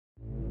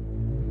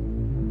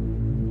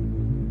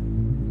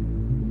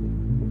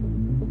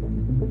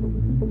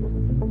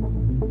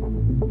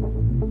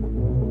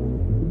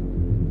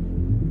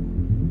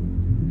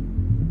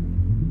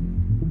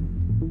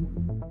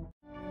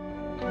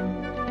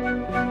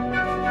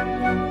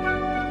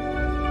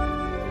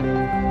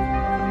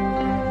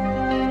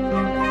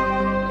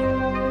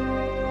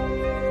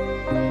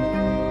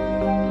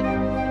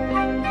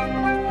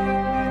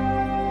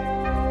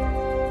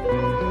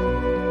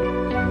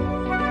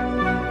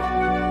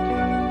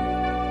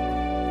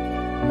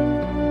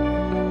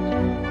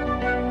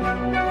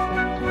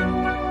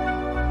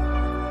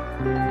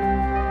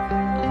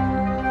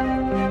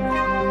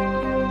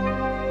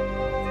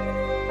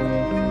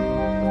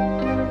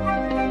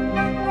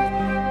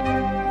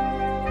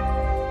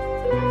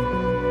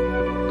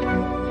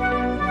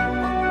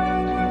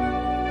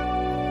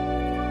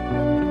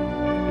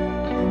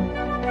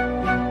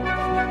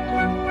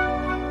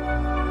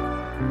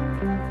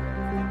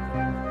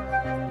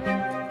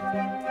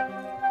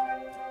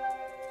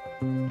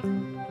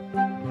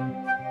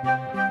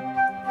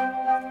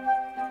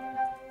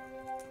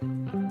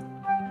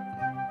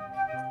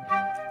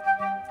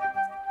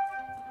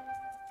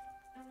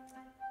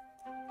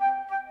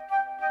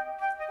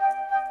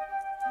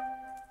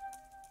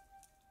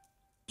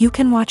You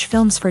can watch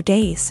films for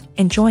days,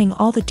 enjoying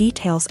all the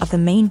details of the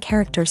main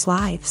characters'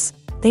 lives.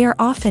 They are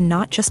often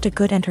not just a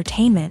good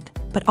entertainment,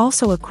 but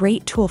also a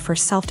great tool for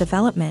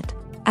self-development,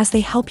 as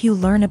they help you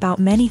learn about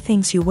many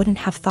things you wouldn't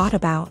have thought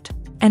about.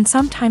 And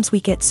sometimes we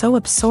get so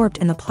absorbed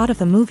in the plot of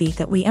the movie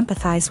that we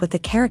empathize with the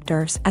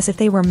characters as if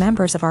they were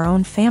members of our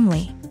own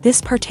family. This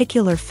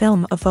particular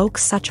film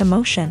evokes such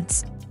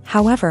emotions.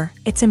 However,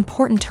 it's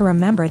important to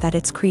remember that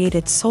it's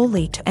created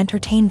solely to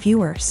entertain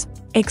viewers.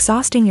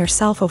 Exhausting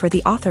yourself over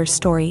the author's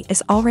story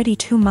is already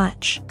too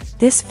much.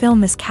 This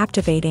film is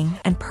captivating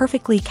and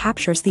perfectly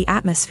captures the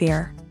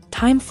atmosphere.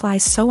 Time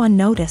flies so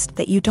unnoticed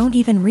that you don't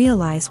even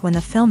realize when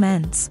the film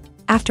ends.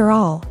 After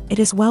all, it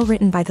is well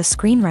written by the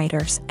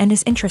screenwriters and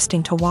is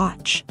interesting to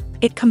watch.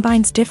 It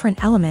combines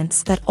different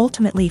elements that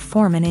ultimately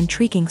form an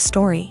intriguing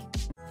story.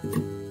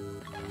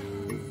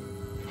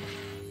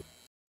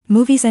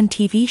 Movies and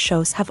TV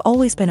shows have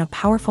always been a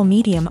powerful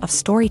medium of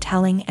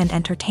storytelling and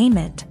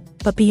entertainment.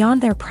 But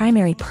beyond their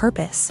primary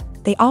purpose,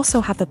 they also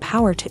have the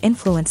power to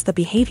influence the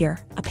behavior,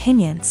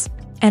 opinions,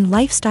 and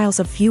lifestyles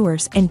of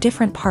viewers in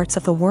different parts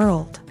of the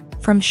world.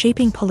 From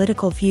shaping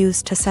political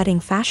views to setting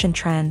fashion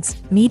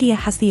trends, media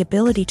has the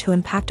ability to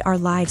impact our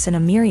lives in a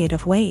myriad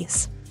of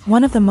ways.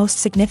 One of the most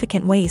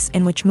significant ways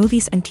in which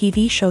movies and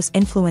TV shows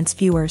influence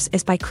viewers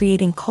is by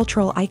creating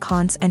cultural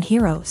icons and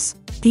heroes.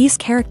 These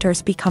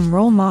characters become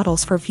role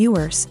models for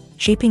viewers,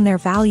 shaping their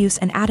values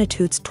and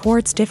attitudes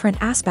towards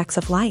different aspects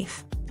of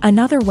life.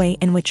 Another way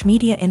in which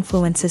media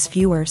influences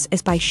viewers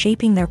is by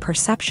shaping their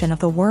perception of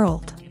the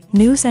world.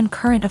 News and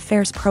current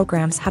affairs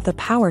programs have the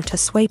power to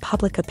sway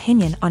public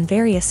opinion on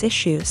various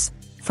issues,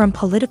 from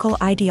political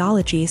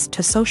ideologies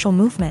to social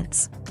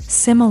movements.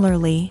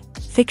 Similarly,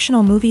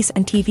 fictional movies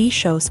and TV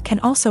shows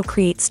can also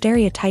create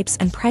stereotypes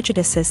and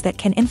prejudices that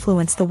can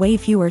influence the way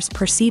viewers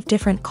perceive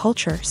different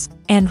cultures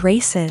and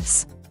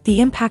races. The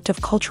impact of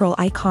cultural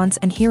icons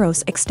and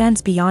heroes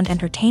extends beyond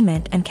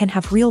entertainment and can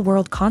have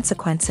real-world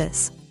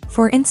consequences.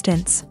 For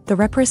instance, the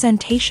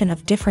representation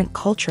of different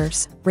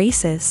cultures,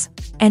 races,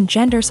 and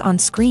genders on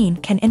screen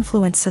can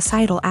influence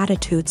societal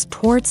attitudes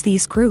towards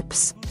these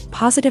groups.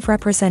 Positive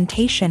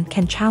representation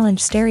can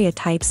challenge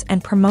stereotypes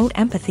and promote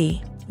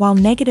empathy, while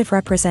negative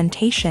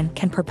representation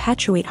can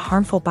perpetuate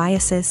harmful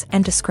biases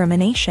and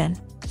discrimination.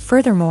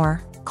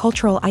 Furthermore,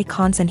 cultural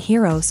icons and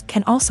heroes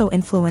can also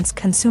influence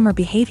consumer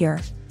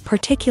behavior,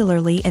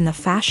 particularly in the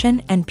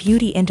fashion and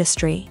beauty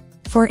industry.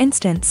 For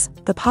instance,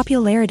 the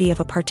popularity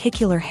of a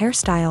particular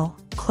hairstyle,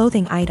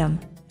 clothing item,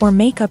 or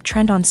makeup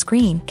trend on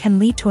screen can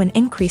lead to an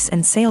increase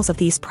in sales of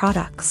these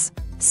products.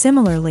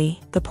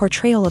 Similarly, the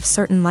portrayal of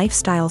certain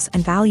lifestyles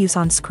and values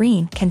on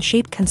screen can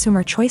shape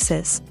consumer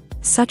choices,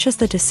 such as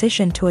the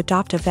decision to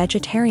adopt a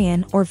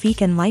vegetarian or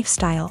vegan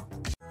lifestyle.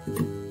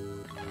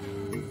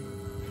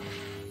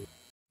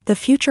 The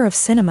future of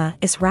cinema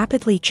is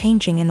rapidly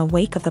changing in the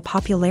wake of the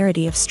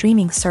popularity of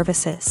streaming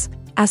services.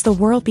 As the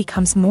world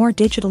becomes more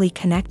digitally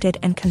connected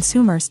and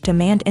consumers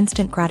demand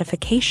instant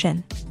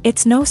gratification,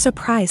 it's no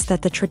surprise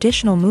that the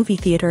traditional movie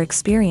theater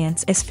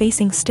experience is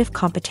facing stiff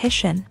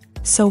competition.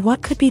 So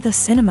what could be the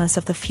cinemas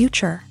of the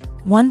future?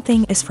 One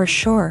thing is for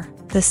sure,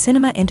 the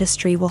cinema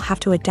industry will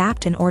have to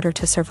adapt in order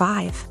to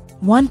survive.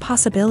 One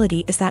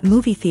possibility is that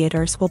movie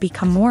theaters will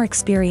become more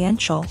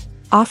experiential,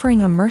 offering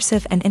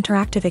immersive and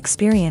interactive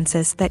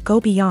experiences that go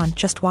beyond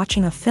just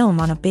watching a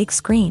film on a big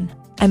screen.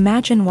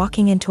 Imagine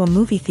walking into a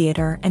movie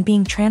theater and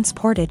being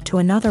transported to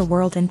another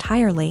world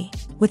entirely.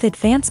 With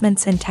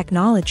advancements in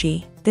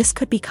technology, this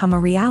could become a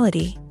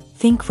reality.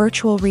 Think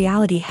virtual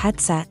reality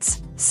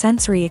headsets,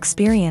 sensory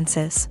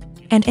experiences,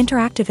 and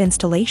interactive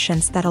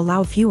installations that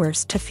allow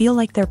viewers to feel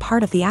like they're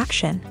part of the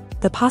action.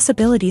 The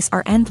possibilities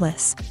are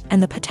endless,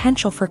 and the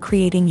potential for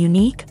creating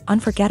unique,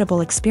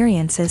 unforgettable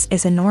experiences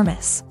is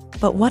enormous.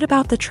 But what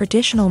about the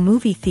traditional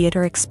movie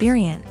theater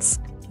experience?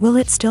 Will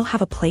it still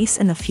have a place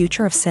in the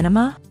future of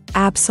cinema?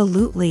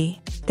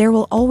 Absolutely. There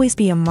will always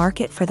be a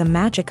market for the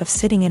magic of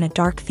sitting in a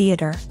dark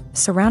theater,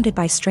 surrounded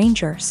by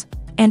strangers,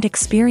 and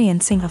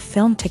experiencing a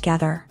film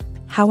together.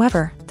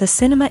 However, the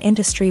cinema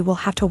industry will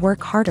have to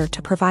work harder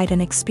to provide an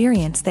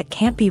experience that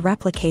can't be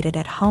replicated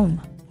at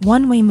home.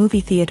 One way movie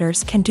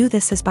theaters can do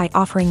this is by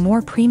offering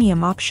more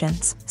premium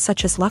options,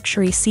 such as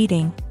luxury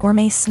seating,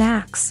 gourmet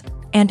snacks,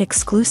 and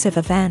exclusive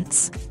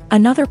events.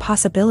 Another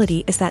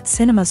possibility is that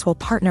cinemas will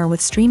partner with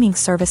streaming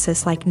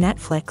services like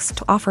Netflix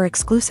to offer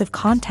exclusive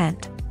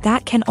content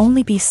that can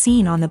only be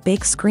seen on the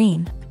big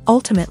screen.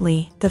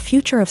 Ultimately, the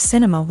future of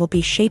cinema will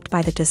be shaped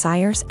by the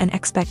desires and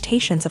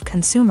expectations of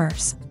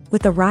consumers.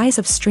 With the rise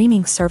of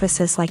streaming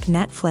services like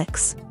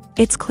Netflix,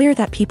 it's clear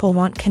that people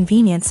want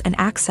convenience and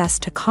access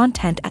to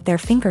content at their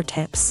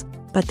fingertips.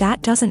 But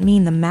that doesn't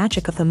mean the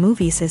magic of the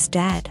movies is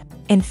dead.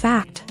 In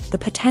fact, the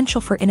potential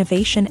for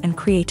innovation and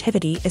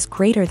creativity is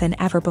greater than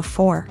ever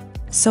before.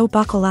 So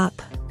buckle up,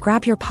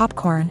 grab your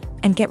popcorn,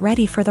 and get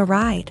ready for the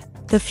ride.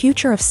 The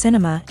future of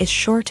cinema is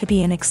sure to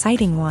be an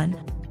exciting one.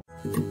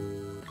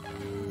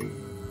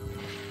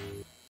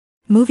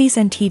 Movies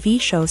and TV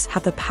shows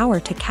have the power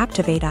to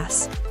captivate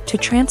us, to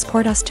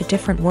transport us to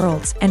different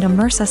worlds and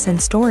immerse us in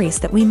stories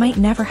that we might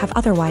never have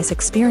otherwise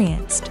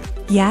experienced.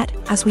 Yet,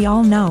 as we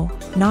all know,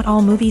 not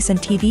all movies and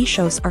TV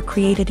shows are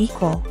created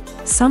equal.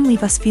 Some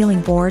leave us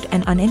feeling bored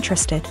and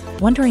uninterested,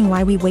 wondering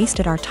why we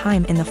wasted our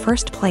time in the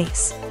first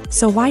place.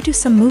 So why do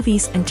some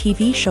movies and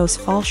TV shows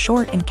fall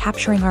short in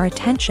capturing our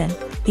attention?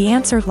 The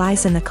answer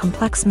lies in the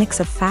complex mix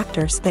of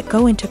factors that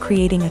go into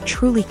creating a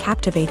truly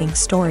captivating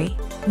story.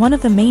 One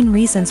of the main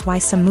reasons why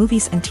some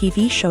movies and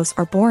TV shows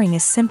are boring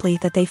is simply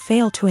that they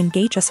fail to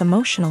engage us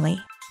emotionally.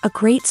 A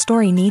great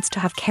story needs to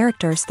have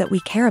characters that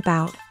we care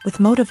about, with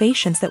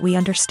motivations that we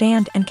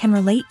understand and can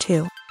relate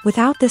to.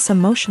 Without this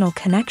emotional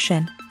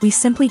connection, we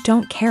simply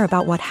don't care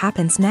about what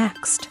happens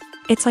next.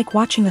 It's like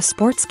watching a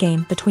sports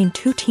game between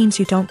two teams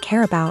you don't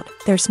care about.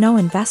 There's no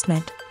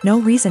investment, no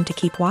reason to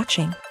keep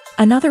watching.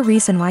 Another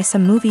reason why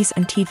some movies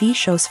and TV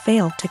shows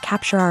fail to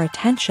capture our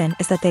attention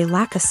is that they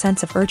lack a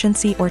sense of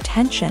urgency or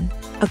tension.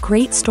 A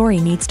great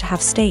story needs to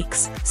have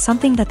stakes,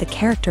 something that the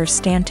characters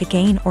stand to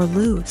gain or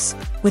lose.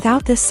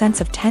 Without this sense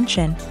of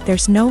tension,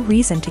 there's no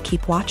reason to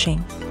keep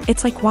watching.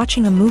 It's like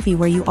watching a movie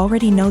where you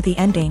already know the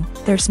ending.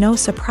 There's no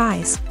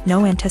surprise,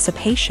 no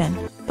anticipation.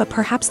 But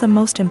perhaps the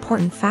most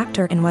important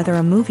factor in whether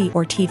a movie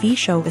or TV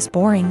show is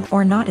boring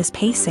or not is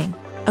pacing.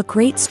 A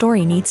great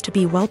story needs to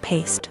be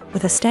well-paced,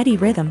 with a steady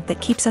rhythm that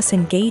keeps us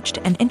engaged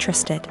and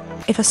interested.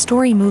 If a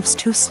story moves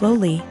too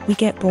slowly, we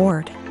get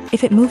bored.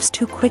 If it moves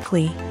too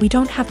quickly, we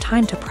don't have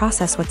time to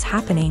process what's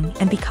happening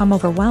and become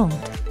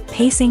overwhelmed.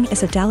 Pacing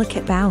is a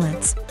delicate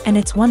balance, and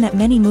it's one that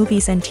many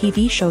movies and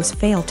TV shows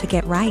fail to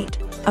get right.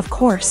 Of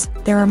course,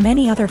 there are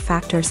many other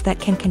factors that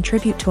can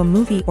contribute to a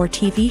movie or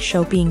TV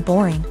show being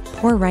boring: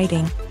 poor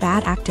writing,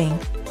 bad acting,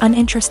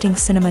 uninteresting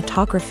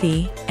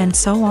cinematography, and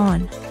so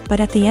on. But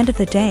at the end of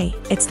the day,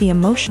 it's the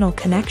emotional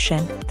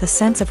connection, the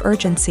sense of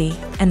urgency,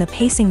 and the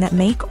pacing that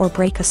make or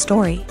break a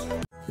story.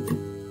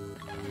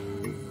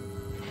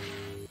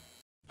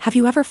 Have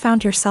you ever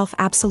found yourself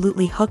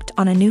absolutely hooked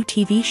on a new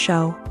TV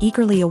show,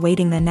 eagerly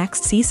awaiting the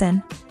next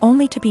season,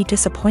 only to be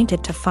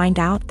disappointed to find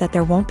out that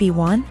there won't be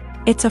one?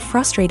 It's a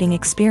frustrating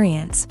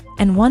experience,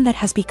 and one that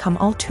has become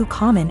all too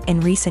common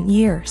in recent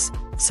years.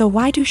 So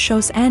why do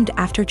shows end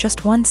after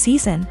just one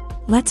season?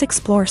 Let's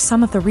explore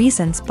some of the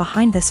reasons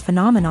behind this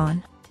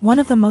phenomenon. One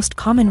of the most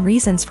common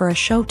reasons for a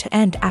show to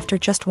end after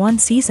just one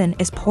season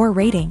is poor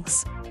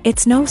ratings.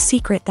 It's no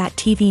secret that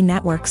TV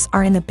networks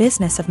are in the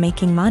business of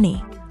making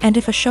money, and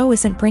if a show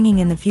isn't bringing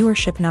in the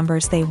viewership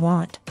numbers they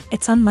want,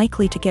 it's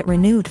unlikely to get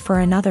renewed for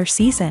another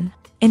season.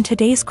 In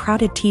today's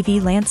crowded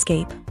TV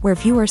landscape, where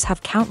viewers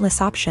have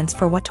countless options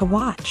for what to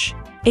watch,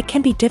 it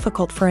can be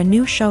difficult for a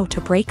new show to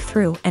break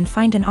through and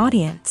find an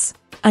audience.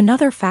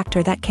 Another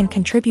factor that can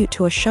contribute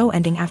to a show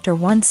ending after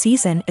one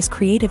season is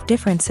creative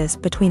differences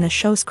between the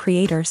show's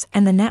creators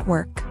and the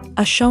network.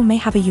 A show may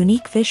have a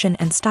unique vision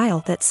and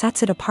style that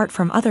sets it apart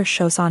from other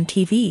shows on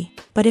TV,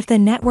 but if the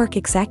network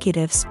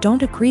executives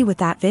don't agree with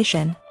that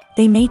vision,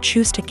 they may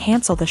choose to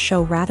cancel the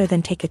show rather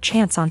than take a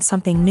chance on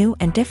something new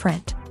and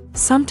different.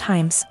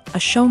 Sometimes, a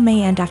show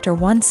may end after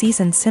one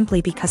season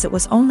simply because it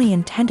was only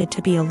intended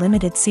to be a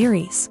limited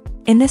series.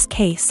 In this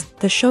case,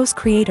 the show's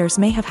creators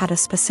may have had a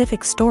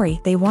specific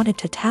story they wanted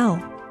to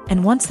tell,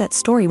 and once that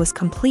story was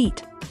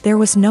complete, there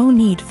was no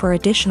need for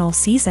additional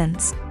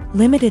seasons.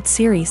 Limited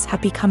series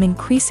have become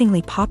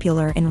increasingly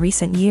popular in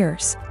recent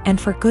years,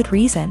 and for good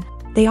reason.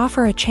 They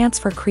offer a chance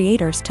for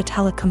creators to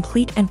tell a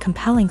complete and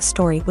compelling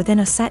story within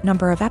a set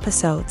number of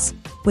episodes,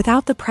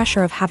 without the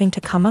pressure of having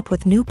to come up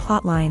with new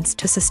plotlines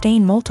to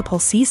sustain multiple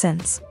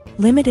seasons.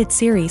 Limited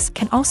series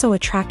can also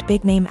attract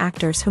big-name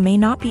actors who may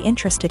not be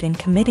interested in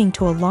committing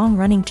to a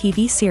long-running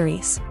TV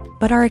series,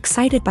 but are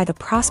excited by the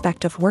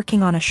prospect of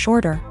working on a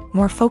shorter,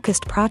 more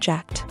focused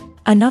project.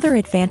 Another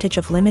advantage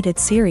of limited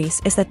series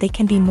is that they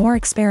can be more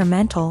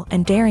experimental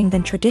and daring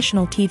than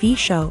traditional TV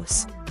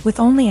shows. With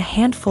only a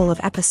handful of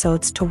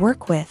episodes to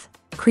work with,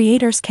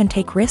 creators can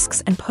take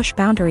risks and push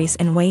boundaries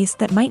in ways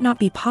that might not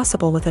be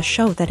possible with a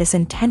show that is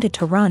intended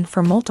to run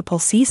for multiple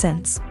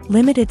seasons.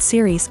 Limited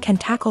series can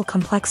tackle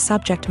complex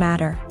subject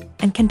matter,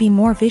 and can be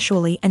more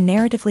visually and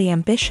narratively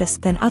ambitious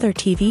than other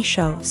TV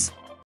shows.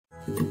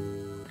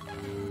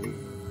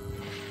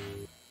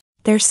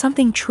 There's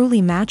something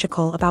truly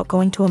magical about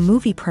going to a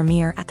movie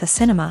premiere at the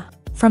cinema.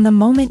 From the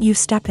moment you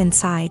step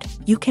inside,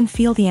 you can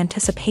feel the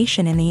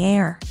anticipation in the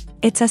air.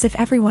 It's as if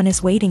everyone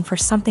is waiting for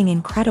something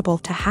incredible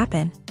to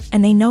happen,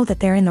 and they know that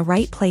they're in the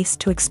right place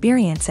to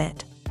experience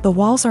it. The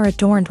walls are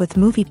adorned with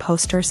movie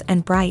posters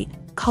and bright,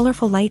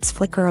 colorful lights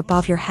flicker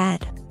above your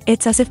head.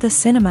 It's as if the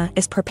cinema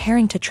is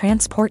preparing to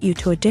transport you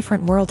to a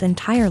different world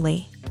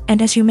entirely.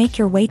 And as you make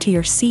your way to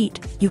your seat,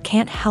 you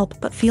can't help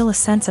but feel a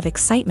sense of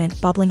excitement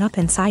bubbling up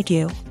inside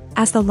you.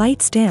 As the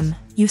lights dim,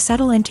 you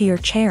settle into your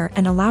chair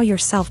and allow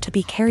yourself to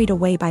be carried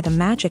away by the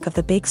magic of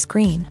the big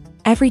screen.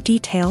 Every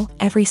detail,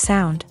 every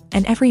sound,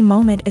 and every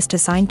moment is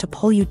designed to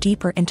pull you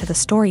deeper into the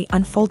story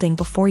unfolding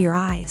before your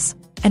eyes.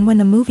 And when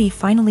the movie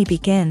finally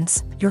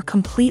begins, you're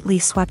completely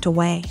swept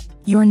away.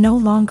 You're no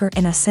longer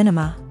in a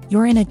cinema,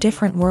 you're in a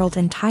different world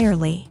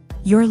entirely.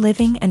 You're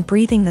living and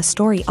breathing the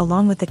story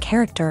along with the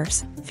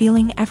characters,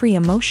 feeling every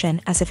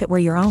emotion as if it were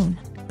your own.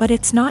 But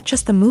it's not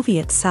just the movie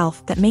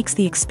itself that makes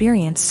the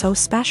experience so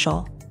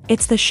special.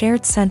 It's the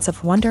shared sense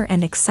of wonder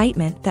and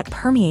excitement that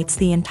permeates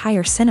the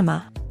entire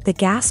cinema. The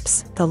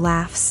gasps, the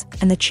laughs,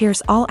 and the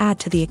cheers all add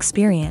to the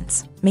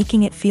experience,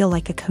 making it feel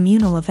like a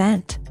communal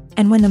event.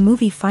 And when the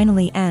movie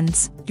finally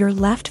ends, you're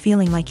left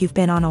feeling like you've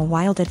been on a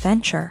wild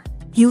adventure.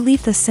 You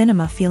leave the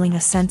cinema feeling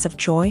a sense of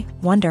joy,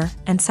 wonder,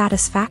 and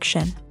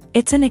satisfaction.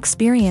 It's an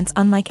experience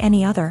unlike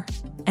any other,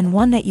 and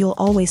one that you'll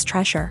always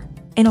treasure.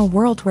 In a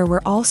world where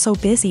we're all so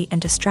busy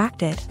and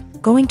distracted,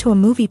 going to a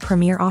movie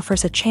premiere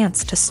offers a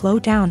chance to slow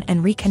down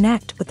and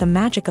reconnect with the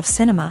magic of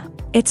cinema.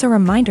 It's a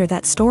reminder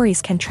that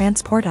stories can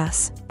transport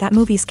us, that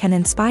movies can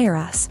inspire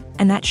us,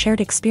 and that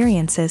shared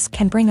experiences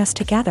can bring us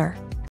together.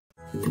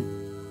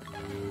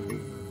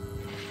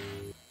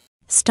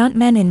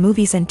 Stuntmen in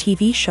movies and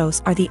TV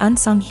shows are the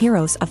unsung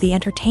heroes of the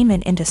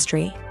entertainment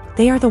industry.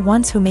 They are the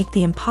ones who make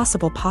the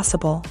impossible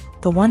possible,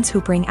 the ones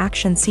who bring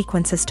action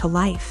sequences to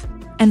life,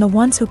 and the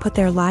ones who put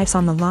their lives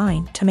on the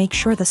line to make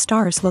sure the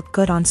stars look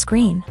good on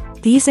screen.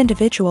 These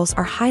individuals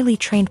are highly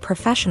trained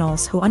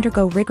professionals who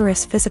undergo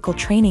rigorous physical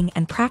training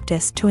and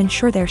practice to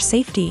ensure their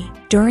safety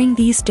during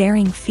these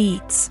daring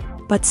feats.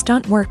 But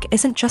stunt work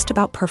isn't just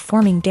about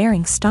performing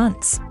daring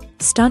stunts.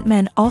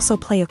 Stuntmen also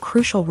play a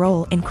crucial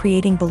role in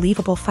creating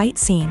believable fight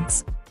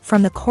scenes.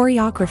 From the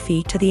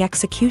choreography to the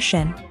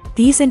execution,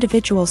 these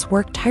individuals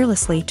work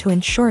tirelessly to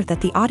ensure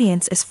that the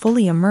audience is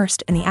fully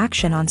immersed in the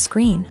action on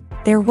screen.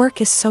 Their work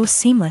is so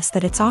seamless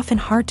that it's often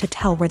hard to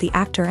tell where the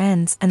actor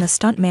ends and the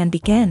stuntman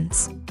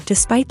begins.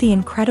 Despite the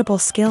incredible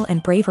skill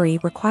and bravery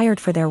required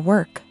for their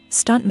work,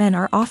 stuntmen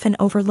are often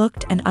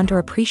overlooked and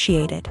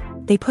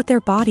underappreciated. They put their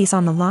bodies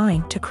on the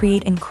line to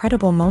create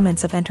incredible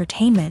moments of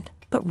entertainment,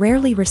 but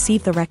rarely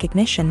receive the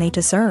recognition they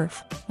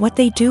deserve. What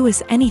they do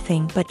is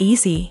anything but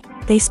easy.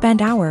 They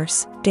spend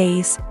hours,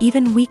 days,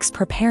 even weeks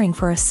preparing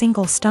for a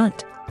single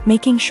stunt,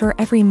 making sure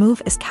every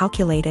move is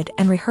calculated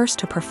and rehearsed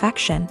to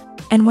perfection.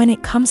 And when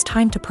it comes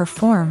time to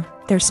perform,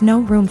 there's no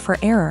room for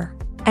error.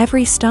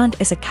 Every stunt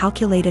is a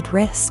calculated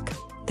risk.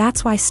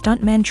 That's why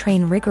stuntmen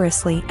train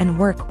rigorously and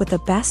work with the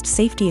best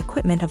safety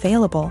equipment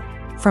available,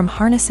 from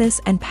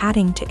harnesses and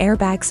padding to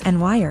airbags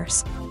and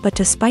wires. But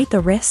despite the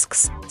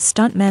risks,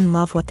 stuntmen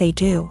love what they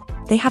do.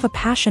 They have a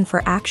passion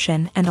for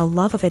action and a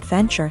love of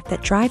adventure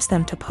that drives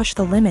them to push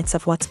the limits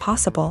of what's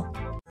possible.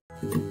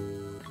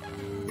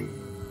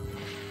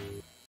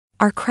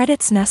 Are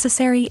credits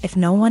necessary if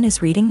no one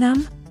is reading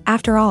them?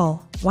 After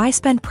all, why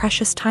spend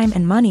precious time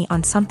and money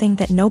on something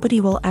that nobody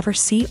will ever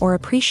see or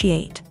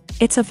appreciate?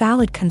 It's a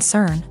valid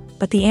concern,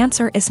 but the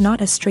answer is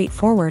not as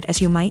straightforward as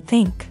you might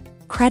think.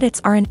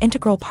 Credits are an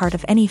integral part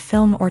of any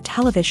film or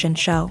television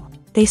show.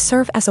 They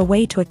serve as a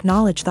way to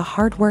acknowledge the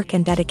hard work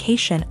and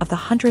dedication of the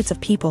hundreds of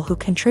people who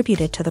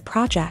contributed to the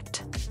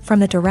project. From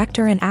the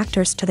director and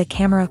actors to the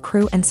camera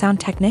crew and sound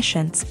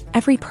technicians,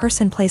 every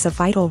person plays a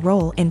vital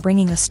role in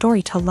bringing a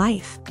story to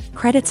life.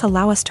 Credits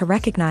allow us to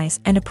recognize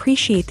and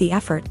appreciate the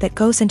effort that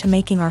goes into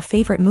making our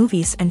favorite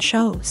movies and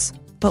shows.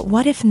 But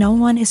what if no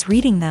one is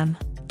reading them?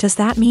 Does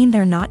that mean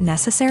they're not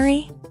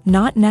necessary?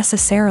 Not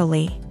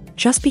necessarily.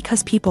 Just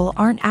because people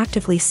aren't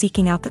actively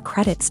seeking out the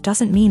credits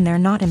doesn't mean they're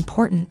not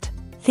important.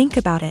 Think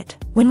about it.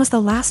 When was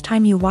the last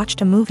time you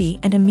watched a movie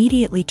and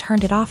immediately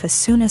turned it off as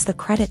soon as the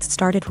credits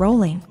started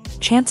rolling?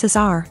 Chances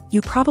are,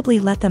 you probably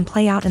let them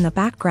play out in the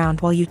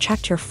background while you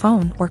checked your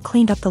phone or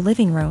cleaned up the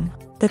living room.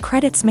 The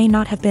credits may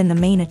not have been the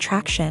main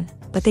attraction,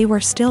 but they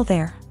were still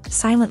there,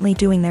 silently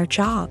doing their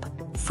job.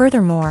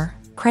 Furthermore,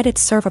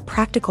 credits serve a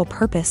practical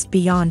purpose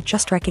beyond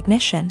just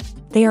recognition.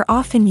 They are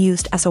often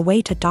used as a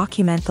way to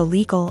document the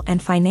legal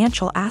and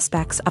financial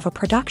aspects of a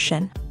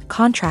production.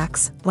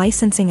 Contracts,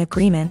 licensing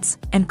agreements,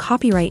 and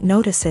copyright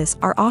notices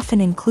are often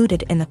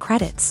included in the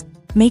credits,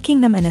 making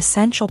them an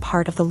essential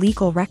part of the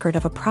legal record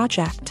of a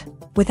project.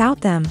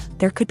 Without them,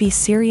 there could be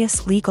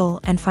serious legal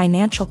and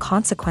financial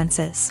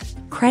consequences.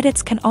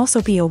 Credits can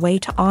also be a way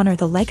to honor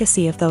the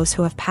legacy of those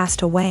who have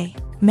passed away.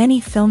 Many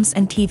films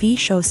and TV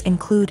shows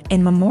include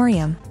in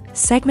memoriam,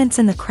 Segments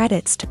in the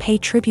credits to pay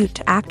tribute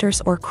to actors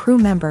or crew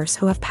members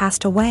who have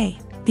passed away.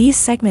 These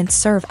segments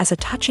serve as a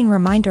touching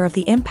reminder of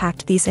the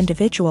impact these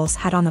individuals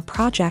had on the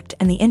project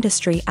and the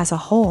industry as a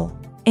whole.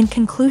 In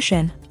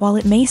conclusion, while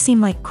it may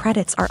seem like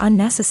credits are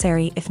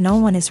unnecessary if no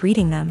one is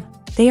reading them,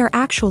 they are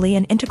actually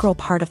an integral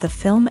part of the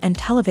film and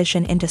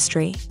television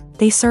industry.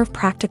 They serve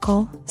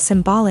practical,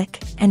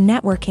 symbolic, and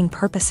networking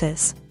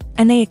purposes,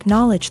 and they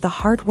acknowledge the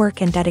hard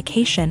work and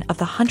dedication of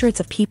the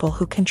hundreds of people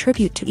who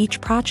contribute to each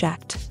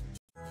project.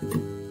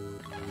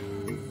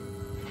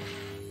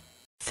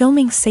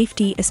 Filming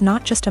safety is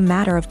not just a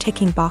matter of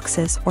ticking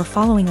boxes or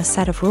following a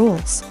set of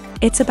rules.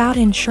 It's about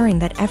ensuring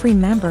that every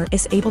member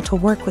is able to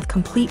work with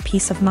complete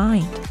peace of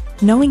mind,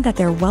 knowing that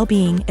their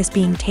well-being is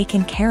being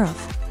taken care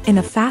of. In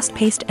a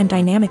fast-paced and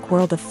dynamic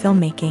world of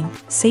filmmaking,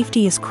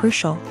 safety is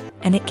crucial,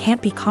 and it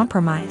can't be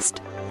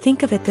compromised.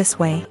 Think of it this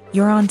way: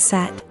 you're on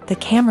set, the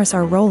cameras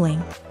are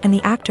rolling, and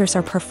the actors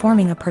are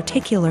performing a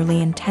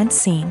particularly intense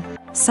scene.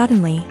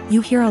 Suddenly, you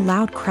hear a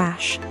loud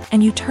crash,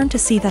 and you turn to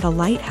see that a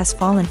light has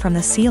fallen from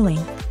the ceiling,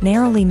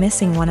 narrowly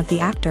missing one of the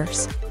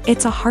actors.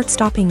 It's a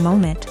heart-stopping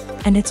moment,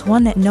 and it's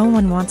one that no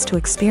one wants to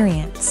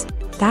experience.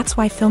 That's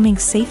why filming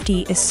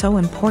safety is so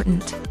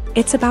important.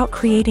 It's about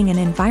creating an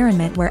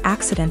environment where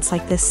accidents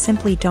like this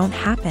simply don't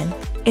happen.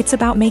 It's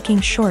about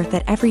making sure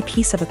that every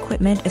piece of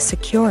equipment is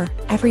secure,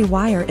 every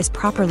wire is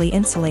properly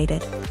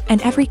insulated,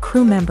 and every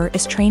crew member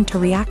is trained to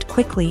react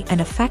quickly and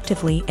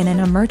effectively in an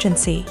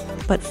emergency.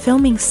 But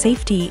filming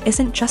safety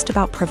isn't just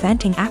about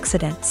preventing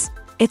accidents.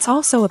 It's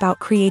also about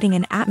creating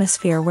an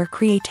atmosphere where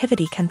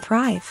creativity can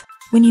thrive.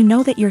 When you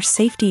know that your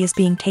safety is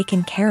being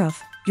taken care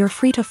of, you're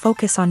free to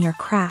focus on your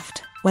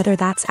craft, whether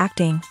that's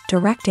acting,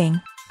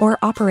 directing, or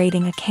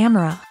operating a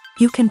camera.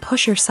 You can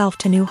push yourself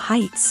to new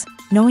heights,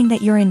 knowing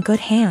that you're in good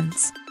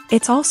hands.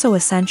 It's also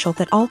essential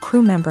that all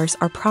crew members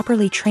are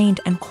properly trained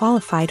and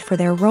qualified for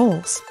their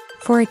roles.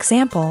 For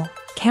example,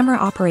 camera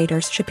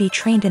operators should be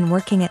trained in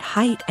working at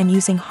height and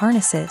using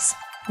harnesses,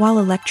 while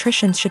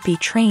electricians should be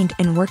trained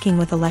in working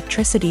with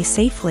electricity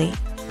safely.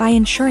 By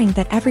ensuring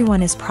that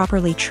everyone is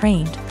properly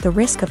trained, the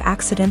risk of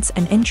accidents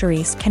and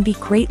injuries can be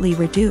greatly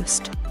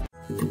reduced.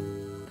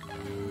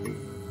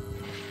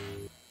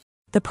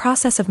 The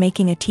process of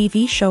making a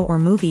TV show or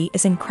movie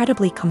is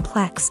incredibly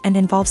complex and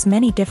involves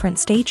many different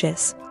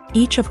stages,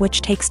 each of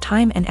which takes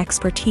time and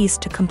expertise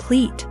to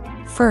complete.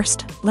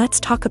 First,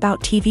 let's talk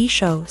about TV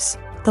shows.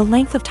 The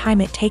length of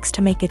time it takes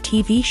to make a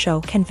TV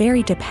show can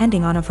vary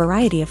depending on a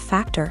variety of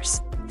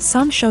factors.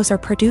 Some shows are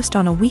produced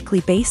on a weekly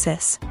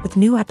basis, with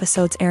new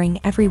episodes airing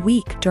every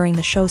week during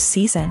the show's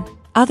season.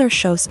 Other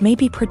shows may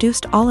be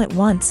produced all at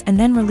once and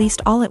then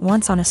released all at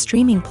once on a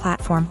streaming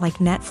platform like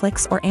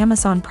Netflix or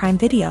Amazon Prime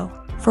Video.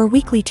 For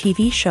weekly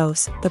TV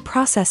shows, the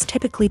process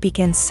typically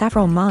begins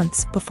several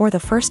months before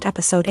the first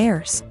episode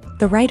airs.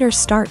 The writers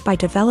start by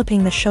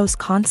developing the show's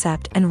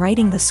concept and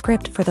writing the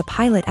script for the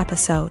pilot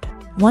episode.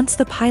 Once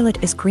the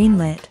pilot is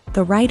greenlit,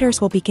 the writers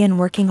will begin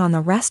working on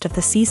the rest of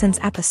the season's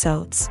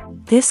episodes.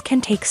 This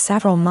can take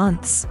several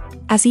months,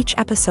 as each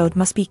episode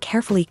must be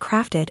carefully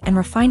crafted and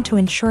refined to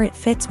ensure it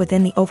fits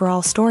within the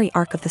overall story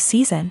arc of the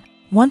season.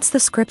 Once the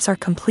scripts are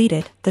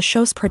completed, the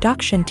show's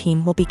production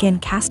team will begin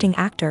casting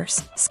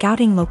actors,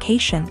 scouting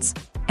locations,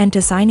 and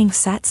designing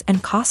sets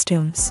and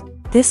costumes.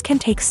 This can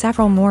take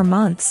several more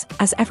months,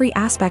 as every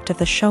aspect of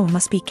the show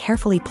must be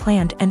carefully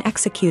planned and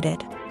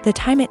executed. The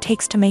time it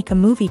takes to make a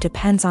movie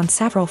depends on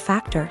several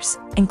factors,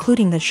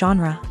 including the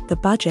genre, the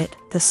budget,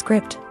 the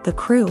script, the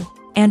crew,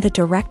 and the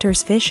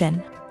director's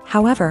vision.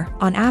 However,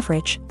 on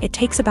average, it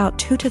takes about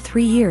 2 to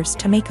 3 years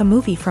to make a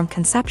movie from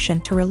conception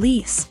to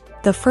release.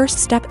 The first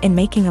step in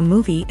making a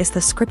movie is the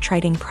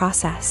scriptwriting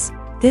process.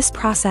 This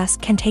process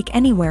can take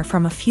anywhere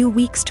from a few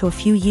weeks to a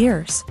few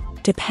years,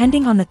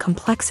 depending on the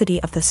complexity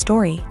of the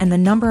story and the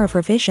number of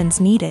revisions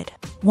needed.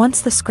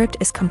 Once the script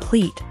is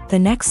complete, the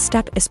next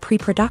step is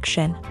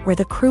pre-production, where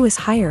the crew is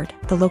hired,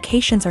 the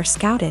locations are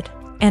scouted,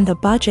 and the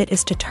budget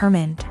is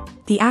determined.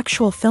 The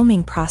actual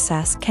filming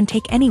process can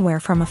take anywhere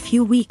from a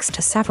few weeks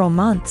to several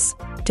months,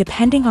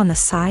 depending on the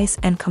size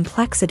and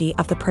complexity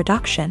of the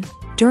production.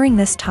 During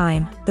this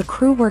time, the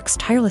crew works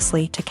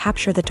tirelessly to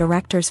capture the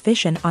director's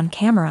vision on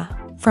camera.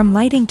 From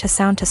lighting to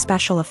sound to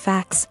special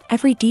effects,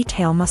 every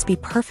detail must be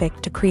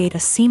perfect to create a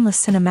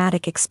seamless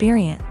cinematic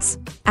experience.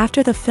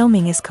 After the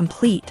filming is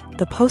complete,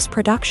 the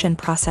post-production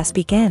process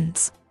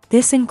begins.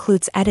 This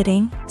includes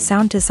editing,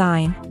 sound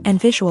design, and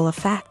visual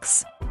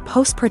effects.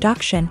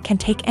 Post-production can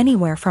take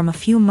anywhere from a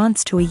few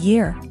months to a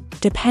year,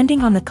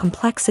 depending on the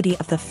complexity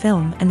of the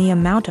film and the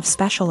amount of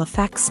special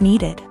effects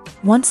needed.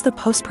 Once the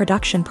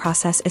post-production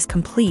process is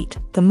complete,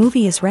 the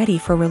movie is ready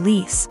for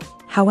release.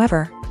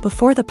 However,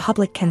 before the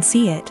public can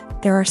see it,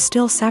 there are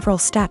still several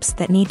steps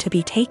that need to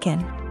be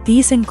taken.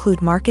 These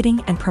include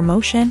marketing and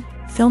promotion,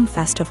 film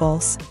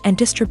festivals, and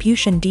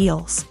distribution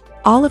deals.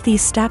 All of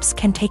these steps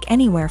can take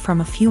anywhere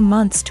from a few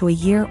months to a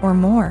year or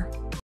more.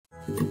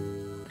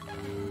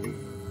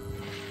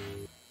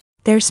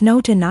 There's no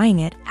denying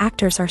it,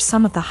 actors are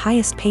some of the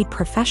highest paid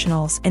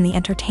professionals in the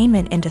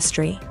entertainment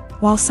industry.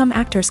 While some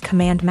actors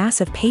command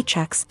massive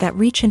paychecks that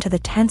reach into the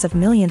tens of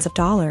millions of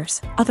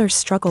dollars, others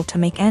struggle to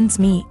make ends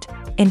meet.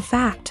 In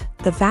fact,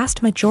 the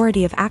vast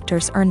majority of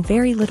actors earn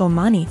very little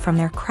money from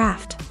their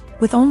craft,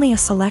 with only a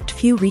select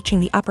few reaching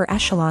the upper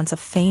echelons of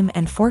fame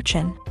and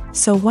fortune.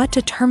 So what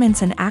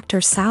determines an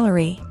actor's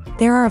salary?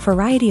 There are a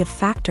variety of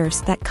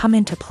factors that come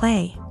into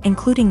play,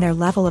 including their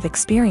level of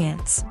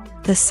experience,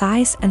 the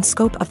size and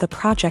scope of the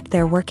project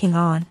they're working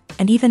on,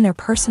 and even their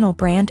personal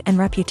brand and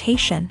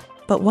reputation.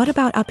 But what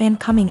about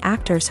up-and-coming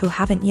actors who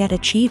haven't yet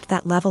achieved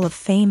that level of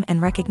fame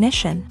and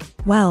recognition?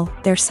 Well,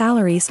 their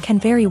salaries can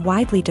vary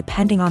widely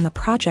depending on the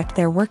project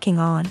they're working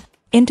on.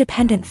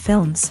 Independent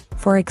films,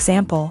 for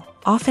example,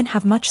 often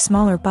have much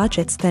smaller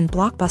budgets than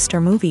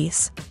blockbuster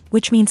movies,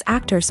 which means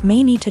actors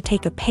may need to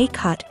take a pay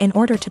cut in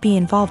order to be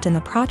involved in the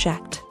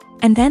project.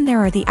 And then there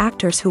are the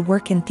actors who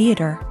work in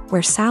theater,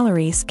 where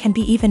salaries can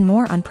be even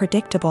more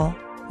unpredictable.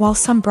 While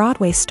some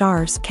Broadway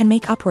stars can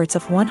make upwards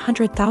of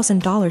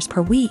 $100,000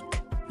 per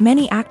week,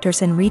 many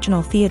actors in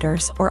regional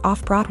theaters or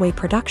off-Broadway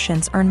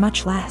productions earn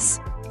much less,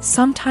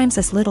 sometimes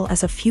as little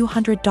as a few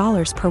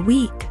 $100s per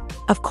week.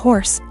 Of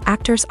course,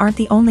 actors aren't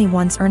the only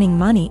ones earning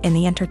money in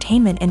the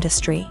entertainment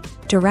industry.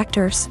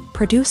 Directors,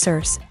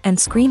 producers, and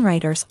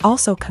screenwriters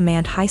also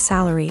command high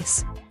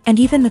salaries. And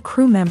even the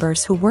crew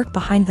members who work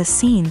behind the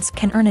scenes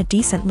can earn a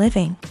decent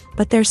living.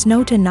 But there's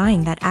no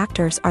denying that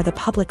actors are the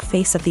public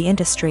face of the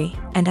industry,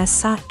 and as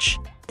such,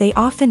 they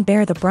often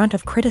bear the brunt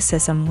of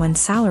criticism when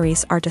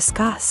salaries are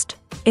discussed.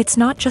 It's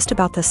not just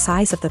about the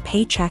size of the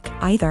paycheck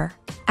either.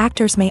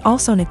 Actors may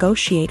also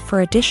negotiate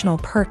for additional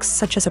perks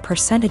such as a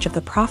percentage of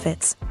the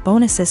profits,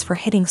 bonuses for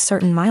hitting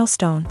certain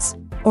milestones,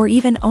 or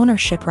even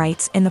ownership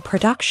rights in the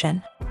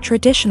production.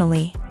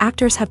 Traditionally,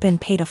 actors have been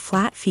paid a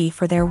flat fee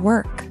for their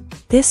work.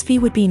 This fee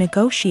would be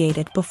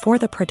negotiated before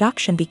the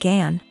production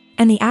began,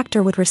 and the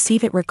actor would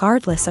receive it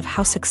regardless of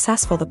how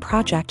successful the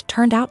project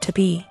turned out to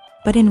be.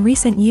 But in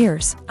recent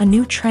years, a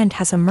new trend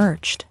has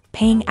emerged,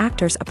 paying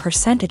actors a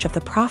percentage of the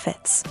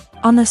profits.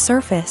 On the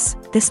surface,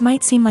 this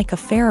might seem like a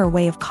fairer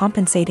way of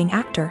compensating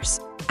actors.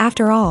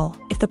 After all,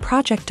 if the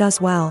project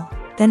does well,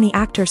 then the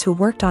actors who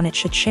worked on it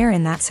should share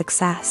in that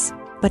success.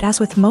 But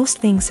as with most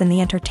things in the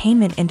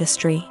entertainment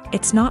industry,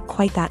 it's not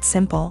quite that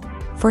simple.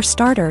 For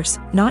starters,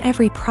 not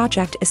every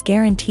project is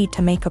guaranteed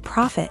to make a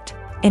profit.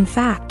 In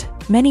fact,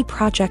 many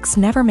projects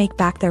never make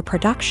back their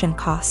production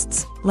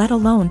costs, let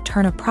alone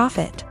turn a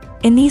profit.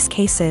 In these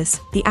cases,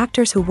 the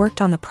actors who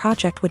worked on the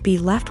project would be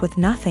left with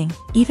nothing,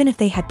 even if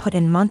they had put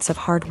in months of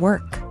hard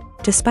work.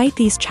 Despite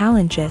these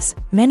challenges,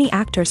 many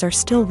actors are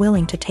still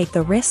willing to take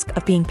the risk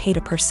of being paid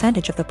a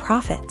percentage of the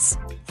profits.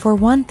 For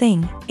one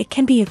thing, it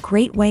can be a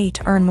great way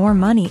to earn more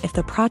money if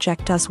the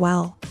project does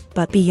well.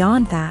 But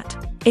beyond that,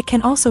 it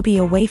can also be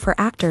a way for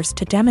actors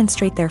to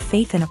demonstrate their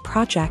faith in a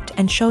project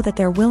and show that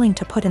they're willing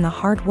to put in the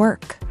hard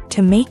work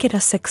to make it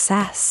a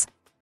success.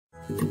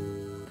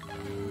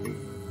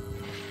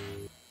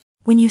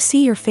 When you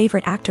see your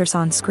favorite actors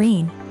on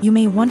screen, you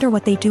may wonder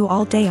what they do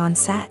all day on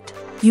set.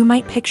 You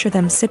might picture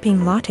them sipping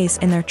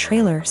lattes in their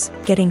trailers,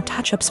 getting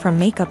touch-ups from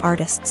makeup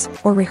artists,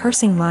 or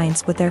rehearsing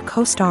lines with their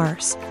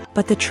co-stars.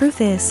 But the truth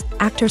is,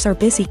 actors are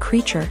busy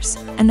creatures,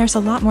 and there's a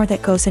lot more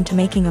that goes into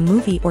making a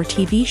movie or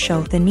TV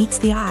show than meets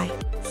the eye.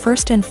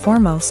 First and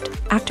foremost,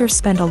 actors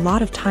spend a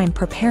lot of time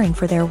preparing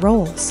for their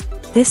roles.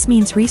 This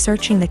means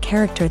researching the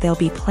character they'll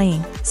be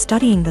playing,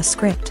 studying the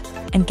script,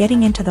 and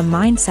getting into the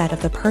mindset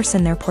of the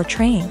person they're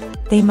portraying.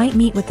 They might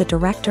meet with the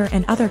director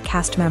and other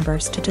cast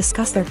members to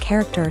discuss their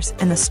characters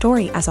and the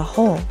story as a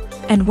whole,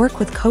 and work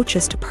with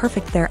coaches to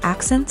perfect their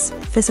accents,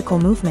 physical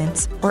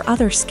movements, or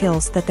other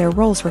skills that their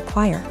roles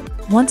require.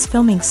 Once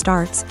filming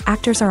starts,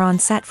 actors are on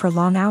set for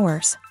long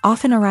hours,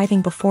 often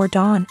arriving before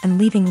dawn and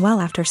leaving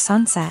well after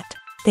sunset.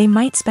 They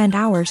might spend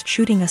hours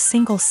shooting a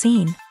single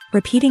scene,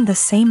 repeating the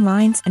same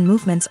lines and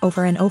movements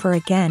over and over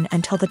again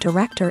until the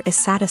director is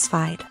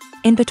satisfied.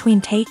 In between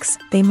takes,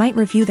 they might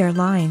review their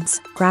lines,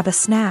 grab a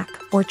snack,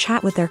 or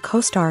chat with their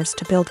co-stars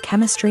to build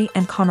chemistry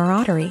and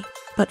camaraderie.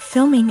 But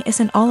filming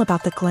isn't all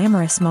about the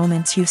glamorous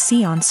moments you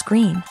see on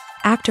screen.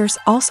 Actors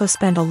also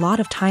spend a lot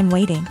of time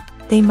waiting.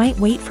 They might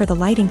wait for the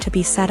lighting to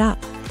be set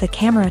up, the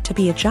camera to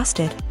be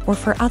adjusted, or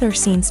for other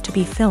scenes to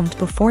be filmed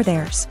before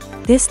theirs.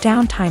 This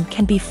downtime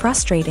can be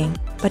frustrating,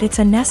 but it's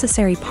a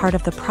necessary part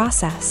of the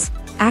process.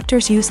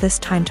 Actors use this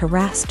time to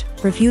rest,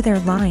 review their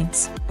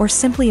lines, or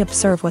simply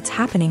observe what's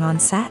happening on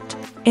set.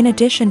 In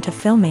addition to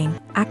filming,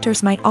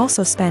 actors might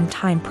also spend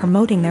time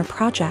promoting their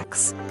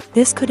projects.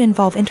 This could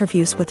involve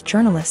interviews with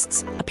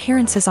journalists,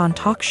 appearances on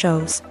talk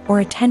shows,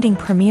 or attending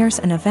premieres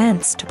and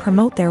events to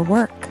promote their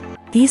work.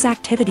 These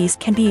activities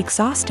can be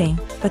exhausting,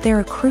 but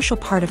they're a crucial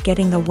part of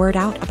getting the word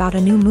out about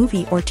a new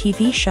movie or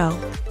TV show.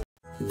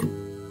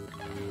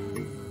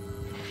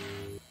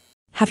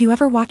 Have you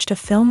ever watched a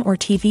film or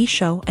TV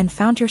show and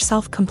found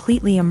yourself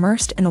completely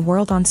immersed in the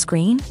world on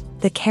screen?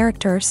 The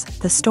characters,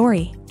 the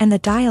story, and the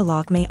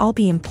dialogue may all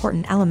be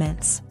important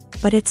elements,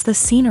 but it's the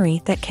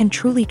scenery that can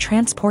truly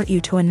transport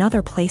you to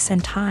another place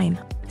and time.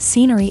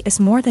 Scenery is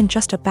more than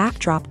just a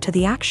backdrop to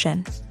the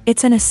action.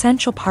 It's an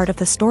essential part of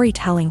the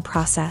storytelling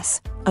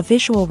process, a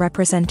visual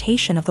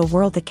representation of the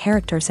world the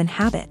characters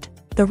inhabit.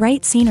 The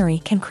right scenery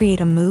can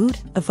create a mood,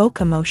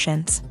 evoke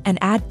emotions, and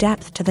add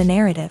depth to the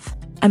narrative.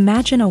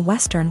 Imagine a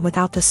Western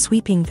without the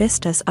sweeping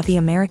vistas of the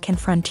American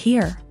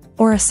frontier,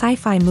 or a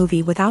sci-fi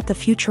movie without the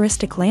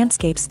futuristic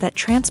landscapes that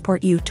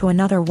transport you to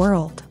another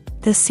world.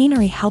 The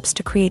scenery helps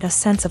to create a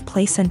sense of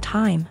place and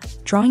time,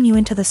 drawing you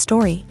into the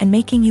story and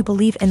making you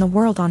believe in the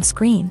world on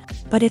screen.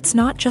 But it's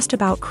not just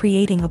about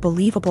creating a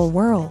believable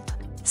world.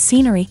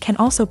 Scenery can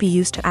also be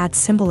used to add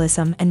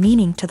symbolism and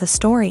meaning to the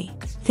story.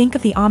 Think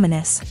of the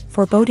ominous,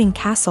 foreboding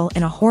castle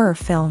in a horror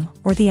film,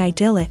 or the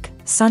idyllic,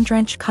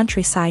 sun-drenched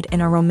countryside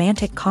in a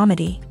romantic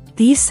comedy.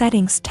 These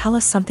settings tell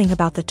us something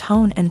about the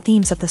tone and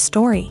themes of the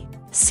story.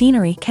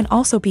 Scenery can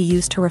also be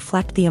used to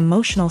reflect the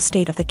emotional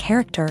state of the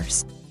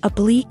characters. A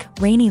bleak,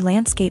 rainy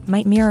landscape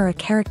might mirror a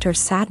character's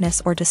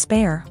sadness or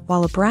despair,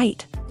 while a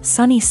bright,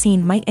 sunny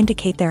scene might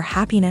indicate their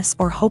happiness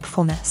or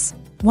hopefulness.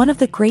 One of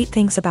the great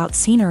things about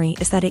scenery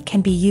is that it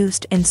can be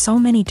used in so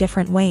many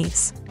different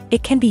ways.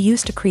 It can be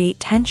used to create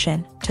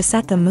tension, to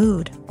set the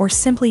mood, or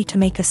simply to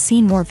make a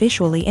scene more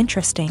visually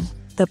interesting.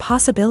 The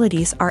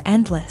possibilities are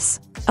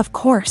endless. Of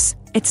course,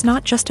 it's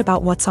not just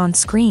about what's on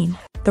screen.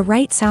 The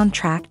right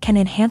soundtrack can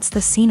enhance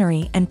the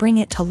scenery and bring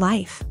it to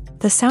life.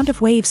 The sound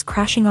of waves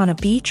crashing on a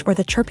beach or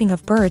the chirping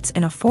of birds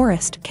in a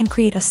forest can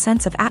create a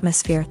sense of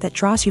atmosphere that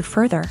draws you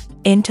further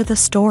into the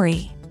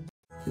story.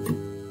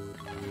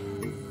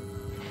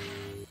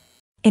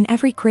 In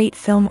every great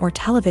film or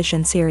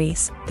television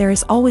series, there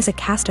is always a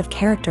cast of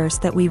characters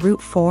that we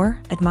root for,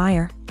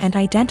 admire, and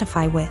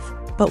identify with.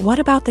 But what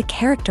about the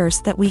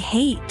characters that we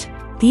hate?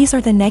 These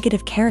are the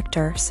negative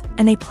characters,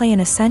 and they play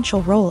an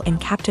essential role in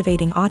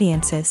captivating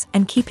audiences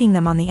and keeping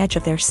them on the edge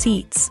of their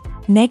seats.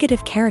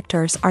 Negative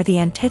characters are the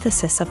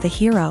antithesis of the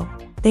hero.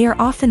 They are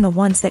often the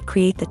ones that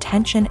create the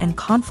tension and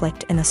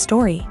conflict in the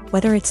story,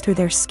 whether it's through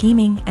their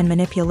scheming and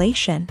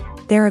manipulation,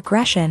 their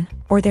aggression,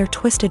 or their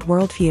twisted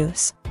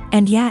worldviews.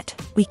 And yet,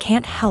 we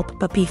can't help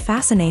but be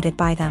fascinated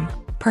by them.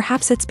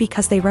 Perhaps it's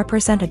because they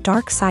represent a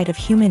dark side of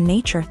human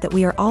nature that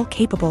we are all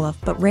capable of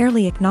but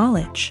rarely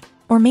acknowledge.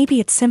 Or maybe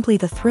it's simply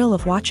the thrill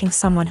of watching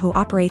someone who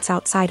operates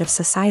outside of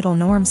societal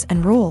norms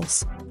and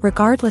rules.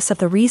 Regardless of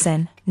the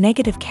reason,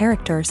 negative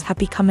characters have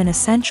become an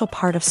essential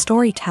part of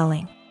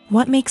storytelling.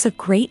 What makes a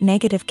great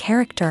negative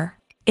character?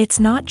 It's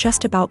not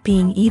just about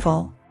being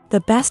evil. The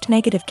best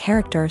negative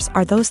characters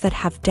are those that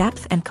have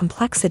depth and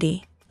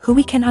complexity, who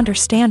we can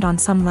understand on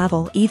some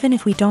level even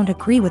if we don't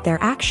agree with their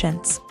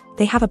actions.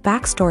 They have a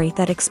backstory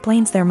that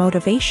explains their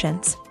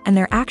motivations, and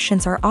their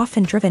actions are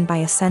often driven by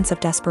a sense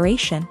of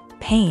desperation,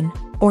 pain,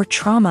 or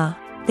trauma.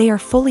 They are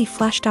fully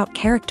fleshed out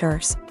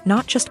characters,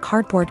 not just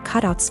cardboard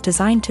cutouts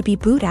designed to be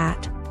booed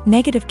at.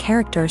 Negative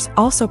characters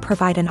also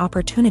provide an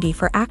opportunity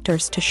for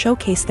actors to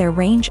showcase their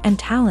range and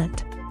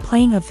talent.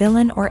 Playing a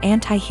villain or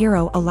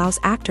anti-hero allows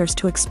actors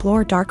to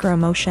explore darker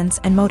emotions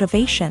and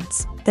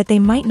motivations that they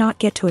might not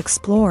get to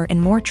explore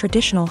in more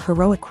traditional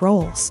heroic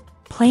roles.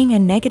 Playing a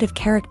negative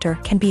character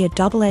can be a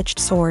double-edged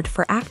sword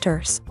for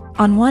actors.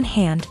 On one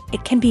hand,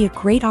 it can be a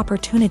great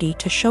opportunity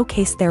to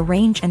showcase their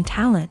range and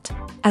talent,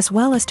 as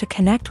well as to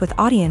connect with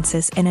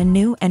audiences in a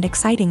new and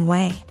exciting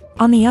way.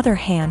 On the other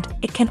hand,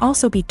 it can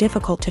also be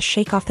difficult to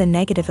shake off the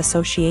negative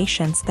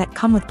associations that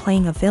come with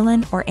playing a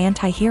villain or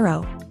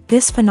anti-hero.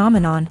 This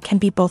phenomenon can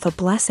be both a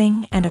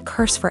blessing and a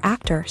curse for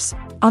actors.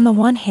 On the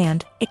one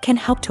hand, it can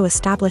help to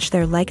establish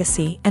their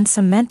legacy and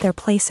cement their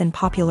place in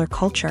popular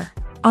culture.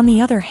 On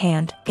the other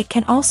hand, it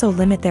can also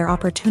limit their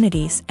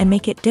opportunities and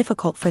make it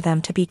difficult for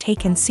them to be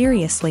taken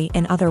seriously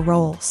in other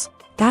roles.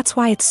 That's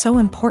why it's so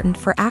important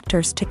for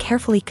actors to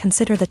carefully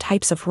consider the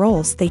types of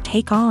roles they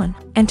take on,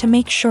 and to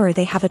make sure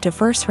they have a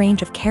diverse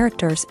range of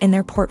characters in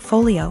their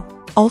portfolio.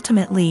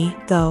 Ultimately,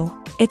 though,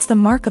 it's the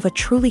mark of a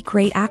truly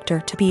great actor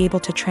to be able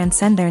to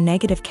transcend their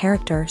negative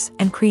characters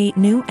and create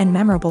new and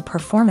memorable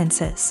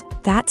performances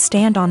that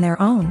stand on their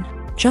own.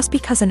 Just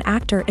because an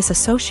actor is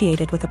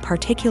associated with a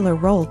particular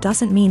role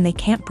doesn't mean they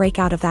can't break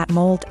out of that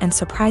mold and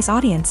surprise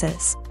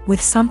audiences with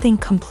something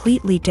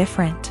completely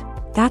different.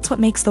 That's what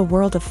makes the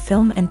world of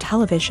film and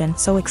television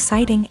so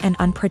exciting and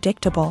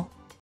unpredictable.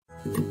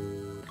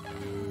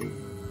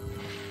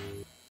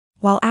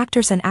 While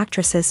actors and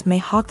actresses may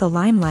hog the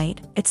limelight,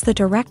 it's the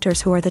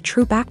directors who are the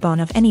true backbone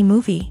of any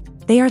movie.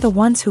 They are the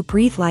ones who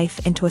breathe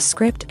life into a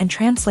script and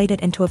translate it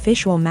into a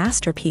visual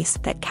masterpiece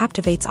that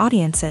captivates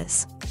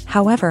audiences.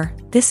 However,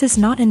 this is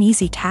not an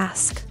easy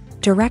task.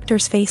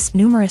 Directors face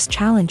numerous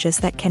challenges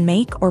that can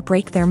make or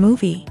break their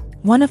movie.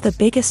 One of the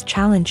biggest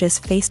challenges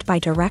faced by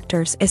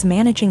directors is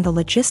managing the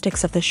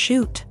logistics of the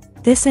shoot.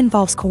 This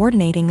involves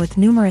coordinating with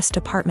numerous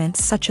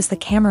departments such as the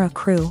camera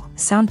crew,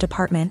 sound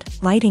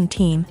department, lighting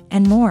team,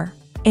 and more.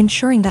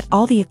 Ensuring that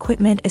all the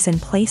equipment is in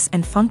place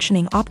and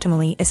functioning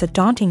optimally is a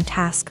daunting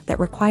task that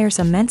requires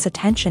immense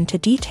attention to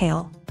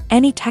detail.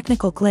 Any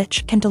technical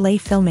glitch can delay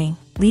filming,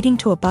 leading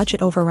to a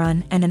budget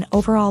overrun and an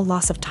overall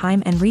loss of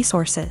time and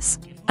resources.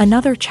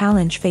 Another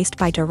challenge faced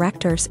by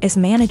directors is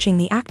managing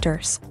the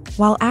actors.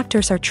 While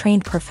actors are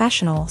trained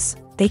professionals,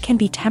 they can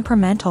be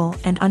temperamental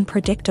and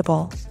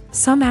unpredictable.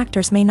 Some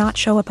actors may not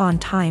show up on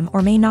time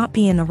or may not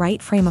be in the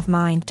right frame of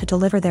mind to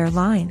deliver their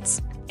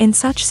lines. In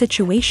such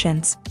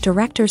situations,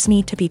 directors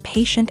need to be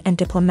patient and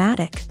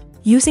diplomatic,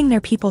 using their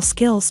people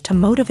skills to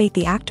motivate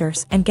the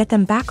actors and get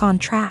them back on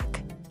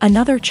track.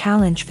 Another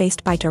challenge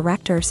faced by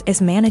directors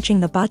is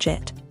managing the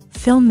budget.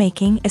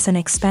 Filmmaking is an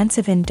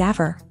expensive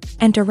endeavor,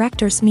 and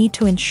directors need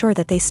to ensure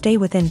that they stay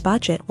within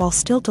budget while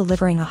still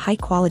delivering a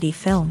high-quality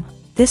film.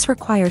 This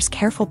requires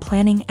careful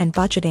planning and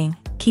budgeting,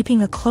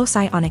 keeping a close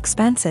eye on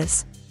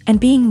expenses, and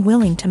being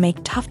willing to make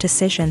tough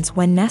decisions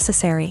when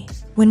necessary.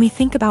 When we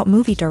think about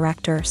movie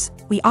directors,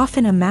 we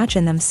often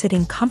imagine them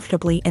sitting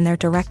comfortably in their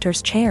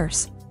director's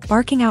chairs,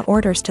 barking out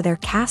orders to their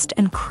cast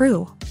and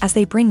crew as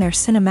they bring their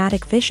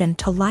cinematic vision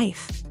to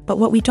life. But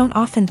what we don't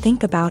often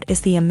think about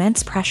is the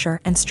immense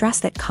pressure and stress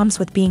that comes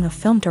with being a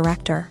film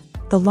director.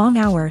 The long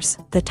hours,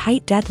 the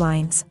tight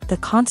deadlines, the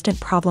constant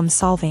problem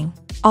solving,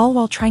 all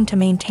while trying to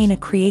maintain a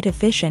creative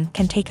vision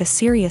can take a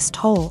serious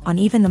toll on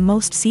even the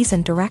most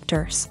seasoned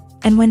directors.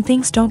 And when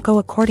things don't go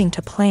according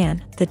to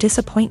plan, the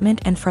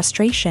disappointment and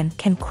frustration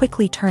can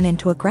quickly turn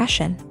into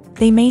aggression.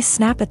 They may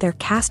snap at their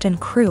cast and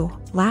crew,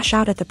 lash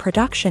out at the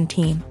production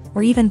team,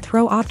 or even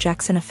throw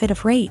objects in a fit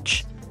of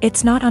rage.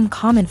 It's not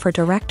uncommon for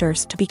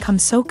directors to become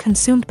so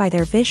consumed by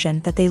their vision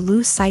that they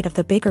lose sight of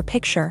the bigger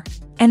picture,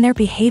 and their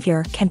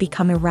behavior can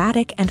become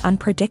erratic and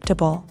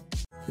unpredictable.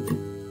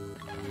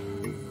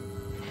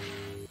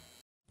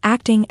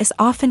 Acting is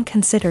often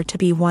considered to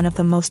be one of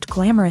the most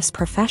glamorous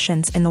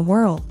professions in the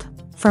world.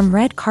 From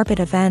red carpet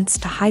events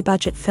to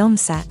high-budget film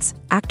sets,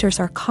 actors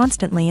are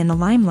constantly in the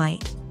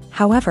limelight.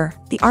 However,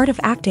 the art of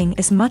acting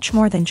is much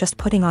more than just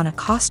putting on a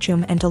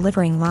costume and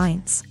delivering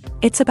lines.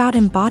 It's about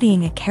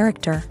embodying a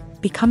character,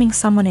 becoming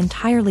someone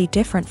entirely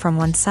different from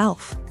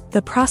oneself.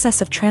 The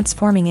process of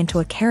transforming into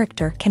a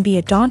character can be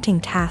a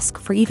daunting task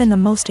for even the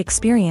most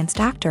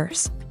experienced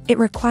actors. It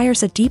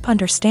requires a deep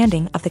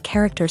understanding of the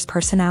character's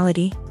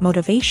personality,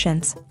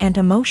 motivations, and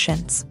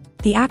emotions.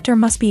 The actor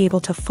must be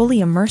able to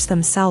fully immerse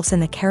themselves in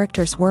the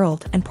character's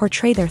world and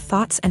portray their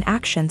thoughts and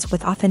actions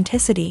with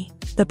authenticity.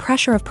 The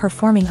pressure of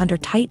performing under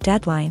tight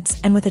deadlines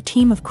and with a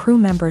team of crew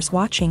members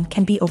watching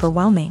can be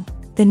overwhelming.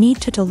 The need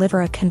to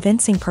deliver a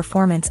convincing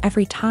performance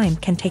every time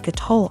can take a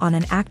toll on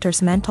an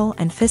actor's mental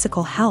and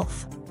physical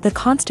health. The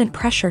constant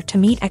pressure to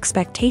meet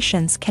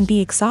expectations can be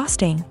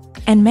exhausting,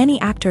 and many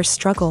actors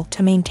struggle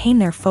to maintain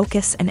their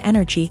focus and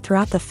energy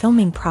throughout the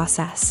filming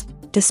process.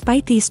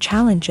 Despite these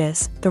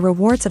challenges, the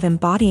rewards of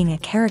embodying a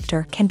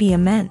character can be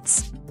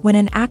immense. When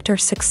an actor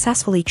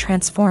successfully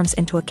transforms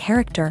into a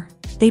character,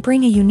 they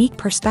bring a unique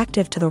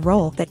perspective to the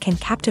role that can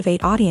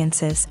captivate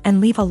audiences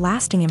and leave a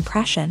lasting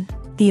impression.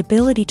 The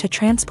ability to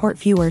transport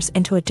viewers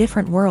into a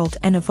different world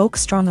and evoke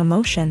strong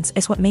emotions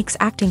is what makes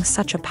acting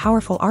such a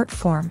powerful art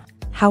form.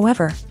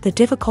 However, the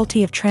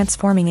difficulty of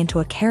transforming into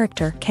a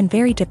character can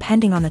vary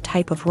depending on the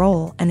type of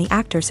role and the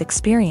actor's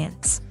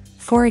experience.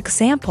 For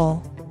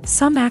example,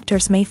 some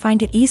actors may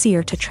find it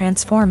easier to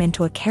transform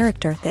into a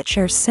character that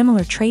shares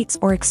similar traits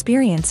or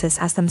experiences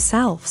as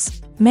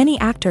themselves. Many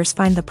actors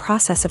find the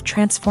process of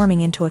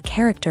transforming into a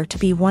character to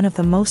be one of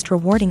the most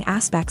rewarding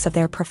aspects of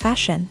their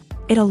profession.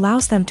 It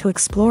allows them to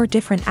explore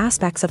different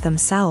aspects of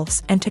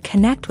themselves and to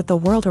connect with the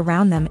world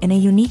around them in a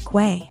unique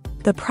way.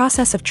 The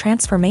process of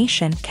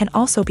transformation can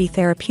also be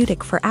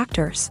therapeutic for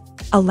actors,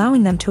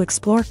 allowing them to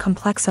explore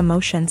complex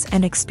emotions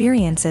and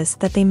experiences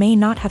that they may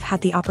not have had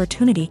the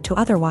opportunity to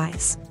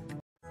otherwise.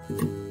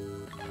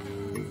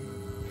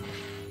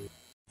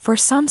 For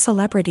some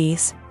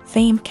celebrities,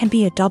 fame can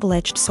be a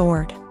double-edged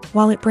sword.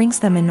 While it brings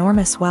them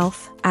enormous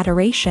wealth,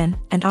 adoration,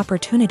 and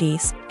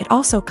opportunities, it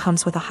also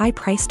comes with a high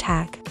price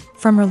tag.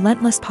 From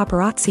relentless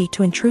paparazzi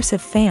to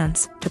intrusive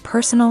fans, to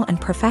personal and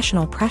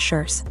professional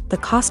pressures, the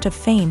cost of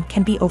fame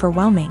can be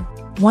overwhelming.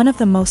 One of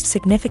the most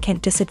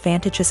significant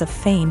disadvantages of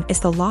fame is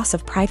the loss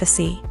of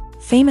privacy.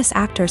 Famous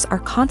actors are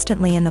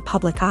constantly in the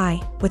public eye,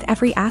 with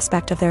every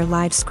aspect of their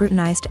lives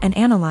scrutinized and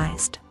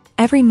analyzed.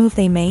 Every move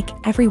they make,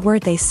 every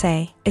word they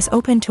say, is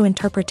open to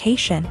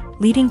interpretation,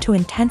 leading to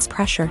intense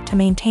pressure to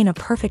maintain a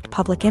perfect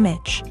public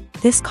image.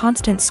 This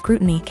constant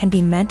scrutiny can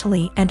be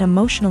mentally and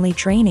emotionally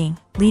draining,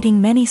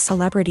 leading many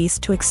celebrities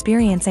to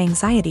experience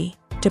anxiety,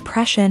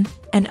 depression,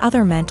 and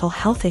other mental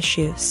health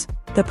issues.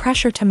 The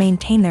pressure to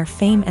maintain their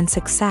fame and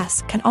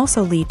success can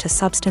also lead to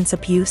substance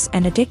abuse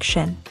and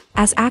addiction,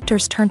 as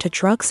actors turn to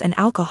drugs and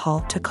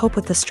alcohol to cope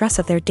with the stress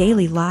of their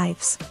daily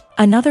lives.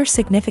 Another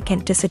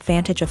significant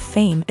disadvantage of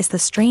fame is the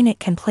strain it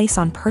can place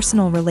on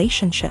personal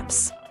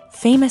relationships.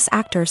 Famous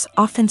actors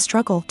often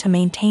struggle to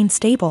maintain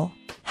stable,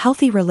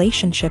 healthy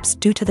relationships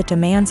due to the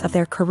demands of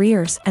their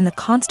careers and the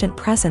constant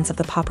presence of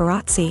the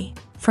paparazzi.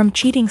 From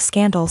cheating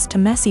scandals to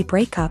messy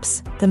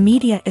breakups, the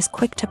media is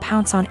quick to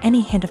pounce on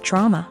any hint of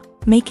drama,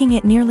 making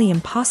it nearly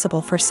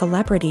impossible for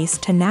celebrities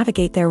to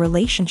navigate their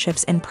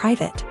relationships in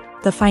private.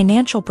 The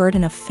financial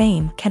burden of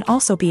fame can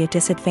also be a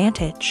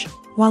disadvantage.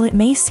 While it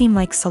may seem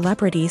like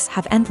celebrities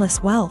have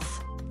endless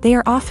wealth, they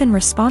are often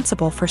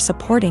responsible for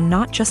supporting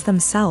not just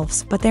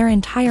themselves but their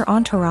entire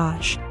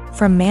entourage.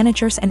 From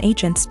managers and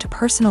agents to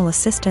personal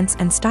assistants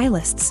and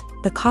stylists,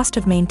 the cost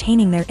of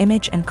maintaining their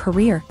image and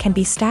career can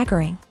be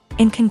staggering.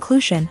 In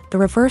conclusion, the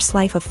reverse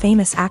life of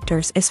famous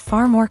actors is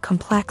far more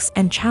complex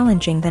and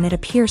challenging than it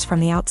appears from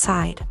the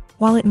outside.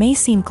 While it may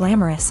seem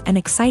glamorous and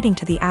exciting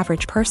to the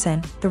average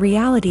person, the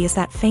reality is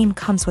that fame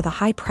comes with a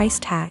high price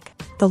tag.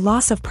 The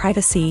loss of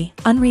privacy,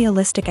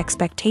 unrealistic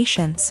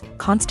expectations,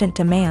 constant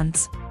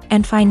demands,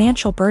 and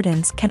financial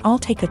burdens can all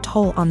take a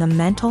toll on the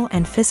mental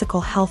and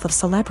physical health of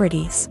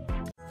celebrities.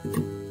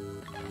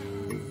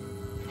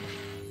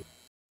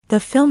 The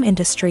film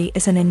industry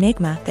is an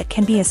enigma that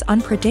can be as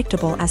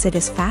unpredictable as it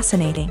is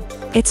fascinating.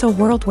 It's a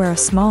world where a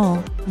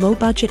small,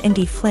 low-budget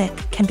indie flick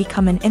can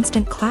become an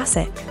instant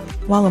classic,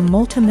 while a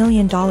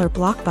multi-million-dollar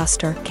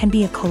blockbuster can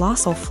be a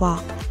colossal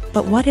flop.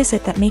 But what is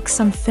it that makes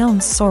some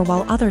films soar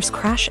while others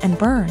crash and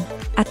burn?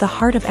 At the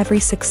heart of every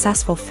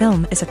successful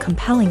film is a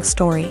compelling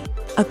story.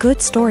 A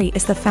good story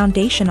is the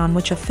foundation on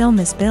which a film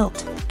is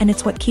built, and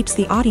it's what keeps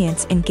the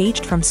audience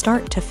engaged from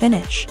start to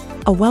finish.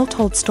 A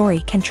well-told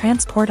story can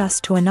transport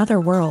us to another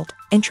world,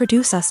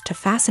 introduce us to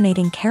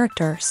fascinating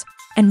characters,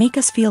 and make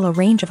us feel a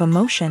range of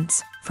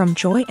emotions, from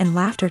joy and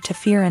laughter to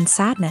fear and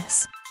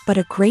sadness. But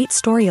a great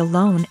story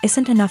alone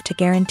isn't enough to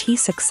guarantee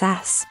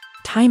success.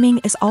 Timing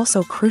is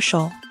also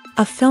crucial.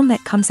 A film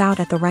that comes out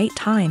at the right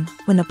time,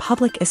 when the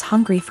public is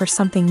hungry for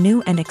something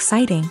new and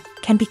exciting,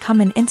 can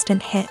become an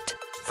instant hit.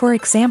 For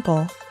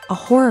example, a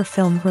horror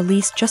film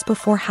released just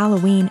before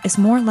Halloween is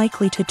more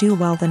likely to do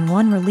well than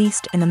one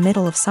released in the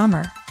middle of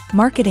summer.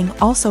 Marketing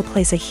also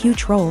plays a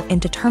huge role in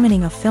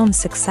determining a film's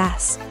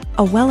success.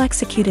 A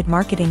well-executed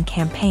marketing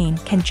campaign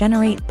can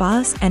generate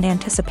buzz and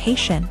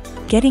anticipation,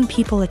 getting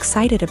people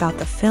excited about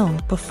the film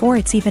before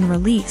it's even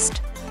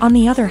released. On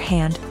the other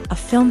hand, a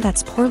film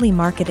that's poorly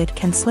marketed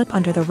can slip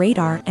under the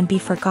radar and be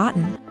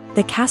forgotten.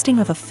 The casting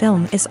of a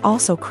film is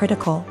also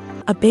critical.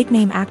 A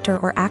big-name actor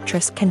or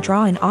actress can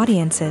draw in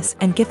audiences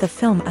and give the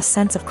film a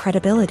sense of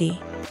credibility.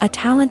 A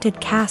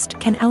talented cast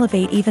can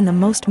elevate even the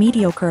most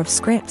mediocre of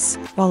scripts,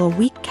 while a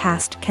weak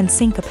cast can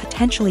sink a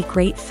potentially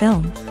great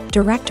film.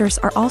 Directors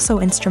are also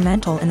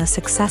instrumental in the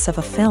success of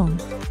a film.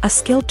 A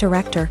skilled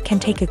director can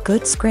take a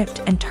good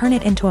script and turn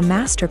it into a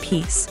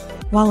masterpiece,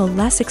 while a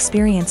less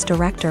experienced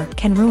director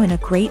can ruin a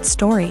great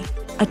story.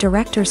 A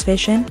director's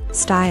vision,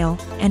 style,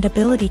 and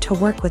ability to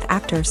work with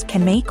actors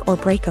can make or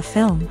break a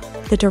film.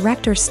 The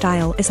director's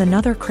style is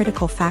another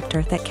critical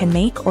factor that can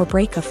make or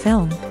break a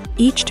film.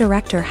 Each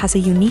director has a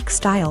unique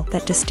style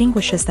that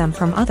distinguishes them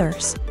from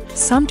others.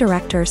 Some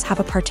directors have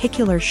a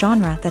particular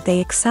genre that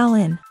they excel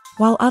in,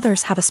 while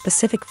others have a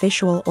specific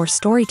visual or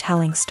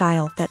storytelling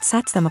style that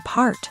sets them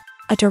apart.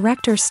 A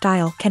director's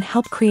style can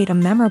help create a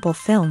memorable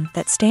film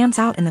that stands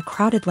out in the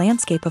crowded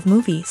landscape of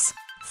movies.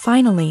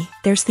 Finally,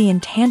 there's the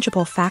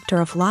intangible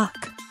factor of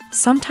luck.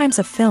 Sometimes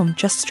a film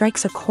just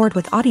strikes a chord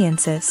with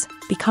audiences,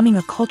 becoming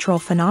a cultural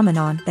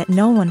phenomenon that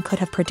no one could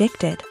have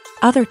predicted.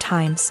 Other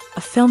times,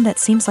 a film that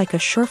seems like a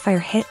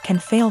surefire hit can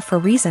fail for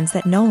reasons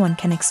that no one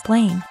can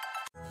explain.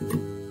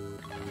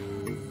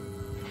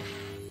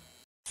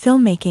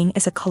 Filmmaking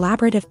is a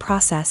collaborative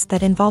process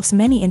that involves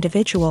many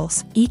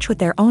individuals, each with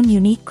their own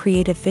unique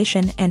creative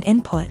vision and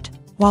input.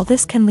 While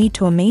this can lead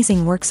to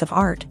amazing works of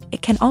art,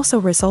 it can also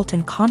result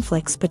in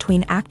conflicts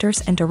between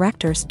actors and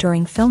directors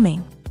during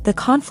filming. The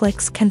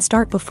conflicts can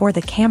start before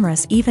the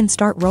cameras even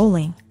start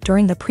rolling,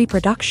 during the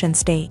pre-production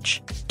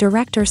stage.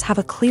 Directors have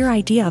a clear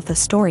idea of the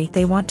story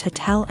they want to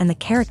tell and the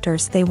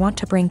characters they want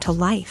to bring to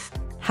life.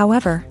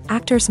 However,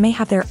 actors may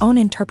have their own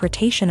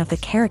interpretation of the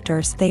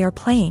characters they are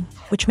playing,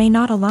 which may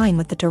not align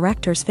with the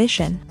director's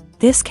vision.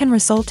 This can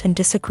result in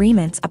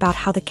disagreements about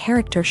how the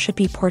character should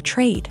be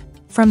portrayed,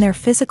 from their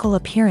physical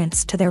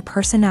appearance to their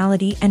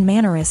personality and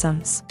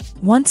mannerisms.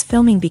 Once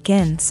filming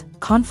begins,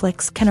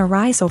 conflicts can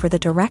arise over the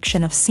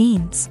direction of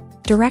scenes.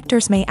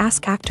 Directors may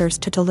ask actors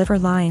to deliver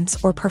lines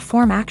or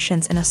perform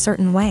actions in a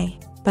certain way,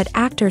 but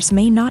actors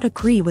may not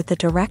agree with the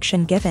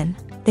direction given.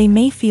 They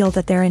may feel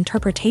that their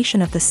interpretation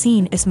of the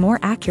scene is more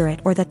accurate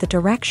or that the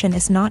direction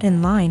is not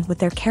in line with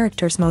their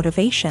character's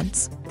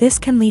motivations. This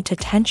can lead to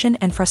tension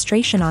and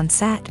frustration on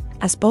set,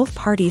 as both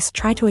parties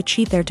try to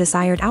achieve their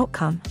desired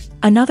outcome.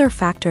 Another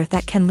factor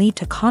that can lead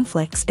to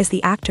conflicts is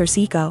the actor's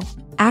ego.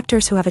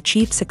 Actors who have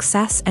achieved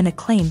success and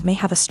acclaim may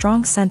have a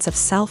strong sense of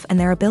self and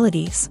their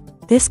abilities.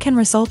 This can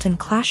result in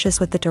clashes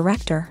with the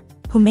director,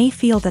 who may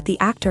feel that the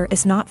actor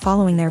is not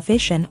following their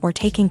vision or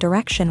taking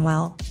direction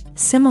well.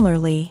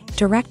 Similarly,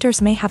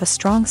 directors may have a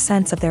strong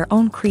sense of their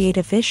own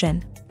creative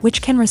vision,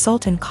 which can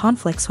result in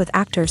conflicts with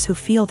actors who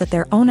feel that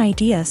their own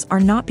ideas are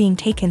not being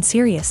taken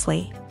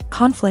seriously.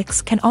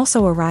 Conflicts can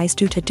also arise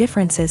due to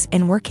differences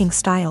in working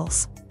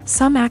styles.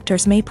 Some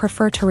actors may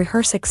prefer to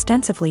rehearse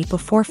extensively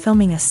before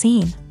filming a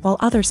scene, while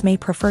others may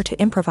prefer to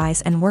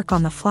improvise and work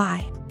on the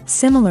fly.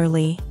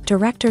 Similarly,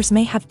 directors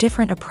may have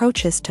different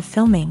approaches to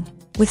filming,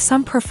 with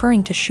some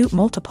preferring to shoot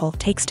multiple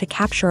takes to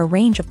capture a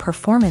range of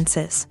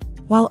performances,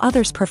 while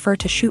others prefer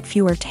to shoot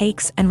fewer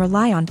takes and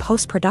rely on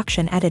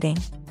post-production editing.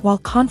 While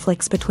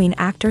conflicts between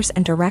actors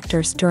and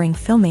directors during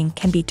filming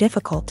can be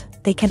difficult,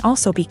 they can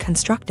also be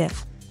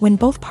constructive. When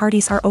both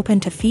parties are open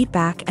to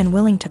feedback and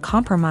willing to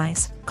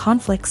compromise,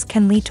 conflicts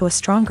can lead to a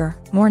stronger,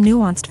 more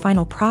nuanced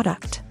final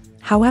product.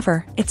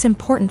 However, it's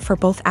important for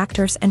both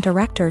actors and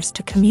directors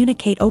to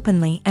communicate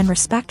openly and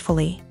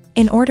respectfully,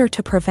 in order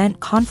to prevent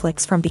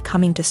conflicts from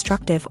becoming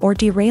destructive or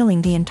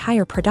derailing the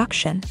entire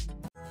production.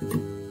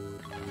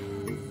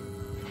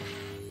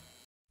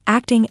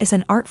 Acting is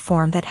an art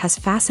form that has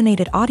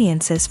fascinated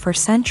audiences for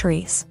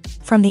centuries.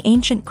 From the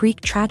ancient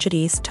Greek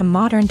tragedies to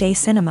modern-day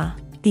cinema,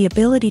 the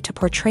ability to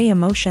portray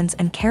emotions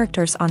and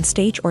characters on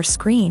stage or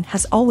screen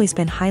has always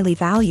been highly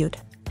valued.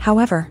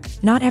 However,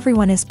 not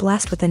everyone is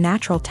blessed with the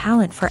natural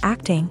talent for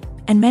acting,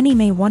 and many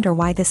may wonder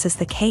why this is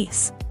the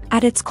case.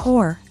 At its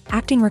core,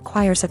 acting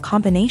requires a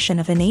combination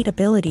of innate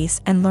abilities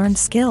and learned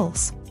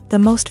skills. The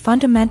most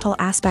fundamental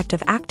aspect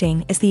of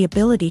acting is the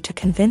ability to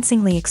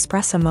convincingly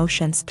express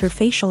emotions through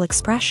facial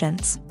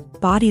expressions,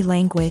 body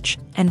language,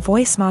 and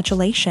voice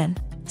modulation.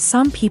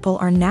 Some people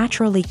are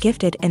naturally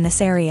gifted in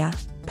this area,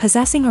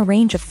 possessing a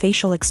range of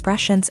facial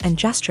expressions and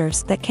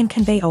gestures that can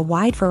convey a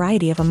wide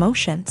variety of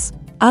emotions.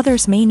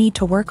 Others may need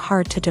to work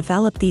hard to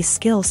develop these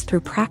skills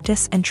through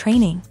practice and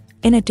training.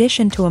 In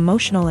addition to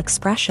emotional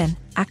expression,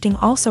 acting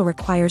also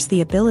requires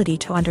the ability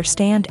to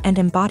understand and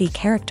embody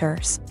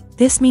characters.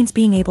 This means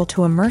being able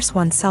to immerse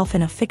oneself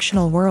in a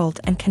fictional world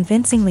and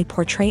convincingly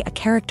portray a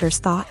character's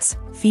thoughts,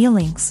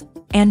 feelings,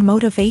 and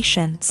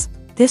motivations.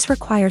 This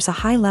requires a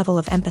high level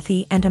of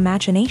empathy and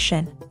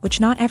imagination, which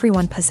not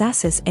everyone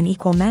possesses in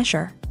equal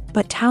measure.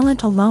 But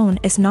talent alone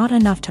is not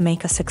enough to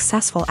make a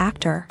successful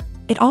actor.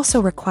 It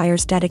also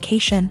requires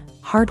dedication,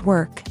 hard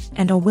work,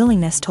 and a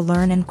willingness to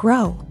learn and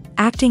grow.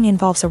 Acting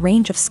involves a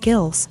range of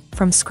skills,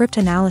 from script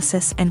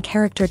analysis and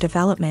character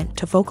development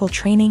to vocal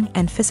training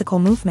and physical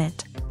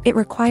movement. It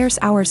requires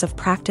hours of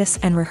practice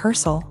and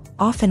rehearsal,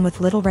 often with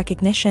little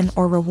recognition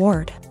or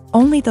reward.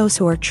 Only those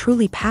who are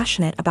truly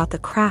passionate about the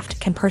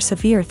craft can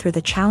persevere through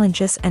the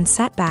challenges and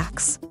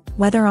setbacks.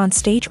 Whether on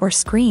stage or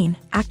screen,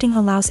 acting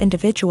allows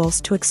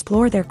individuals to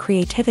explore their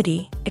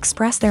creativity,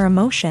 express their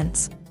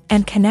emotions,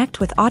 and connect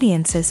with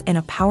audiences in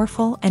a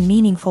powerful and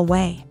meaningful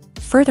way.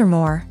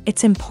 Furthermore,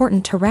 it's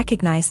important to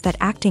recognize that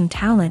acting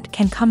talent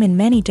can come in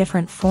many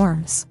different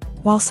forms.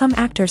 While some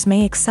actors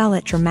may excel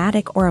at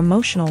dramatic or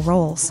emotional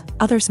roles,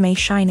 others may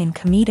shine in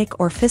comedic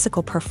or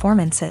physical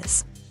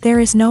performances. There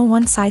is no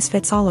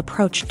one-size-fits-all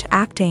approach to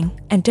acting,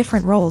 and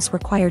different roles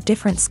require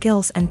different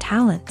skills and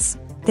talents.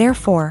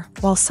 Therefore,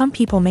 while some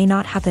people may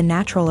not have the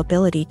natural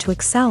ability to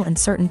excel in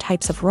certain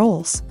types of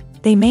roles,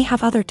 they may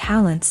have other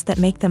talents that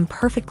make them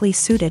perfectly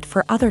suited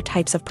for other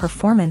types of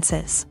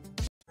performances.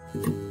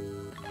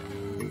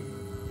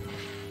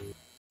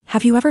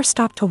 Have you ever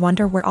stopped to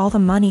wonder where all the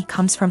money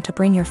comes from to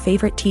bring your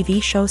favorite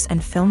TV shows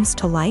and films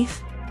to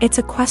life? It's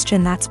a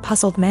question that's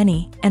puzzled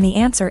many, and the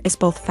answer is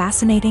both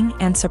fascinating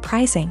and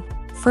surprising.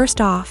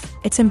 First off,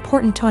 it's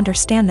important to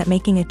understand that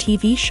making a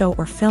TV show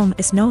or film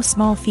is no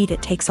small feat.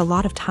 It takes a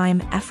lot of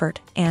time,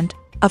 effort, and,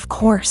 of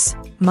course,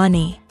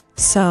 money.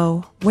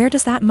 So, where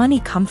does that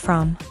money come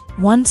from?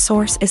 One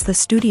source is the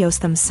studios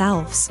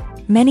themselves.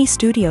 Many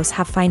studios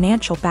have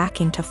financial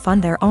backing to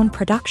fund their own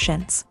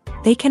productions.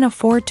 They can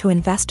afford to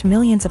invest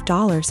millions of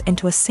dollars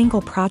into a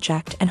single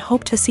project and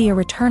hope to see a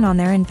return on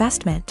their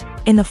investment,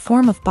 in the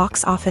form of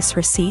box office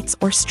receipts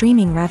or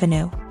streaming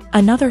revenue.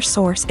 Another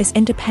source is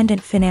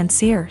independent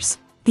financiers.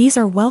 These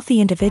are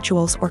wealthy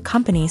individuals or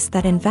companies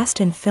that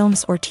invest in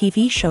films or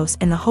TV shows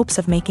in the hopes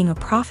of making a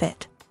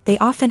profit. They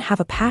often have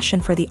a passion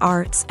for the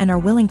arts and are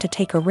willing to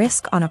take a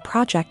risk on a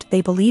project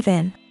they believe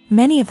in.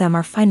 Many of them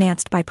are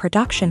financed by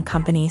production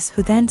companies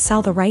who then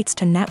sell the rights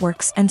to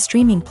networks and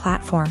streaming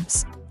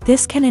platforms.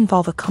 This can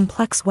involve a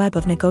complex web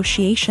of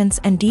negotiations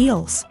and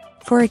deals.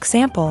 For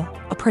example,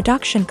 a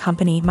production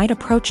company might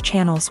approach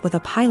channels with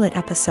a pilot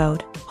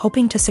episode,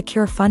 hoping to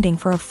secure funding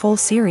for a full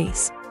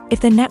series. If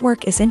the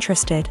network is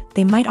interested,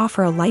 they might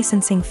offer a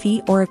licensing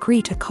fee or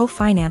agree to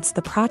co-finance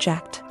the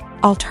project.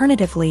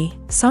 Alternatively,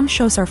 some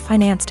shows are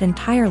financed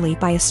entirely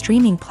by a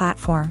streaming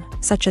platform,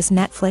 such as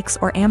Netflix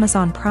or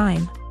Amazon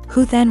Prime,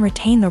 who then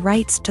retain the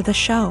rights to the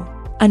show.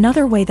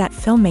 Another way that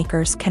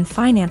filmmakers can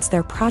finance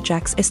their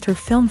projects is through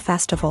film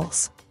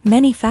festivals.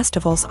 Many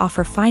festivals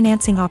offer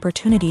financing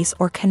opportunities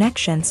or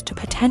connections to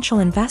potential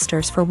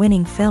investors for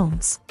winning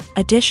films.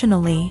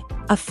 Additionally,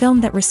 a film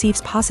that receives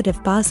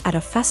positive buzz at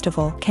a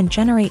festival can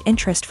generate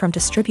interest from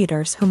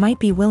distributors who might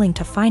be willing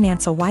to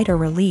finance a wider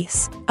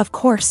release. Of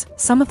course,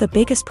 some of the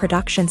biggest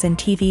productions in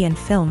TV and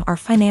film are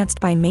financed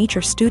by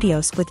major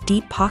studios with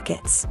deep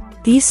pockets.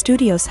 These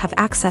studios have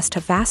access to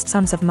vast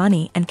sums of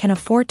money and can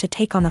afford to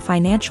take on the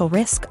financial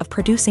risk of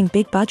producing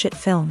big-budget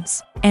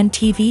films and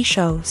TV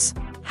shows.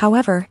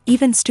 However,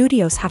 even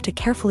studios have to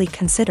carefully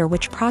consider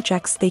which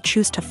projects they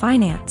choose to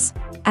finance,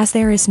 as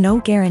there is no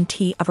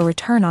guarantee of a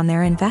return on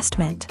their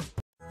investment.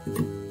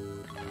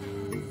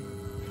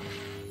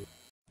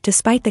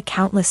 Despite the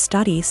countless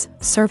studies,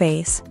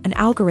 surveys, and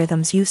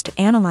algorithms used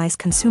to analyze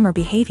consumer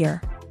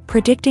behavior,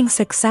 Predicting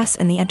success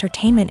in the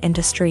entertainment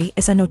industry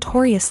is a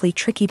notoriously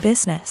tricky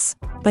business.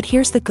 But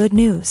here's the good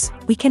news: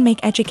 we can make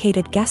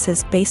educated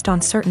guesses based on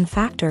certain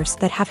factors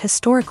that have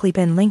historically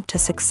been linked to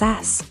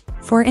success.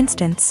 For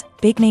instance,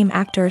 big-name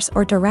actors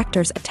or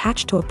directors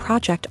attached to a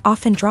project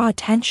often draw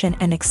attention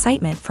and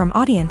excitement from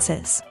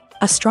audiences.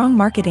 A strong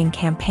marketing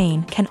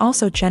campaign can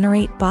also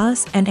generate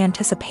buzz and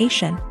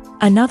anticipation.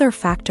 Another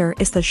factor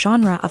is the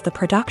genre of the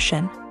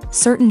production.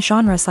 Certain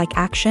genres like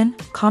action,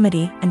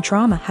 comedy, and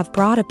drama have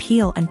broad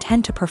appeal and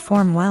tend to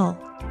perform well.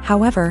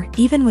 However,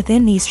 even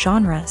within these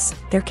genres,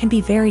 there can be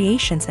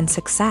variations in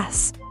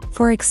success.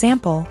 For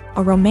example,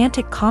 a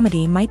romantic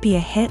comedy might be a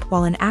hit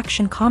while an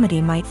action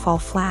comedy might fall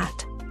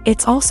flat.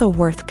 It's also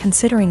worth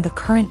considering the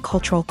current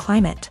cultural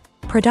climate.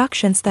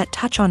 Productions that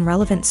touch on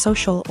relevant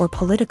social or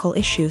political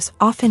issues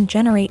often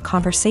generate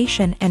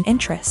conversation and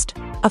interest.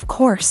 Of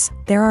course,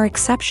 there are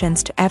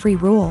exceptions to every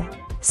rule.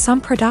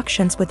 Some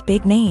productions with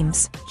big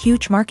names,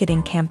 huge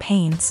marketing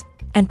campaigns,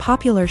 and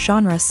popular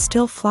genres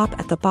still flop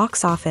at the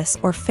box office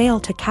or fail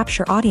to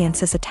capture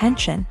audiences'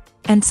 attention.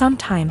 And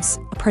sometimes,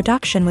 a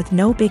production with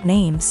no big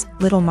names,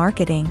 little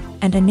marketing,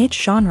 and a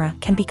niche genre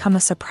can become a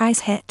surprise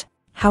hit.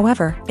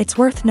 However, it's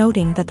worth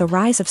noting that the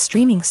rise of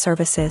streaming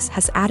services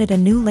has added a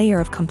new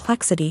layer of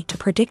complexity to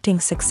predicting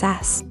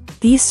success.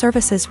 These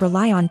services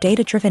rely on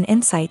data-driven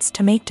insights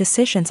to make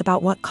decisions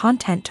about what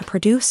content to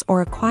produce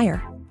or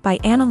acquire. By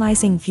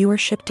analyzing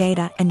viewership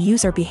data and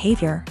user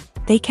behavior,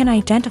 they can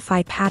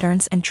identify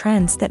patterns and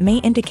trends that may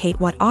indicate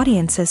what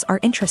audiences are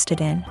interested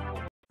in.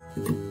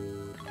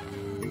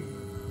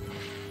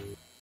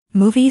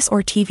 Movies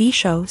or TV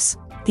shows?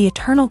 The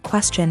eternal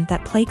question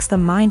that plagues the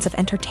minds of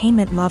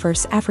entertainment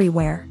lovers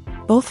everywhere.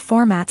 Both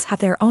formats have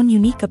their own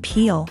unique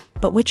appeal,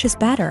 but which is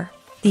better?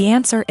 The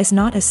answer is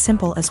not as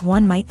simple as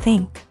one might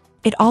think.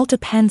 It all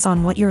depends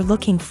on what you're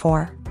looking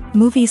for.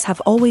 Movies have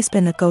always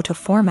been the go-to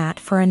format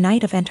for a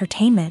night of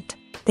entertainment.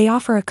 They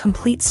offer a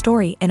complete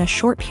story in a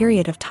short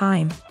period of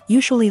time,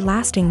 usually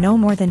lasting no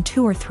more than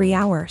 2 or 3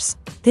 hours.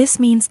 This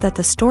means that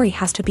the story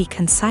has to be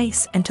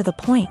concise and to the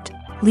point,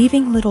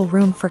 leaving little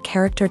room for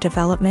character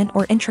development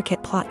or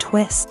intricate plot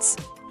twists.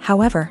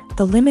 However,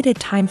 the limited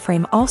time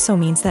frame also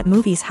means that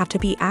movies have to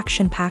be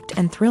action-packed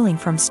and thrilling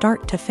from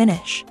start to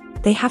finish.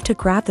 They have to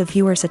grab the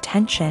viewer's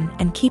attention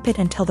and keep it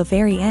until the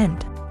very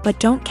end. But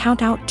don't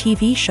count out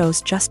TV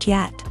shows just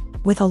yet.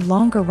 With a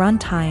longer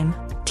runtime,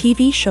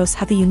 TV shows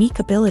have the unique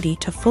ability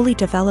to fully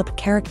develop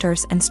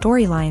characters and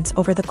storylines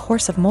over the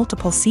course of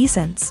multiple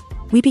seasons.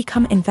 We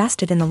become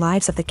invested in the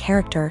lives of the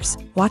characters,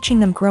 watching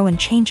them grow and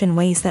change in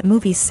ways that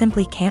movies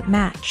simply can't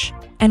match.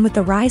 And with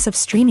the rise of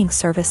streaming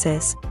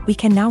services, we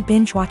can now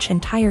binge-watch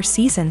entire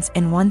seasons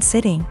in one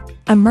sitting,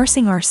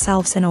 immersing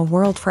ourselves in a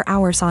world for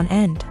hours on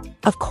end.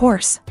 Of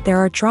course, there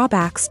are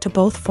drawbacks to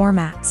both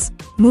formats.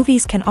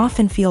 Movies can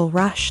often feel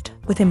rushed,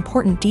 with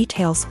important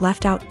details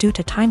left out due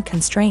to time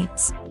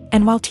constraints.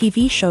 And while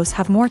TV shows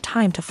have more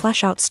time to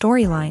flesh out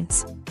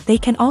storylines, they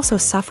can also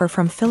suffer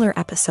from filler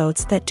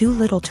episodes that do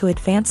little to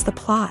advance the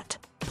plot.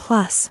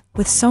 Plus,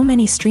 with so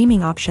many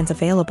streaming options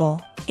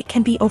available, it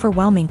can be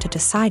overwhelming to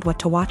decide what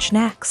to watch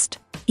next.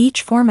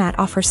 Each format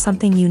offers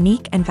something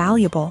unique and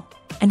valuable,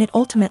 and it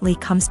ultimately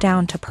comes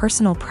down to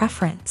personal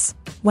preference.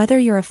 Whether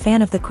you're a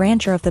fan of the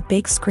grandeur of the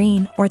big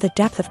screen or the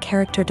depth of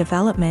character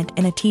development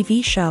in a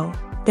TV show,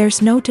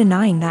 there's no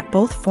denying that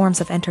both forms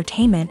of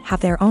entertainment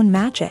have their own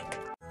magic.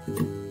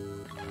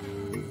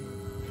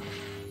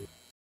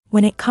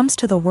 When it comes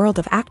to the world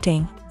of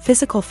acting,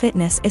 physical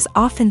fitness is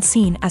often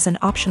seen as an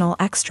optional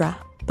extra.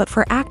 But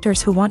for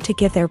actors who want to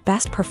give their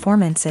best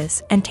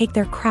performances and take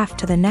their craft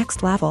to the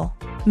next level,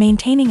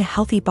 maintaining a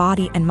healthy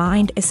body and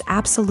mind is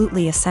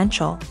absolutely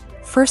essential.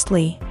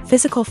 Firstly,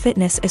 physical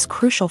fitness is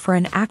crucial for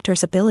an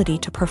actor's ability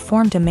to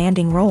perform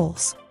demanding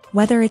roles.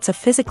 Whether it's a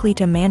physically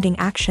demanding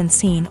action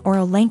scene or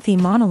a lengthy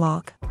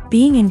monologue,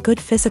 being in good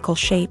physical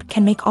shape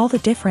can make all the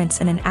difference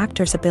in an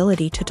actor's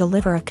ability to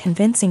deliver a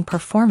convincing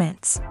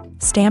performance.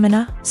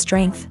 Stamina,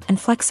 strength, and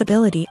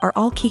flexibility are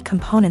all key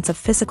components of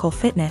physical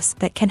fitness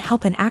that can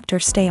help an actor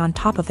stay on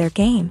top of their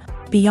game.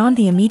 Beyond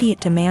the immediate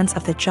demands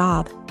of the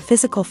job,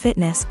 physical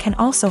fitness can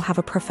also have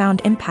a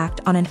profound impact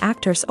on an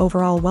actor's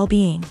overall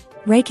well-being.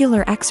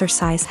 Regular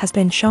exercise has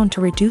been shown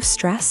to reduce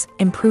stress,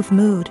 improve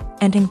mood,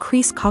 and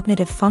increase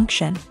cognitive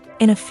function.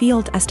 In a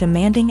field as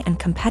demanding and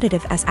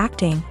competitive as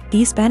acting,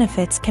 these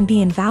benefits can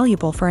be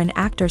invaluable for an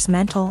actor's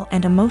mental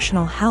and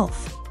emotional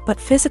health.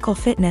 But physical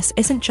fitness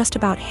isn't just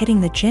about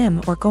hitting the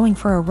gym or going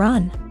for a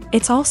run.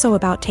 It's also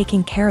about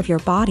taking care of your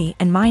body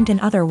and mind in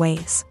other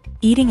ways.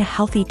 Eating a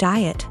healthy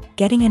diet,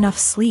 getting enough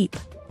sleep,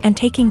 and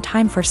taking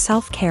time for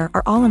self-care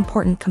are all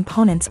important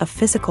components of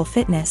physical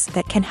fitness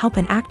that can help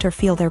an actor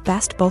feel their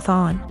best both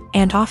on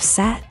and off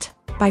set.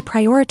 By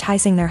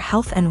prioritizing their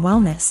health and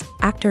wellness,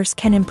 actors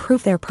can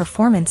improve their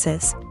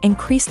performances,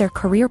 increase their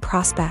career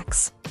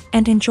prospects,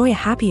 and enjoy a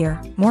happier,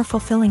 more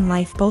fulfilling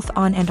life both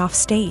on and off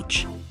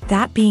stage.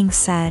 That being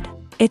said,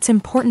 it's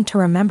important to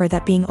remember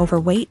that being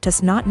overweight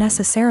does not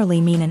necessarily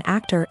mean an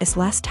actor is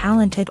less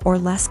talented or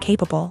less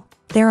capable.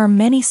 There are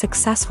many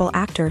successful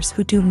actors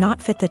who do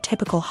not fit the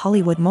typical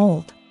Hollywood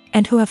mold,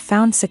 and who have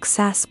found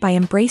success by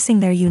embracing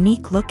their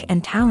unique look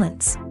and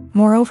talents.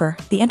 Moreover,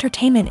 the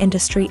entertainment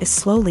industry is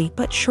slowly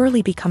but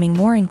surely becoming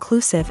more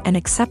inclusive and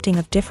accepting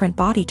of different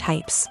body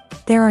types.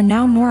 There are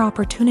now more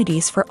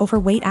opportunities for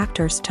overweight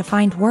actors to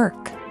find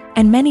work,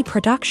 and many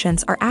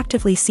productions are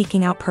actively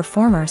seeking out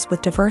performers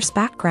with diverse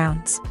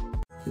backgrounds.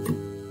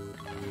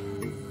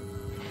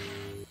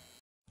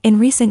 In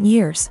recent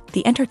years,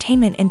 the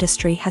entertainment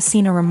industry has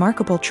seen a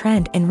remarkable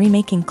trend in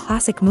remaking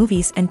classic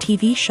movies and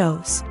TV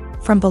shows.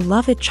 From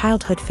beloved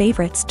childhood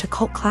favorites to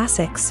cult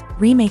classics,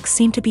 remakes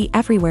seem to be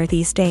everywhere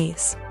these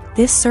days.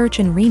 This surge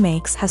in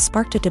remakes has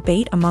sparked a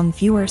debate among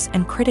viewers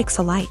and critics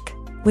alike,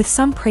 with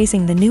some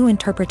praising the new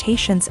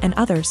interpretations and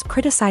others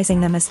criticizing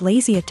them as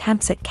lazy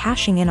attempts at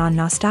cashing in on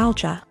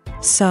nostalgia.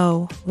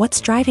 So, what's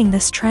driving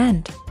this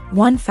trend?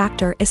 One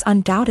factor is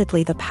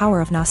undoubtedly the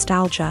power of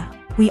nostalgia.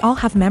 We all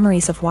have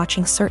memories of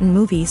watching certain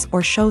movies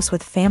or shows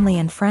with family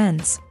and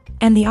friends,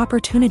 and the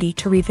opportunity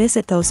to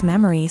revisit those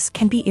memories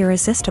can be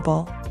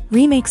irresistible.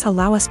 Remakes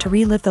allow us to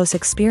relive those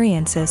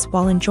experiences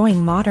while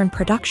enjoying modern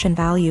production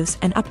values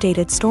and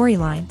updated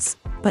storylines.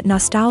 But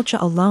nostalgia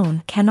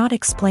alone cannot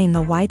explain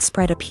the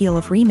widespread appeal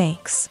of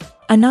remakes.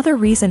 Another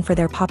reason for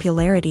their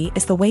popularity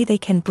is the way they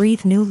can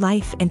breathe new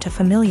life into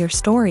familiar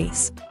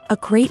stories. A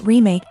great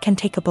remake can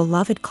take a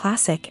beloved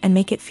classic and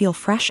make it feel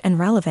fresh and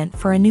relevant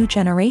for a new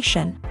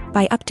generation.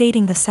 By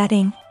updating the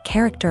setting,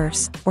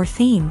 characters, or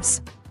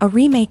themes, a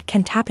remake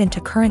can tap into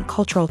current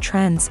cultural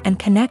trends and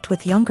connect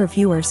with younger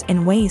viewers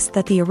in ways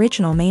that the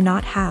original may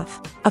not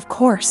have. Of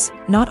course,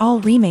 not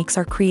all remakes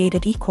are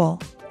created equal.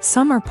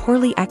 Some are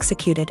poorly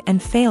executed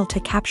and fail to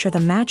capture the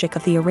magic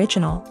of the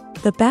original.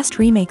 The best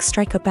remakes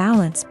strike a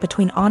balance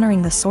between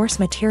honoring the source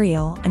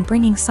material and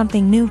bringing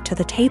something new to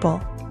the table.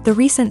 The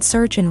recent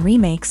surge in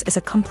remakes is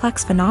a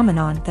complex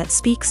phenomenon that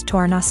speaks to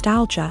our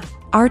nostalgia,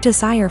 our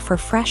desire for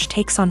fresh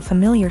takes on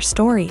familiar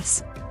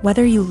stories.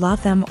 Whether you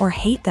love them or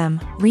hate them,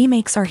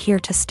 remakes are here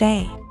to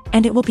stay,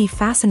 and it will be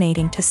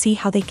fascinating to see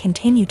how they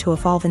continue to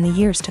evolve in the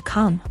years to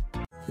come.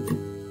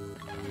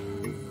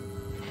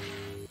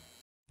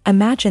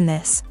 Imagine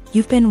this: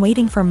 you've been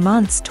waiting for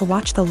months to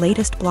watch the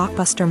latest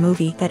blockbuster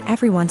movie that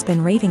everyone's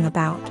been raving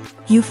about.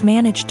 You've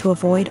managed to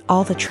avoid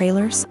all the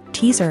trailers,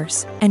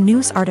 teasers, and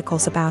news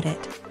articles about it,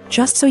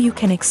 just so you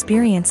can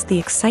experience the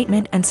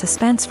excitement and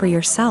suspense for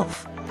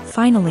yourself.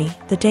 Finally,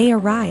 the day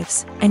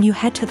arrives, and you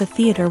head to the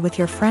theater with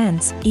your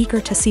friends, eager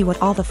to see what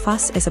all the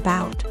fuss is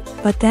about.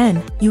 But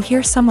then, you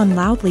hear someone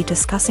loudly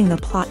discussing the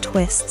plot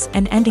twists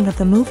and ending of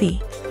the movie.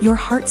 Your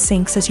heart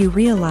sinks as you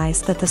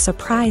realize that the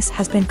surprise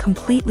has been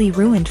completely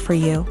ruined for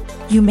you.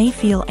 You may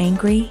feel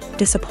angry,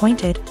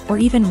 disappointed, or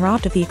even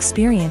robbed of the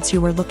experience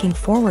you were looking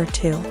forward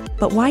to.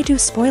 But why do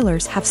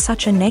spoilers have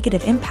such a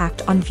negative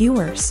impact on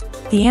viewers?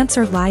 The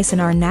answer lies in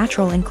our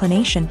natural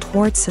inclination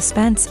towards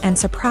suspense and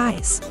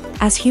surprise.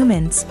 As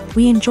humans,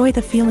 we enjoy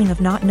the feeling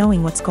of not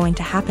knowing what's going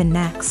to happen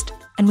next,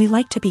 and we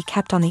like to be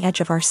kept on the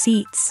edge of our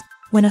seats.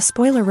 When a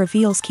spoiler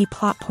reveals key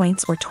plot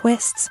points or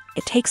twists,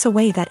 it takes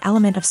away that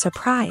element of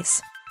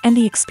surprise, and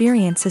the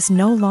experience is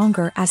no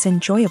longer as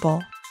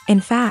enjoyable. In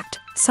fact,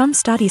 some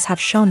studies have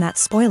shown that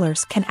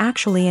spoilers can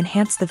actually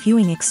enhance the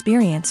viewing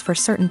experience for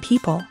certain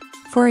people.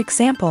 For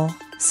example,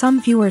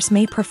 some viewers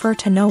may prefer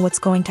to know what's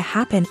going to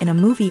happen in a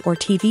movie or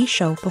TV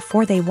show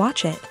before they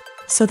watch it,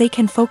 so they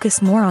can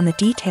focus more on the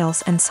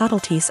details and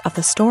subtleties of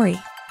the story.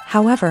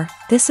 However,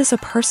 this is a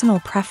personal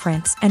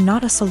preference and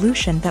not a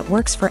solution that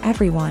works for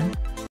everyone.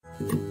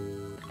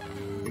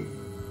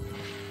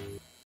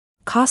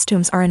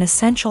 Costumes are an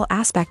essential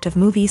aspect of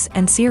movies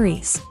and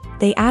series.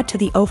 They add to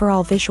the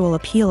overall visual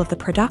appeal of the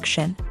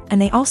production,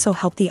 and they also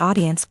help the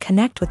audience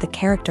connect with the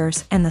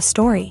characters and the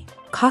story.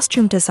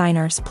 Costume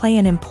designers play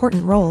an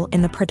important role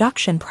in the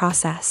production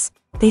process.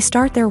 They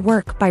start their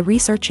work by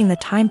researching the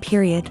time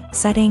period,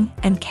 setting,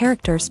 and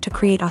characters to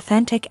create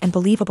authentic and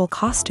believable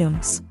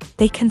costumes.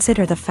 They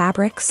consider the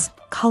fabrics,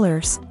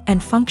 colors, and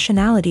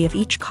functionality of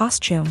each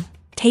costume,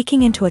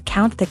 taking into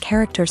account the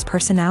character's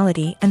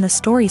personality and the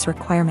story's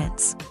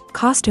requirements.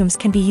 Costumes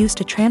can be used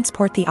to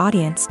transport the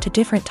audience to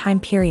different time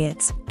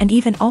periods and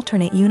even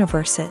alternate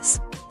universes.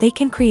 They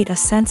can create a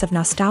sense of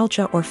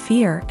nostalgia or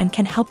fear and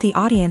can help the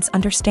audience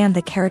understand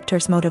the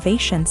character's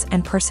motivations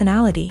and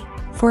personality.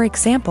 For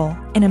example,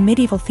 in a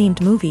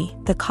medieval-themed movie,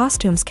 the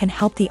costumes can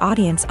help the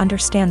audience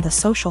understand the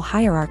social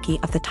hierarchy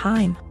of the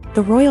time.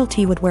 The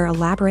royalty would wear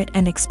elaborate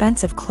and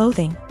expensive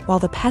clothing, while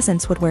the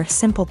peasants would wear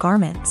simple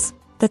garments.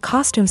 The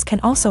costumes can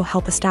also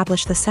help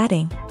establish the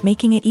setting,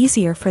 making it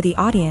easier for the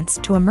audience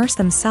to immerse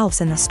themselves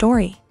in the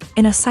story.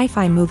 In a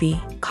sci-fi movie,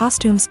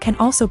 costumes can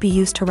also be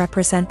used to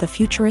represent the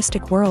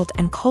futuristic world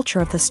and culture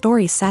of the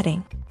story's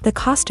setting. The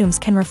costumes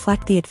can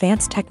reflect the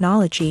advanced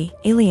technology,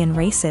 alien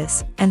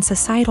races, and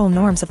societal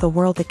norms of the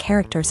world the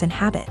characters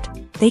inhabit.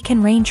 They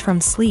can range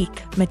from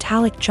sleek,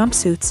 metallic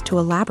jumpsuits to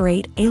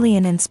elaborate,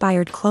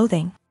 alien-inspired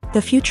clothing.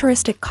 The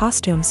futuristic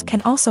costumes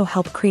can also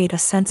help create a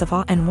sense of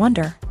awe and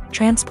wonder,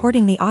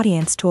 transporting the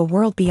audience to a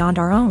world beyond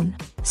our own.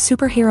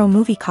 Superhero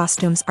movie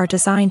costumes are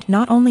designed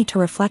not only to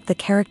reflect the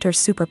character's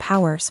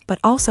superpowers but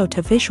also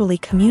to visually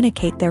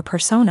communicate their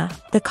persona.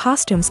 The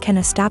costumes can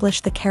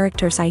establish the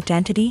character's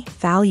identity,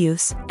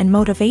 values, and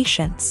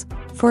motivations.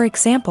 For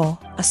example,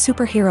 a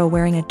superhero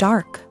wearing a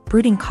dark,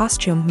 brooding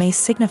costume may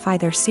signify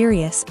their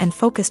serious and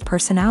focused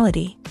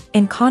personality.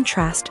 In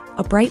contrast,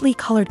 a brightly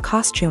colored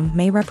costume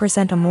may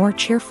represent a more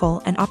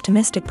cheerful and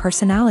optimistic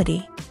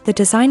personality. The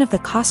design of the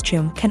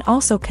costume can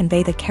also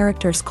convey the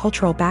character's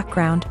cultural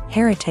background,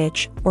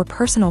 heritage, or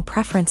personal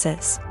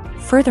preferences.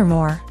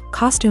 Furthermore,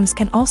 costumes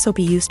can also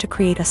be used to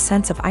create a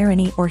sense of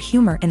irony or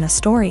humor in the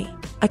story.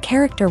 A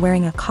character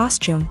wearing a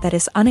costume that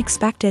is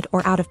unexpected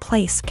or out of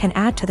place can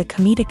add to the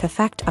comedic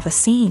effect of a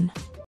scene.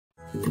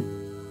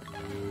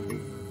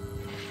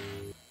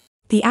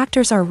 The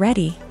actors are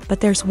ready,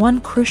 but there's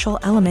one crucial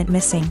element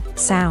missing: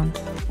 sound.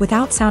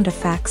 Without sound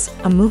effects,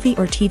 a movie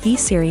or TV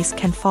series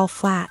can fall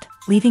flat,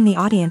 leaving the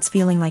audience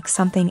feeling like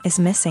something is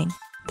missing.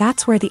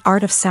 That's where the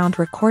art of sound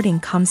recording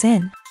comes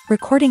in.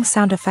 Recording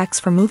sound effects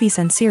for movies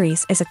and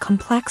series is a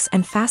complex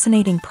and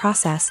fascinating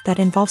process that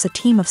involves a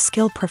team of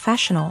skilled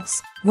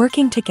professionals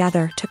working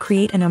together to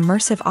create an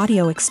immersive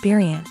audio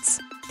experience.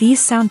 These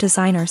sound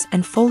designers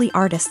and Foley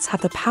artists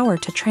have the power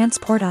to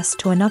transport us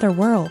to another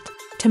world,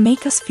 to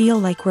make us feel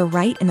like we're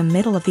right in the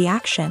middle of the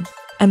action.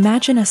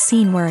 Imagine a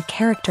scene where a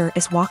character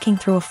is walking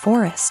through a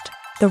forest.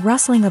 The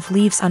rustling of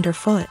leaves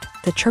underfoot,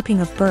 the chirping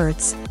of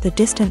birds, the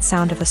distant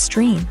sound of a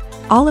stream.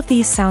 All of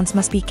these sounds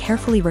must be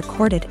carefully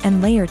recorded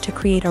and layered to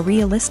create a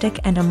realistic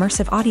and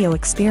immersive audio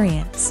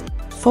experience.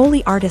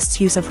 Foley artists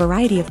use a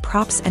variety of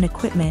props and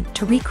equipment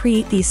to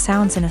recreate these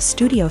sounds in a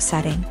studio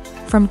setting,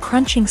 from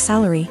crunching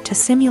celery to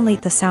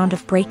simulate the sound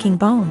of breaking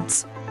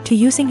bones, to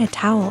using a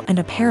towel and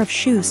a pair of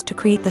shoes to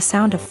create the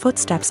sound of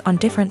footsteps on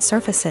different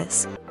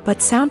surfaces.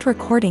 But sound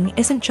recording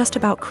isn't just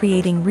about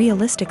creating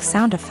realistic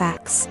sound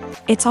effects.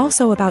 It's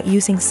also about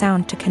using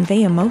sound to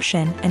convey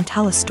emotion and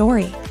tell a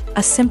story.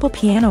 A simple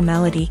piano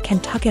melody can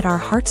tug at our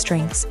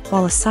heartstrings,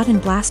 while a sudden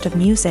blast of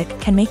music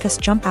can make us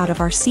jump out of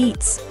our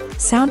seats.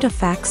 Sound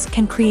effects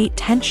can create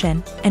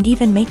tension and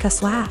even make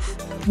us laugh.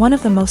 One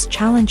of the most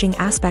challenging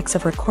aspects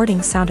of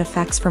recording sound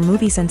effects for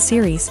movies and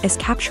series is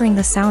capturing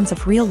the sounds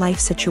of real-life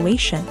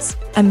situations.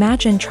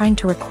 Imagine trying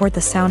to record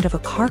the sound of a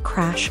car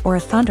crash or a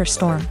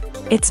thunderstorm.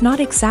 It's not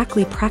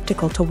exactly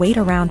practical to wait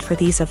around for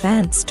these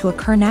events to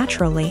occur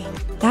naturally.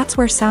 That's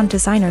where sound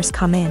designers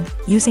come in,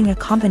 using a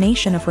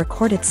combination of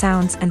recorded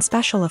sounds and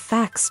special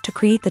effects to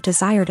create the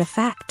desired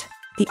effect.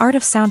 The art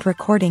of sound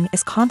recording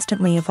is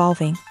constantly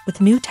evolving,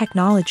 with new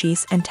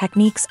technologies and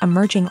techniques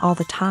emerging all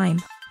the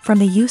time. From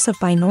the use of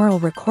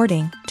binaural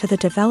recording to the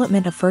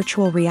development of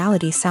virtual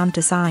reality sound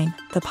design,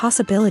 the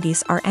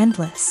possibilities are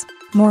endless.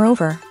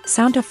 Moreover,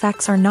 sound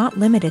effects are not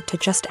limited to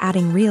just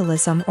adding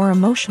realism or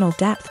emotional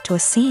depth to a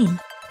scene.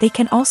 They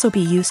can also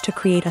be used to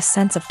create a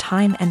sense of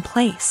time and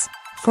place.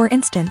 For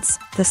instance,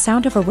 the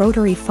sound of a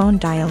rotary phone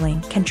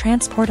dialing can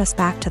transport us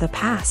back to the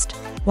past,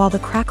 while the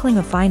crackling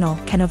of vinyl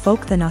can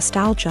evoke the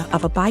nostalgia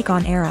of a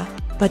bygone era.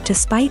 But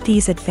despite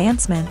these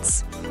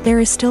advancements, there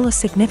is still a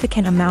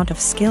significant amount of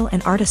skill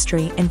and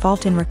artistry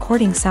involved in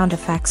recording sound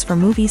effects for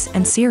movies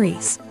and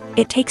series.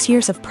 It takes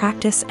years of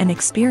practice and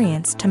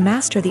experience to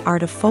master the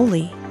art of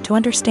Foley, to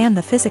understand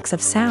the physics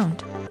of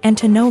sound, and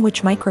to know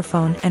which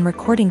microphone and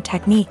recording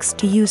techniques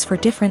to use for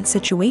different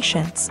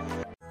situations.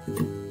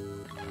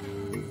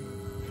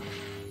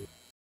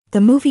 The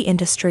movie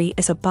industry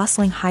is a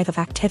bustling hive of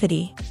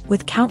activity,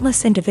 with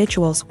countless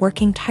individuals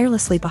working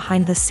tirelessly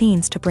behind the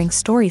scenes to bring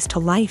stories to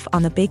life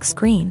on the big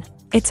screen.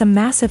 It's a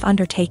massive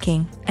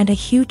undertaking, and a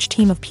huge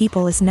team of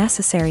people is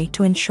necessary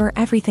to ensure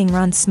everything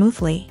runs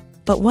smoothly.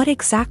 But what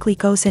exactly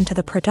goes into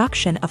the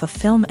production of a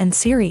film and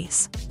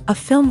series? A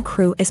film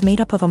crew is made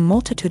up of a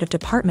multitude of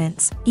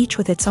departments, each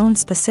with its own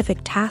specific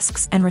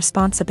tasks and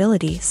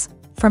responsibilities.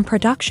 From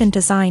production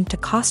design to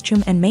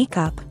costume and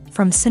makeup,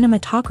 from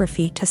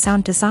cinematography to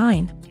sound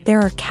design,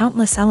 there are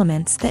countless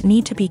elements that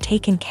need to be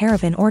taken care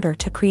of in order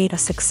to create a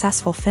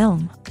successful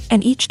film.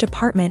 And each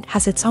department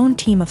has its own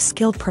team of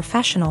skilled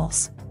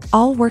professionals,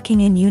 all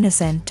working in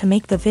unison to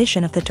make the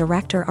vision of the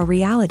director a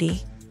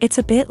reality. It's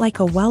a bit like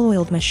a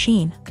well-oiled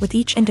machine, with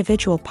each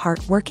individual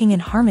part working in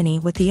harmony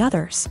with the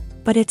others.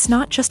 But it's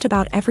not just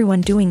about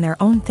everyone doing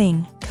their own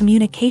thing.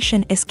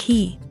 Communication is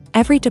key.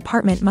 Every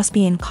department must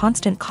be in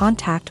constant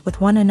contact with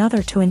one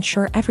another to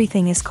ensure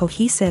everything is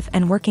cohesive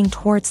and working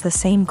towards the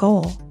same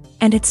goal.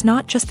 And it's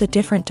not just the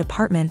different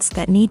departments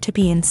that need to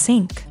be in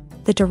sync.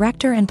 The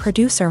director and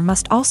producer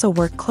must also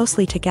work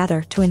closely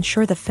together to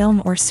ensure the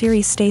film or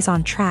series stays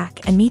on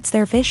track and meets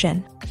their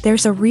vision.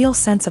 There's a real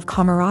sense of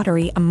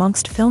camaraderie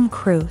amongst film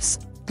crews.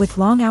 With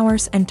long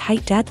hours and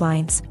tight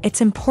deadlines,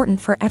 it's important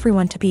for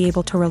everyone to be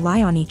able to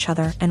rely on each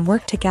other and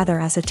work together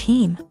as a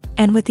team.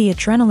 And with the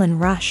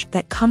adrenaline rush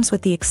that comes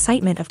with the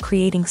excitement of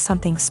creating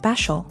something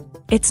special,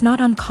 it's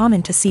not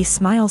uncommon to see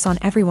smiles on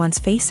everyone's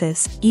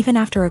faces, even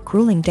after a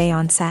grueling day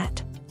on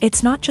set.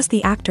 It's not just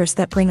the actors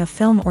that bring a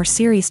film or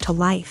series to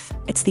life,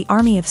 it's the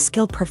army of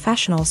skilled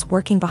professionals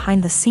working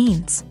behind the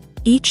scenes.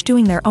 each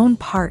doing their own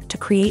part to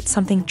create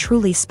something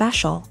truly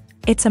special.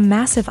 It's a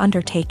massive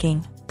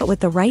undertaking, but with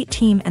the right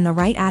team and the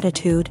right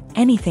attitude,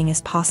 anything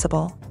is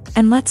possible.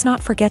 And let's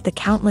not forget the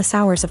countless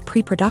hours of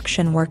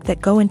pre-production work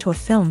that go into a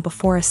film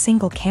before a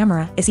single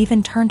camera is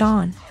even turned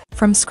on.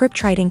 From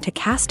scriptwriting to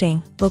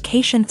casting,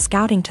 location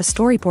scouting to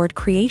storyboard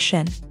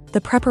creation,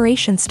 the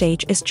preparation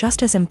stage is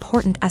just as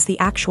important as the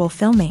actual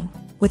filming.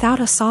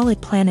 Without a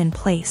solid plan in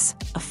place,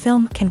 a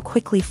film can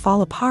quickly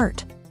fall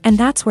apart. And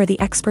that's where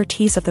the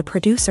expertise of the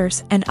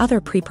producers and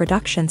other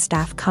pre-production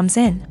staff comes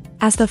in.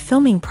 As the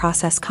filming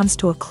process comes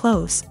to a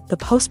close, the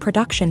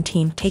post-production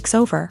team takes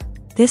over.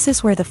 This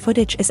is where the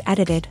footage is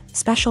edited,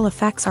 special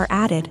effects are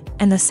added,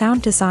 and the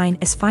sound design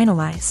is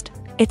finalized.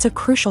 It's a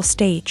crucial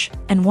stage,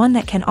 and one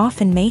that can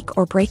often make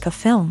or break a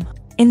film.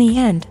 In the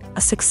end,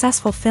 a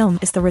successful film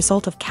is the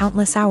result of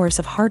countless hours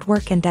of hard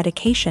work and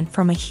dedication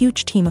from a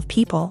huge team of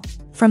people.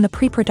 From the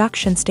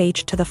pre-production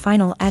stage to the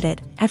final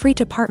edit, every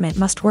department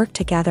must work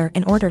together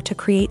in order to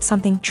create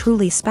something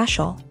truly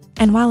special.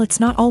 And while it's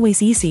not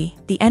always easy,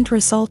 the end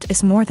result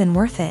is more than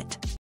worth it.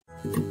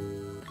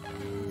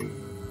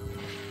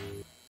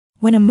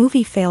 When a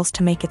movie fails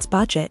to make its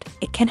budget,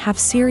 it can have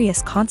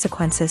serious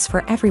consequences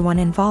for everyone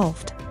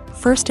involved.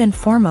 First and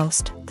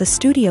foremost, the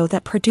studio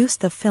that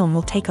produced the film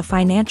will take a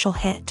financial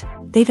hit.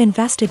 They've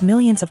invested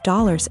millions of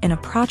dollars in a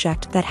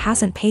project that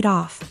hasn't paid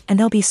off, and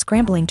they'll be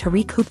scrambling to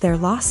recoup their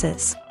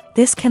losses.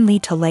 This can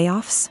lead to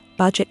layoffs,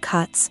 budget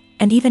cuts,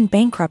 and even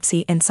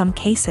bankruptcy in some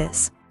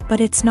cases.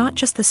 But it's not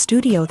just the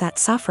studio that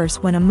suffers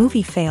when a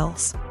movie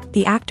fails.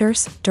 The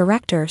actors,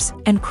 directors,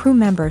 and crew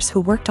members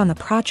who worked on the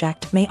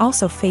project may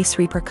also face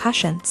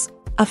repercussions.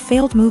 A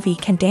failed movie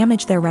can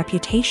damage their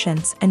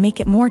reputations and make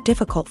it more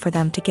difficult for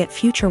them to get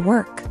future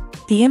work.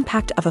 The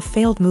impact of a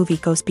failed movie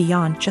goes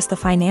beyond just the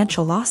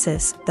financial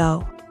losses,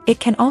 though. It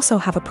can also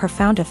have a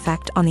profound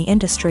effect on the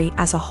industry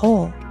as a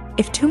whole.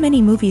 If too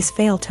many movies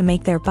fail to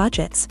make their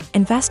budgets,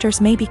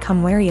 investors may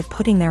become wary of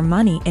putting their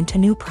money into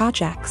new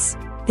projects.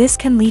 This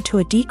can lead to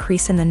a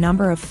decrease in the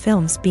number of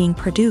films being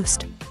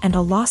produced, and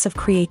a loss of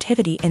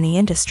creativity in the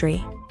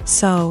industry.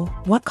 So,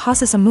 what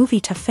causes a movie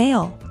to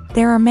fail?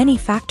 There are many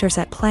factors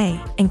at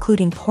play,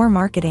 including poor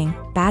marketing,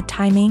 bad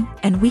timing,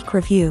 and weak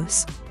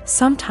reviews.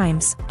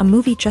 Sometimes, a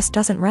movie just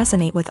doesn't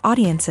resonate with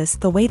audiences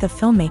the way the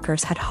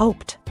filmmakers had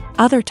hoped.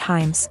 Other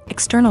times,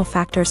 external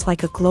factors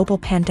like a global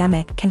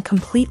pandemic can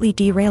completely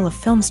derail a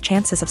film's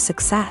chances of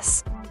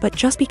success. But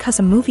just because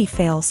a movie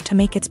fails to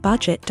make its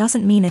budget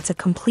doesn't mean it's a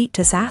complete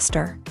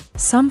disaster.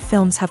 Some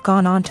films have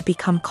gone on to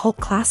become cult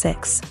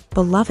classics,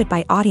 beloved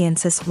by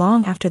audiences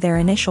long after their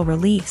initial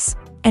release.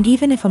 And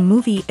even if a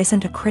movie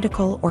isn't a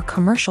critical or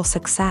commercial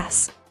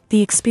success,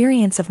 the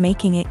experience of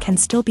making it can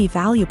still be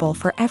valuable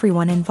for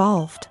everyone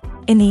involved.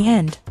 In the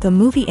end, the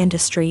movie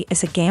industry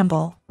is a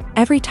gamble.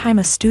 Every time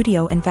a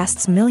studio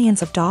invests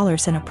millions of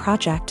dollars in a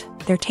project,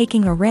 they're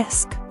taking a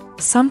risk.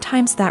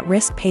 Sometimes that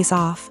risk pays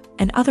off,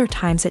 and other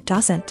times it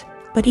doesn't.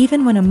 But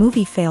even when a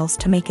movie fails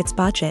to make its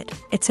budget,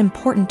 it's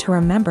important to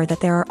remember that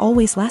there are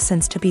always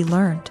lessons to be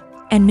learned,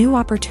 and new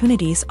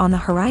opportunities on the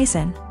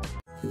horizon.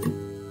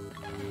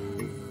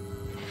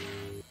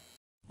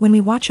 When we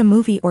watch a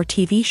movie or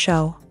TV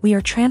show, we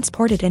are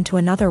transported into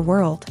another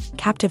world,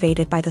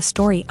 captivated by the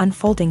story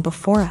unfolding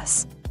before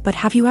us. But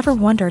have you ever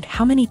wondered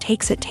how many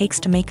takes it takes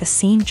to make a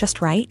scene just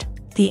right?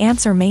 The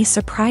answer may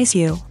surprise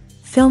you.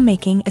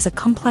 Filmmaking is a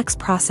complex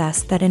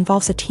process that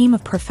involves a team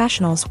of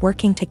professionals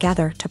working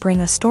together to bring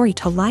a story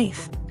to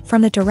life.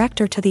 From the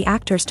director to the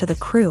actors to the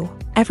crew,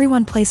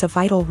 everyone plays a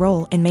vital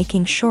role in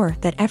making sure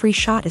that every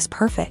shot is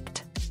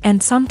perfect.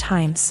 And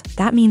sometimes,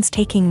 that means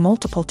taking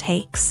multiple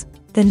takes.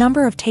 The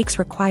number of takes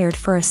required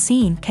for a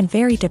scene can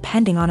vary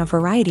depending on a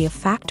variety of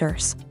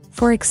factors.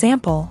 For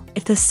example,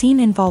 if the scene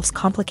involves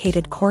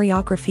complicated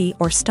choreography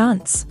or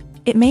stunts,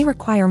 it may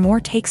require more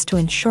takes to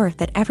ensure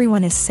that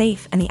everyone is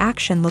safe and the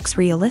action looks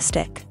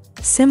realistic.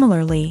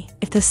 Similarly,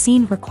 if the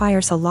scene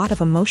requires a lot of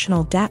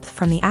emotional depth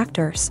from the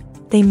actors,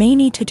 they may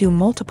need to do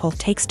multiple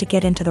takes to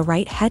get into the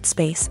right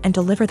headspace and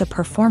deliver the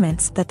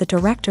performance that the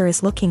director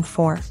is looking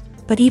for.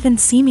 But even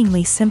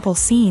seemingly simple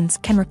scenes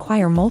can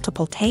require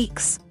multiple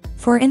takes.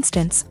 For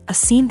instance, a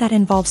scene that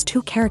involves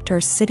two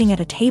characters sitting at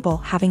a table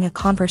having a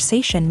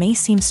conversation may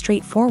seem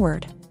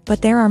straightforward,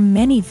 but there are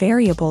many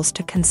variables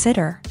to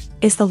consider.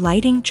 Is the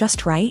lighting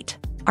just right?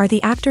 Are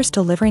the actors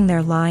delivering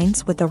their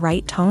lines with the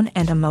right tone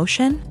and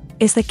emotion?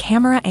 Is the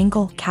camera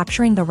angle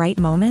capturing the right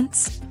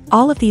moments?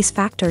 All of these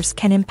factors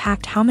can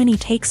impact how many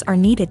takes are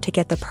needed to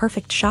get the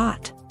perfect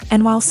shot.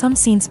 And while some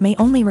scenes may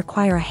only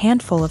require a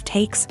handful of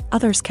takes,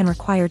 others can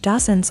require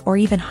dozens or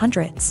even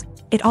hundreds.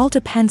 It all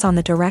depends on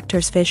the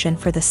director's vision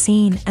for the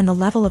scene and the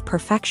level of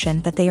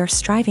perfection that they are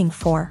striving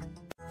for.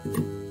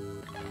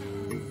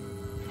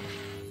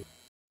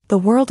 The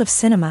world of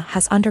cinema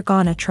has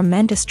undergone a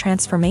tremendous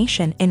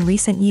transformation in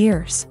recent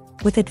years.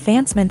 With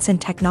advancements in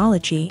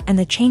technology and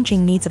the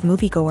changing needs of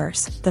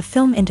moviegoers, the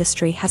film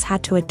industry has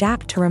had to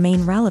adapt to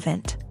remain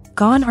relevant.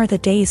 Gone are the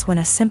days when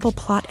a simple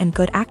plot and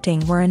good acting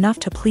were enough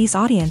to please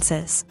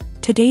audiences.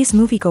 Today's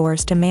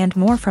moviegoers demand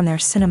more from their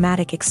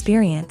cinematic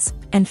experience,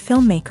 and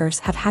filmmakers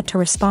have had to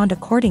respond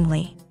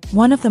accordingly.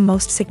 One of the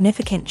most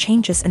significant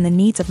changes in the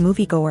needs of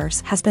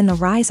moviegoers has been the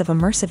rise of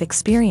immersive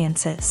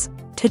experiences.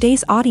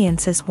 Today's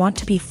audiences want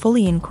to be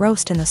fully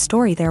engrossed in the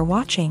story they're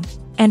watching,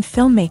 and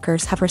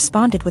filmmakers have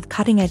responded with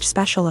cutting-edge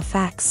special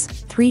effects,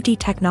 3D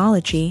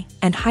technology,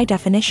 and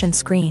high-definition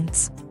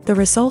screens. The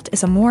result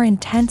is a more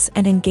intense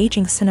and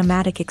engaging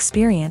cinematic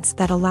experience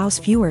that allows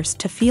viewers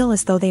to feel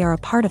as though they are a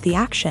part of the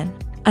action.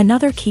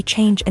 Another key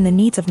change in the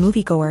needs of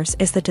moviegoers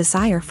is the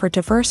desire for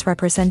diverse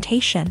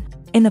representation.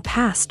 In the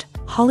past,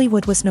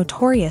 Hollywood was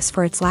notorious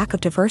for its lack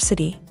of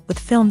diversity, with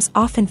films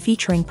often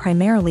featuring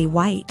primarily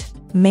white,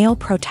 male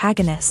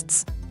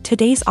protagonists.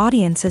 Today's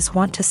audiences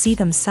want to see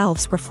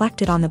themselves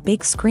reflected on the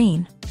big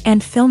screen, and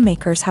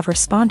filmmakers have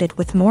responded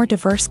with more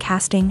diverse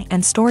casting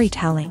and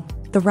storytelling.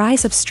 The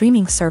rise of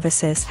streaming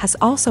services has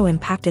also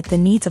impacted the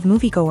needs of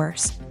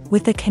moviegoers.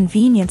 With the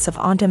convenience of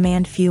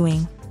on-demand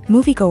viewing,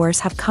 moviegoers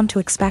have come to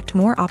expect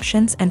more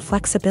options and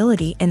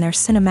flexibility in their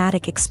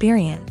cinematic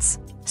experience.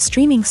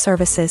 Streaming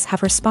services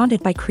have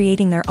responded by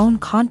creating their own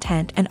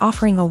content and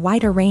offering a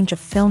wider range of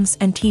films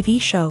and TV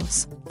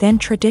shows than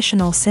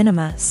traditional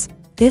cinemas.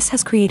 This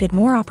has created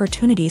more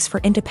opportunities for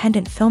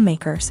independent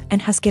filmmakers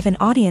and has given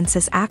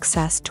audiences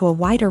access to a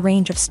wider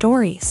range of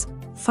stories.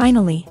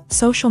 Finally,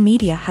 social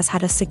media has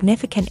had a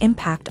significant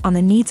impact on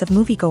the needs of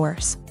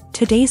moviegoers.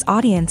 Today's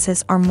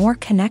audiences are more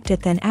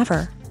connected than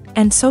ever,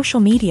 and social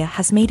media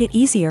has made it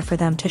easier for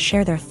them to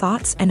share their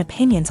thoughts and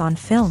opinions on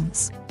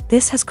films.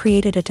 This has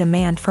created a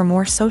demand for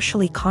more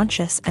socially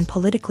conscious and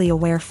politically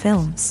aware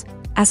films.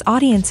 As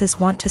audiences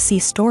want to see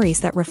stories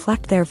that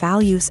reflect their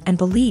values and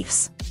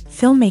beliefs,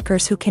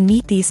 filmmakers who can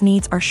meet these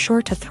needs are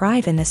sure to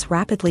thrive in this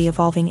rapidly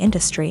evolving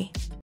industry.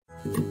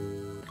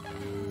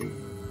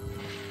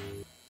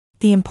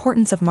 The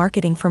importance of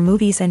marketing for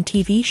movies and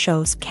TV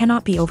shows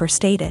cannot be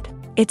overstated.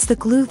 It's the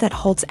glue that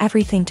holds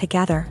everything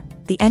together,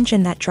 the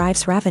engine that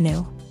drives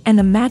revenue, and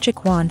the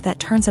magic wand that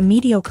turns a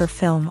mediocre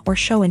film or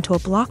show into a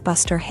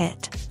blockbuster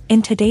hit.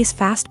 In today's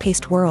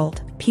fast-paced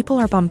world, people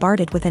are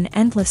bombarded with an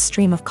endless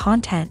stream of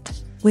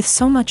content. With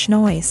so much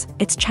noise,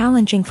 it's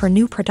challenging for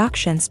new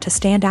productions to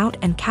stand out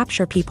and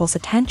capture people's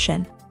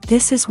attention.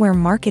 This is where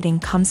marketing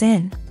comes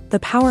in. The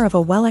power of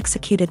a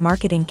well-executed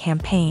marketing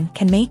campaign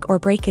can make or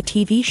break a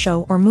TV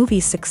show or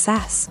movie's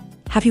success.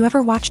 Have you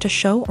ever watched a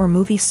show or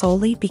movie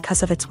solely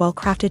because of its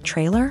well-crafted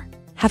trailer?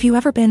 Have you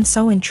ever been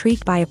so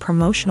intrigued by a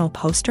promotional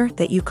poster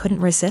that you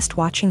couldn't resist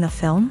watching the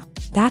film?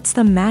 That's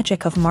the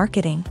magic of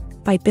marketing.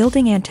 By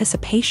building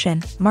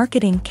anticipation,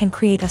 marketing can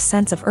create a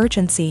sense of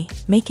urgency,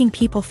 making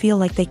people feel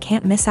like they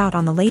can't miss out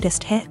on the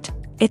latest hit.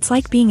 It's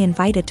like being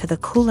invited to the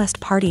coolest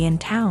party in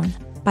town.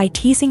 By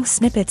teasing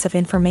snippets of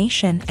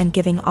information and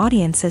giving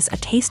audiences a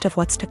taste of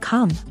what's to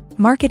come,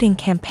 marketing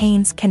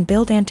campaigns can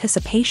build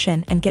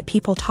anticipation and get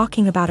people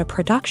talking about a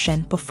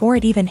production before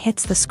it even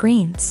hits the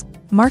screens.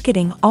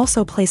 Marketing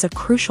also plays a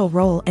crucial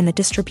role in the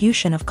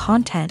distribution of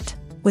content.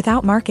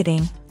 Without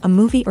marketing, a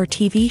movie or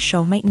TV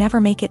show might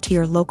never make it to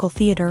your local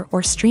theater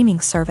or streaming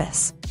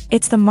service.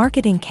 It's the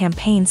marketing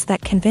campaigns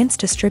that convince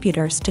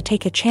distributors to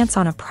take a chance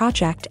on a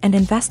project and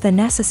invest the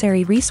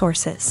necessary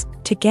resources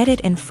to get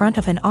it in front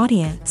of an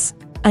audience.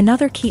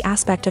 Another key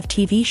aspect of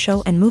TV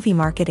show and movie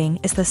marketing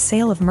is the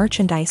sale of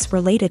merchandise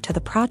related to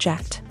the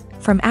project.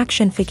 From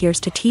action figures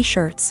to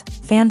t-shirts,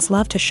 fans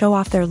love to show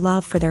off their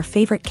love for their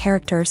favorite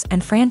characters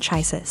and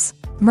franchises.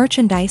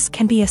 Merchandise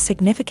can be a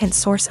significant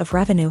source of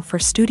revenue for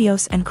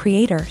studios and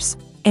creators.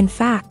 In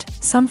fact,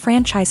 some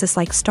franchises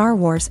like Star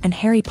Wars and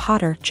Harry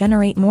Potter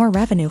generate more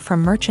revenue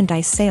from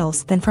merchandise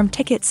sales than from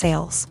ticket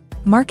sales.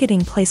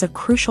 Marketing plays a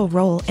crucial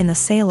role in the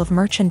sale of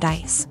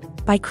merchandise.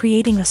 By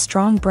creating a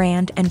strong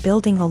brand and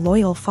building a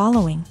loyal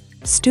following,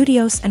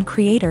 studios and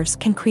creators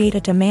can create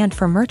a demand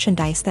for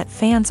merchandise that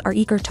fans are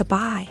eager to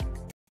buy.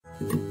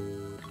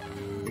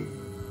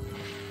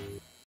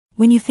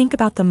 When you think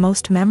about the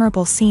most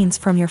memorable scenes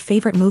from your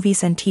favorite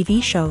movies and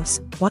TV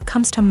shows, what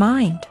comes to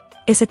mind?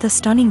 Is it the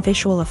stunning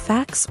visual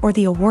effects or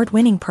the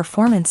award-winning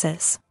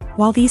performances?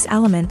 While these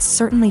elements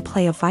certainly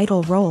play a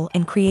vital role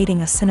in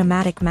creating a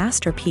cinematic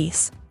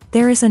masterpiece,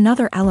 there is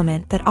another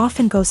element that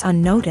often goes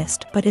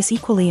unnoticed but is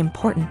equally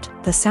important: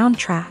 the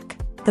soundtrack.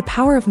 The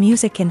power of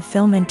music in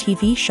film and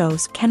TV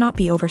shows cannot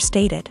be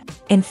overstated.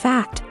 In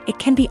fact, it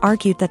can be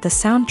argued that the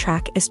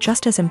soundtrack is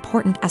just as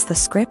important as the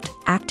script,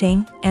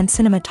 acting, and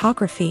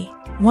cinematography.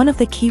 One of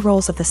the key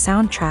roles of the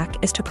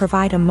soundtrack is to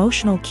provide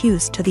emotional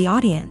cues to the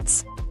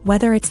audience.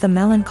 Whether it's the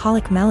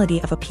melancholic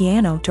melody of a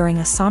piano during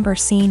a somber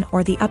scene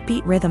or the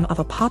upbeat rhythm of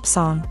a pop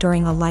song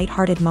during a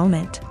lighthearted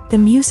moment, the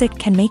music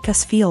can make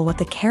us feel what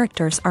the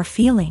characters are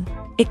feeling.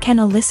 It can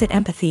elicit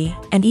empathy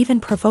and even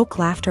provoke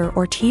laughter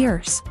or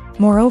tears.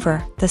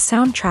 Moreover, the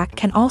soundtrack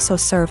can also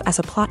serve as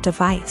a plot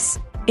device.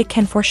 It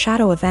can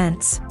foreshadow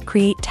events,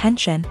 create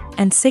tension,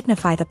 and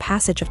signify the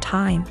passage of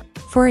time.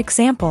 For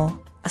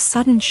example, a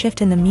sudden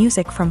shift in the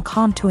music from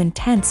calm to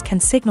intense can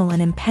signal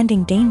an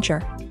impending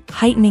danger,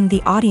 heightening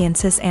the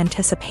audience's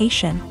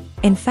anticipation.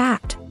 In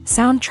fact,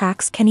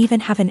 soundtracks can even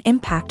have an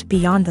impact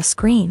beyond the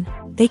screen.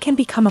 They can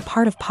become a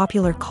part of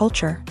popular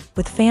culture,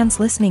 with fans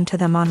listening to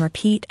them on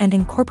repeat and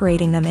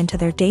incorporating them into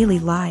their daily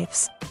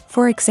lives.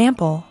 For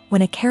example,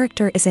 when a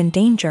character is in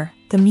danger,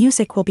 the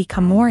music will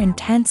become more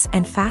intense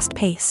and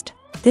fast-paced.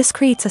 This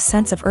creates a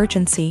sense of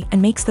urgency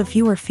and makes the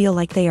viewer feel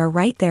like they are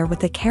right there with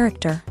the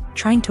character,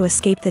 trying to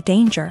escape the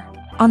danger.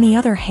 On the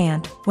other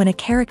hand, when a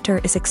character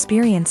is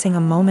experiencing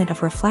a moment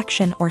of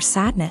reflection or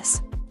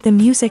sadness, the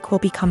music will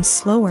become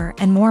slower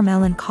and more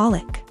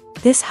melancholic.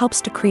 This helps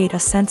to create a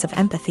sense of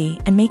empathy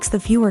and makes the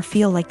viewer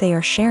feel like they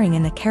are sharing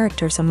in the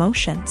character's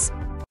emotions.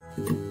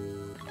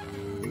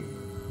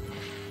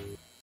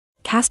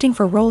 Casting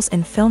for roles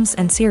in films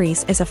and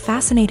series is a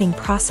fascinating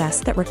process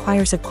that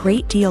requires a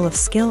great deal of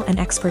skill and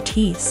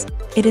expertise.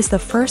 It is the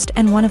first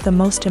and one of the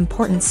most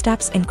important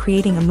steps in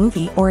creating a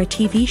movie or a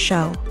TV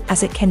show,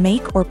 as it can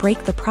make or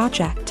break the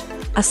project.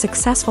 A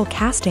successful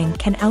casting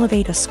can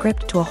elevate a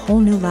script to a whole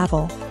new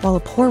level, while a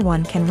poor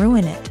one can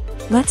ruin it.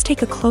 Let's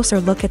take a closer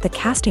look at the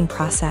casting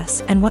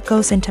process and what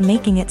goes into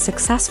making it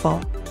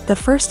successful. The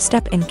first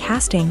step in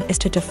casting is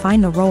to define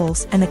the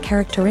roles and the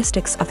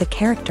characteristics of the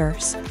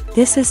characters.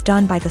 This is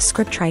done by the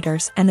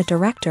scriptwriters and the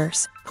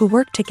directors, who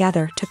work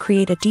together to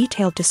create a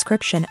detailed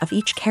description of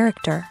each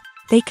character.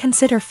 They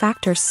consider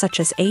factors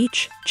such as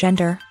age,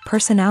 gender,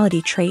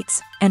 personality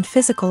traits, and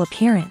physical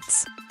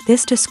appearance.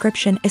 This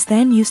description is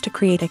then used to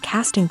create a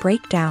casting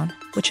breakdown,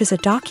 which is a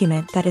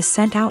document that is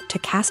sent out to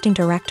casting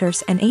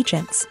directors and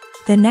agents.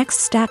 The next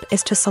step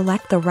is to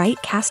select the right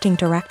casting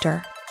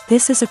director.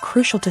 This is a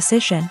crucial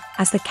decision,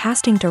 as the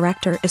casting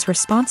director is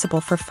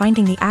responsible for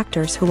finding the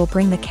actors who will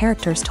bring the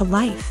characters to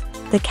life.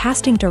 The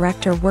casting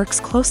director works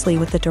closely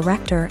with the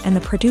director and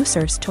the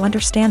producers to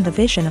understand the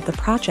vision of the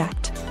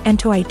project, and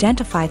to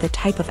identify the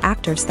type of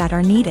actors that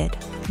are needed.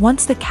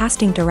 Once the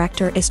casting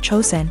director is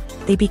chosen,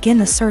 they begin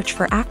the search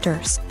for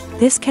actors.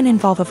 This can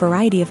involve a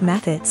variety of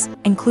methods,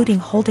 including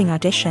holding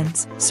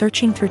auditions,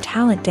 searching through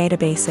talent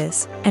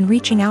databases, and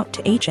reaching out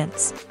to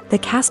agents. The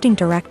casting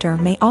director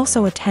may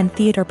also attend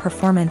theater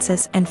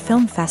performances and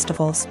film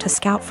festivals to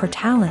scout for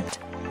talent.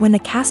 When the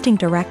casting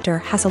director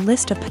has a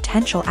list of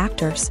potential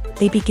actors,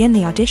 they begin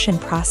the audition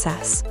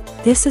process.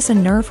 This is a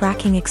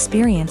nerve-wracking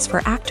experience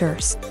for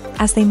actors,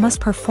 as they must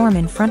perform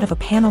in front of a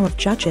panel of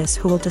judges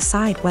who will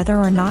decide whether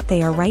or not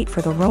they are right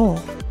for the role.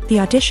 The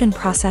audition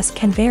process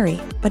can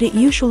vary, but it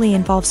usually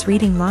involves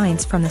reading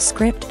lines from the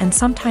script and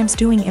sometimes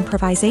doing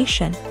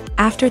improvisation.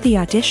 After the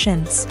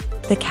auditions,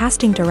 the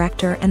casting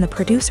director and the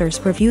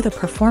producers review the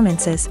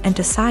performances and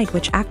decide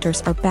which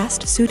actors are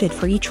best suited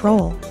for each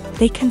role.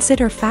 They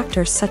consider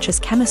factors such as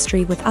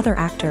chemistry with other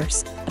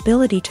actors,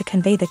 ability to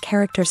convey the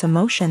character's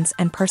emotions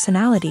and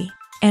personality,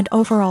 and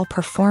overall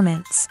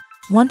performance.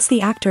 Once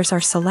the actors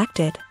are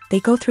selected,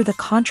 they go through the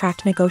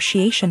contract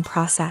negotiation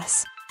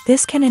process.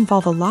 This can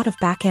involve a lot of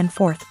back and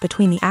forth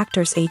between the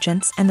actors'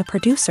 agents and the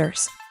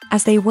producers,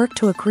 as they work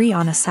to agree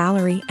on a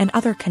salary and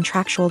other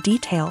contractual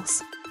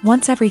details.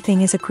 Once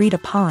everything is agreed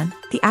upon,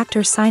 the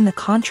actors sign the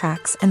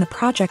contracts and the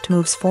project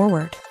moves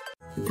forward.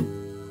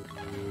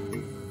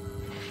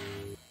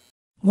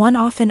 One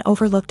often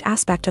overlooked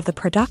aspect of the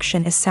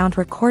production is sound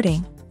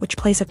recording, which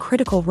plays a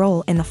critical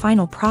role in the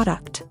final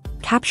product.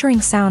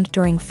 Capturing sound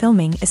during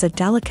filming is a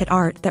delicate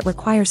art that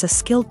requires a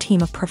skilled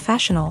team of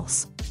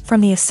professionals.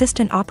 From the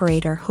assistant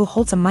operator who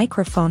holds a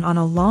microphone on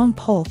a long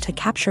pole to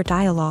capture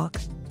dialogue,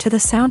 to the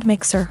sound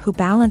mixer who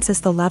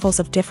balances the levels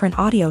of different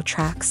audio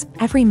tracks,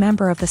 every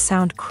member of the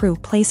sound crew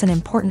plays an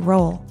important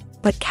role.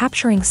 But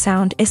capturing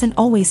sound isn't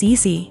always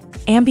easy.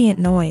 Ambient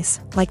noise,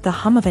 like the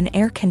hum of an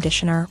air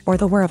conditioner or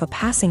the whir of a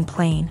passing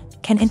plane,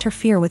 can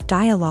interfere with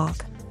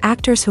dialogue.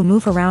 Actors who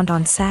move around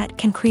on set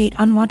can create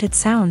unwanted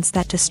sounds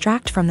that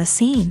distract from the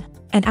scene.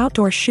 And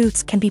outdoor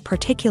shoots can be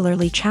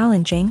particularly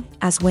challenging,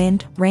 as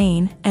wind,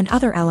 rain, and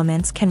other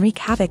elements can wreak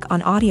havoc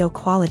on audio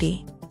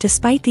quality.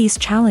 Despite these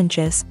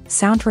challenges,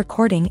 sound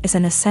recording is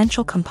an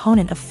essential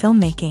component of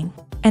filmmaking.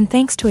 And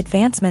thanks to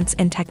advancements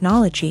in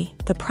technology,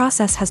 the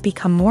process has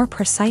become more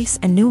precise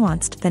and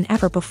nuanced than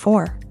ever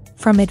before.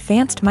 From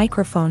advanced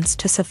microphones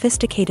to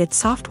sophisticated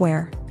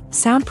software,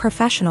 sound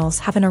professionals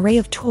have an array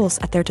of tools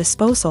at their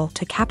disposal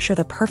to capture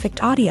the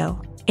perfect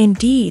audio.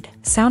 Indeed,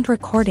 sound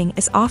recording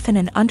is often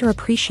an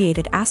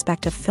underappreciated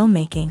aspect of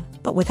filmmaking,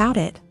 but without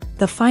it,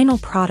 the final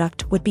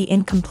product would be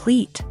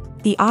incomplete.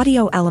 The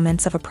audio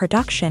elements of a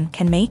production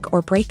can make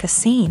or break a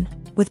scene,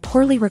 with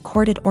poorly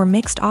recorded or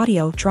mixed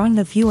audio drawing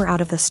the viewer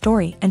out of the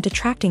story and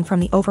detracting from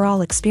the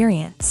overall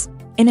experience.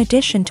 In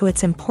addition to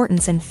its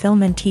importance in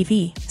film and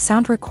TV,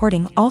 sound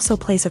recording also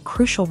plays a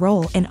crucial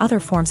role in other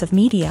forms of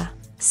media,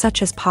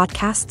 such as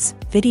podcasts,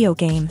 video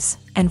games,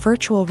 and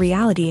virtual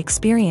reality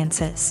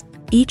experiences.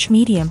 Each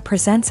medium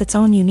presents its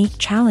own unique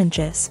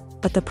challenges,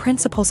 but the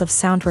principles of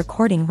sound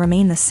recording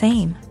remain the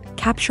same,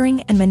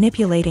 capturing and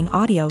manipulating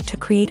audio to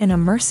create an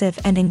immersive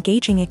and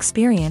engaging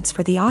experience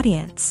for the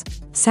audience.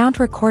 Sound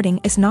recording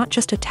is not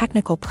just a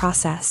technical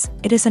process,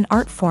 it is an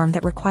art form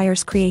that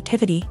requires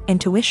creativity,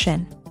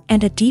 intuition,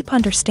 and a deep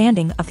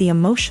understanding of the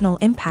emotional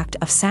impact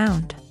of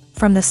sound.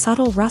 From the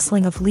subtle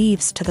rustling of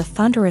leaves to the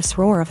thunderous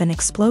roar of an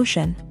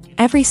explosion,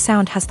 Every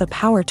sound has the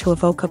power to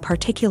evoke a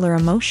particular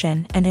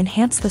emotion and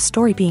enhance the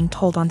story being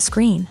told on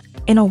screen.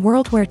 In a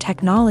world where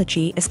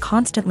technology is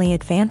constantly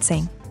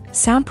advancing,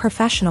 sound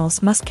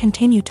professionals must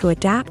continue to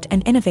adapt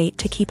and innovate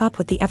to keep up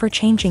with the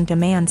ever-changing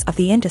demands of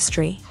the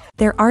industry.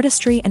 Their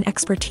artistry and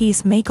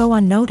expertise may go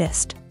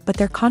unnoticed, but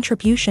their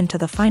contribution to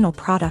the final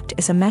product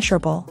is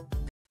immeasurable.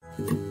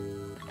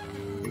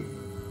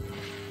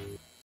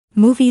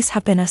 Movies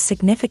have been a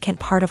significant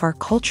part of our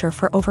culture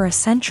for over a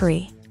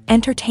century,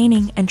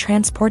 entertaining and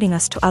transporting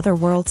us to other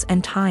worlds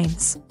and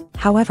times.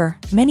 However,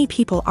 many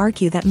people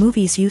argue that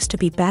movies used to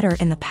be better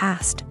in the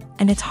past,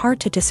 and it's hard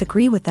to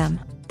disagree with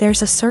them.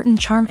 There's a certain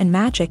charm and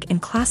magic in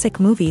classic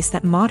movies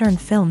that modern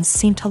films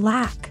seem to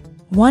lack.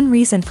 One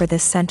reason for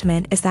this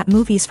sentiment is that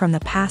movies from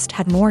the past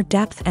had more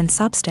depth and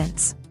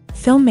substance.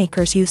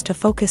 Filmmakers used to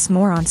focus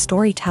more on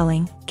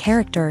storytelling,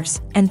 characters,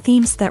 and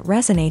themes that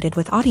resonated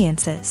with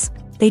audiences.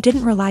 They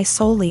didn't rely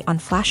solely on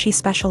flashy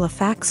special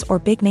effects or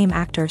big-name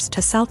actors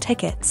to sell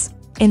tickets.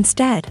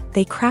 Instead,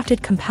 they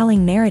crafted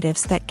compelling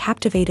narratives that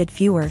captivated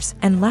viewers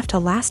and left a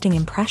lasting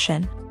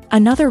impression.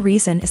 Another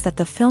reason is that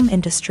the film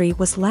industry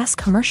was less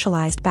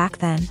commercialized back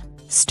then.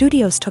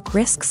 Studios took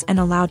risks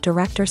and allowed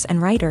directors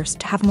and writers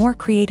to have more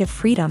creative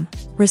freedom,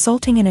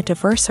 resulting in a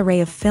diverse array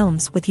of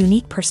films with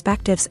unique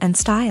perspectives and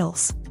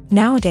styles.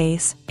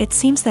 Nowadays, it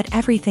seems that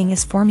everything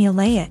is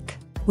formulaic,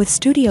 with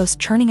studios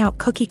churning out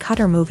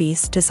cookie-cutter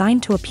movies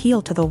designed to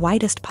appeal to the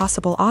widest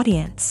possible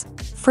audience.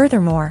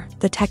 Furthermore,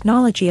 the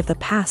technology of the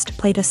past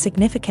played a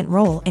significant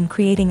role in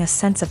creating a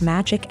sense of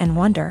magic and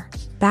wonder.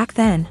 Back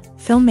then,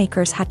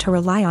 filmmakers had to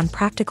rely on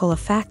practical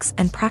effects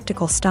and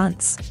practical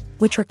stunts,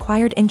 which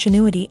required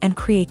ingenuity and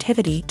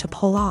creativity to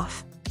pull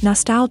off.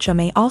 Nostalgia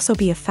may also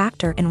be a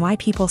factor in why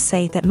people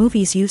say that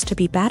movies used to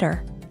be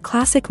better.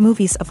 Classic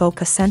movies evoke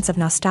a sense of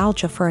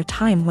nostalgia for a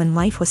time when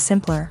life was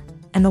simpler,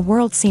 and the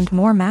world seemed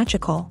more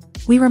magical.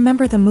 We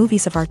remember the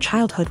movies of our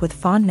childhood with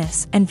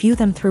fondness and view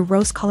them through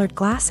rose-colored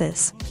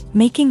glasses,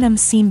 making them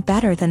seem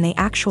better than they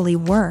actually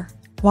were.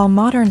 While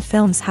modern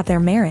films have their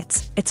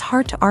merits, it's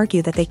hard to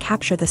argue that they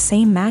capture the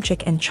same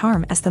magic and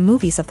charm as the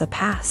movies of the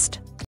past.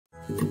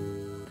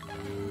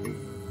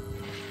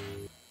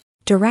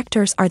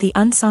 Directors are the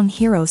unsung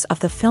heroes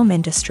of the film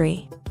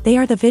industry. They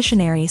are the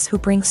visionaries who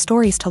bring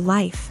stories to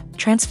life,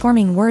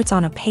 transforming words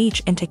on a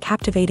page into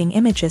captivating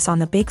images on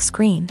the big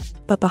screen.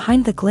 But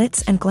behind the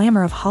glitz and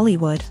glamour of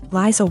Hollywood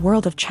lies a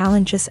world of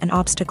challenges and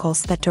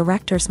obstacles that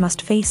directors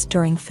must face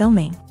during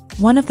filming.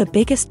 One of the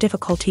biggest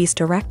difficulties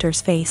directors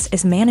face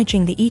is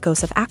managing the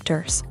egos of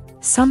actors.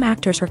 Some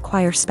actors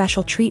require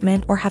special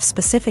treatment or have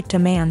specific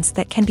demands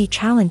that can be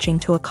challenging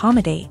to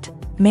accommodate.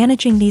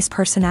 Managing these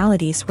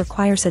personalities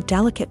requires a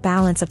delicate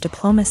balance of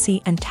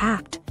diplomacy and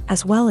tact,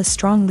 as well as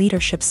strong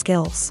leadership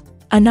skills.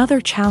 Another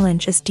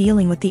challenge is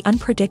dealing with the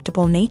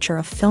unpredictable nature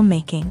of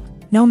filmmaking.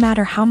 No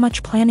matter how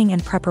much planning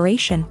and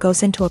preparation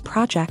goes into a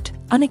project,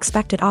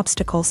 unexpected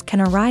obstacles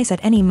can arise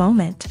at any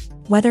moment.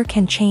 Weather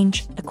can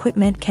change,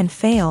 equipment can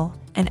fail,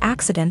 and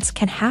accidents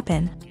can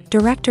happen.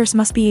 Directors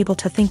must be able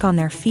to think on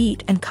their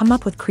feet and come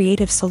up with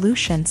creative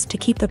solutions to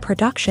keep the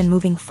production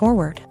moving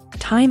forward.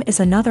 Time is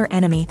another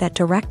enemy that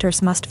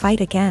directors must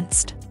fight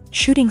against.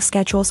 Shooting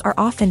schedules are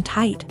often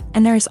tight,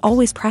 and there is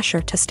always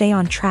pressure to stay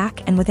on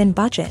track and within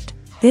budget.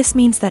 This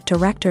means that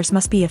directors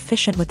must be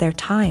efficient with their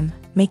time,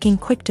 making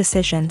quick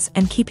decisions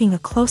and keeping a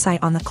close eye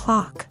on the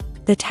clock.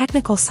 The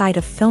technical side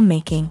of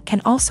filmmaking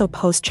can also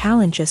pose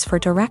challenges for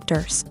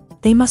directors.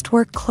 They must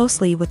work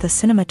closely with the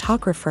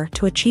cinematographer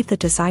to achieve the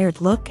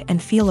desired look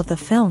and feel of the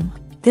film.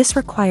 This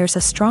requires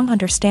a strong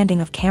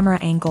understanding of camera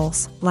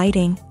angles,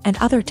 lighting, and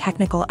other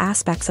technical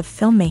aspects of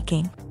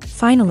filmmaking.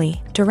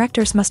 Finally,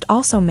 directors must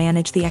also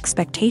manage the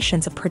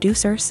expectations of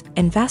producers,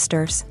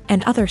 investors,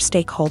 and other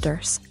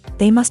stakeholders.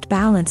 They must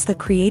balance the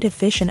creative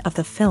vision of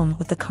the film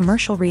with the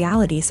commercial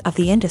realities of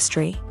the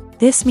industry.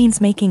 This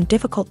means making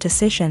difficult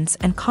decisions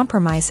and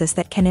compromises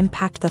that can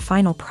impact the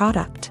final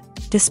product.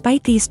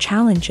 Despite these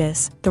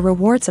challenges, the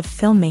rewards of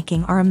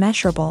filmmaking are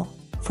immeasurable.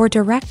 For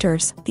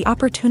directors, the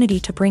opportunity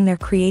to bring their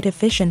creative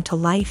vision to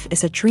life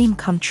is a dream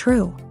come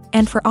true.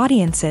 And for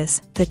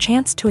audiences, the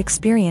chance to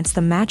experience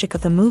the magic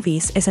of the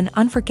movies is an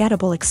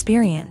unforgettable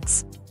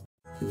experience.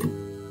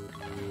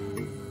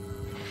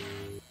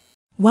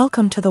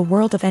 Welcome to the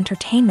world of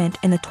entertainment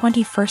in the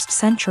 21st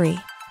century,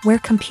 where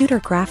computer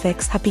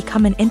graphics have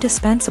become an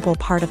indispensable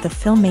part of the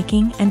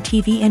filmmaking and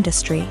TV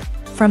industry.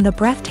 From the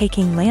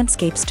breathtaking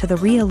landscapes to the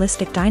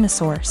realistic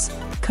dinosaurs,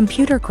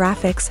 computer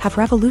graphics have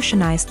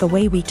revolutionized the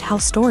way we tell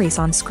stories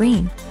on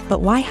screen.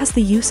 But why has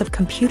the use of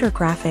computer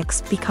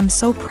graphics become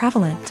so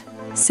prevalent?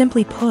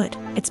 Simply put,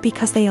 it's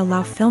because they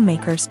allow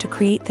filmmakers to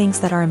create things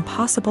that are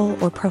impossible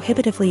or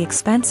prohibitively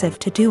expensive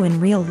to do in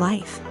real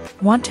life.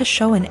 Want to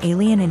show an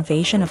alien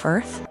invasion of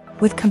Earth?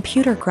 With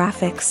computer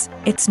graphics,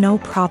 it's no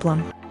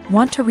problem.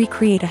 Want to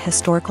recreate a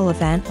historical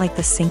event like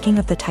the sinking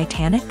of the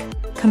Titanic?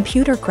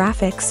 Computer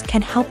graphics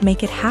can help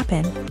make it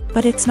happen.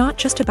 But it's not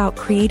just about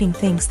creating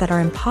things that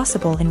are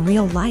impossible in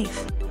real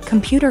life.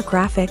 Computer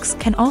graphics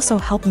can also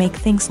help make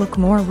things look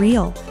more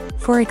real.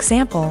 For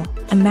example,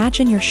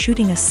 imagine you're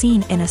shooting a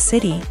scene in a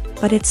city,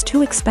 but it's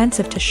too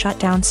expensive to shut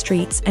down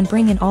streets and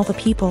bring in all the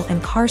people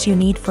and cars you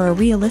need for a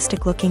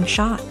realistic-looking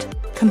shot.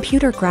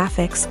 Computer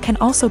graphics can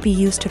also be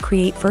used to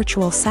create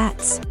virtual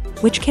sets,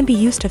 which can be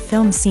used to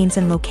film scenes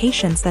in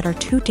locations that are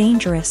too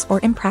dangerous or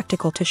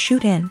impractical to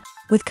shoot in.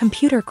 With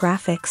computer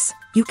graphics,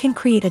 you can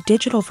create a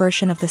digital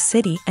version of the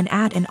city and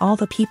add in all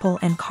the people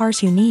and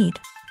cars you need,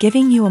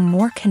 giving you a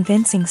more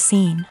convincing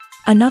scene.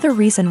 Another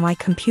reason why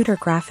computer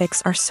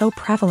graphics are so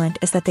prevalent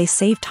is that they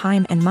save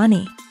time and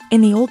money.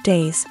 In the old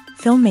days,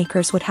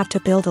 filmmakers would have to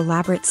build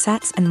elaborate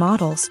sets and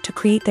models to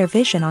create their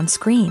vision on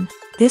screen.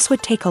 This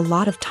would take a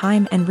lot of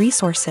time and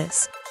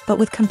resources. But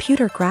with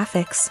computer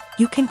graphics,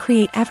 you can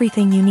create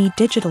everything you need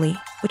digitally,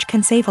 which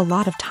can save a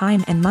lot of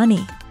time and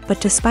money.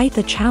 But despite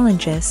the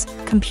challenges,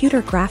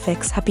 computer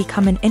graphics have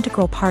become an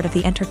integral part of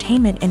the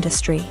entertainment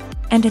industry,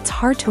 and it's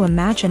hard to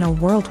imagine a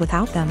world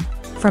without them.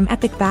 From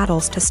epic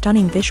battles to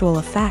stunning visual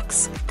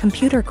effects,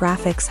 computer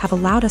graphics have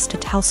allowed us to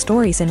tell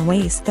stories in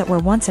ways that were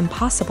once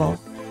impossible.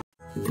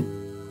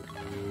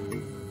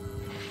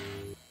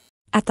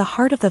 At the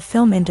heart of the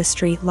film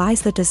industry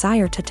lies the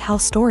desire to tell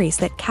stories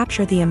that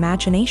capture the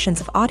imaginations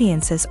of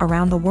audiences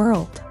around the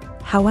world.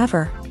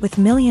 However, with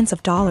millions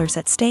of dollars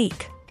at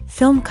stake,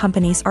 film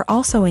companies are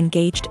also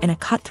engaged in a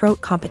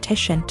cutthroat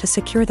competition to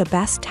secure the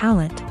best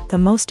talent, the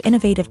most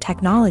innovative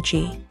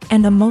technology,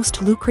 and the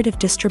most lucrative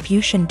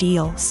distribution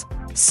deals.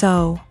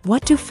 So,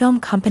 what do film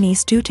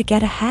companies do to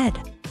get ahead?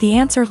 The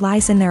answer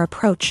lies in their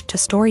approach to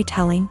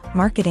storytelling,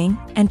 marketing,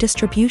 and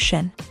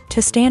distribution.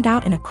 To stand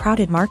out in a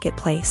crowded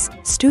marketplace,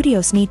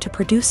 studios need to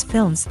produce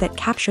films that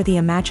capture the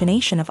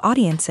imagination of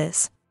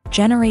audiences,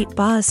 generate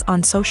buzz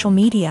on social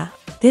media.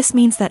 This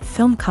means that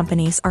film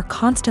companies are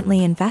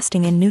constantly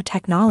investing in new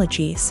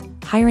technologies,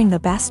 hiring the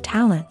best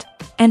talent,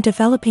 and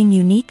developing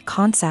unique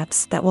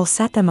concepts that will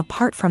set them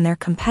apart from their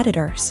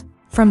competitors.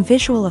 From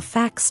visual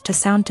effects to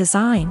sound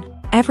design,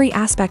 every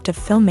aspect of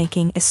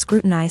filmmaking is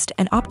scrutinized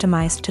and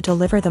optimized to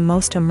deliver the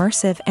most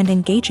immersive and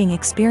engaging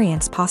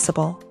experience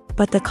possible.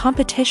 But the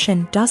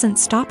competition doesn't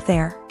stop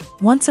there.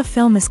 Once a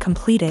film is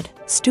completed,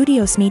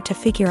 studios need to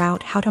figure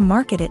out how to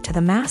market it to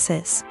the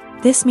masses.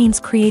 This means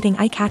creating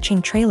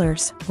eye-catching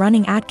trailers,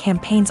 running ad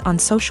campaigns on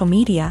social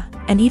media,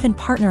 and even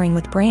partnering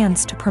with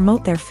brands to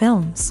promote their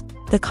films.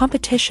 The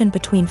competition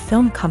between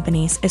film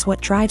companies is what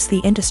drives the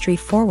industry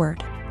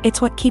forward. It's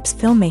what keeps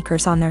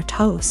filmmakers on their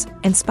toes,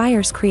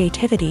 inspires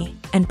creativity,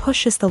 and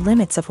pushes the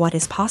limits of what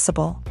is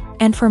possible.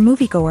 And for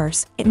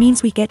moviegoers, it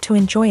means we get to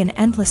enjoy an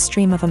endless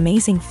stream of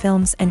amazing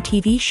films and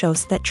TV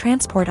shows that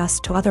transport us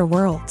to other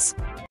worlds.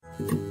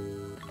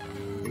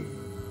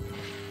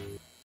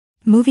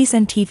 Movies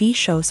and TV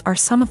shows are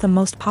some of the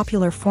most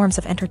popular forms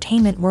of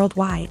entertainment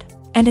worldwide,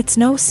 and it's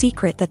no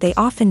secret that they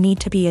often need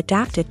to be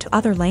adapted to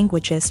other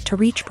languages to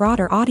reach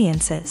broader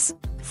audiences.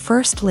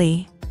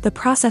 Firstly, the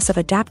process of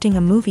adapting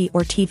a movie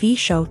or TV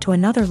show to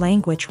another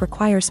language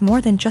requires more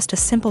than just a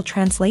simple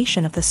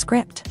translation of the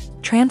script.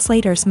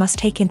 Translators must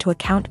take into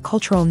account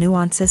cultural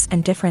nuances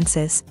and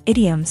differences,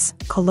 idioms,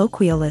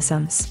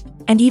 colloquialisms,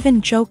 and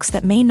even jokes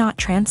that may not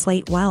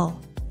translate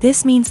well.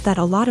 This means that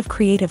a lot of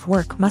creative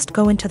work must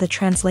go into the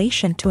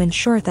translation to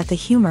ensure that the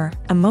humor,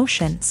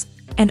 emotions,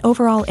 and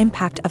overall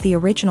impact of the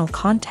original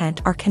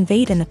content are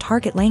conveyed in the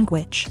target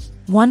language.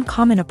 One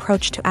common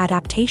approach to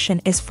adaptation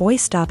is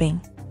voice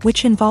dubbing,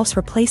 which involves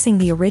replacing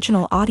the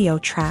original audio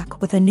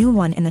track with a new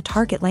one in the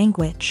target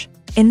language.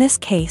 In this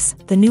case,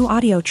 the new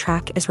audio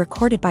track is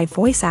recorded by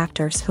voice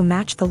actors who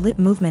match the lip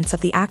movements of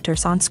the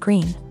actors on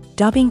screen.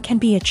 Dubbing can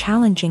be a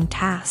challenging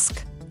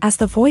task, as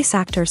the voice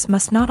actors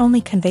must not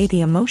only convey the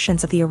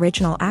emotions of the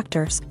original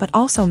actors but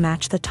also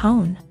match the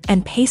tone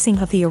and pacing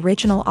of the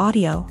original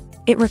audio.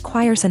 It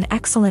requires an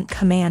excellent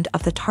command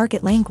of the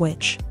target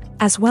language,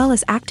 as well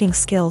as acting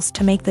skills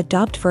to make the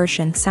dubbed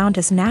version sound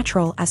as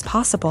natural as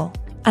possible.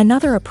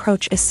 Another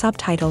approach is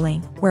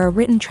subtitling, where a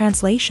written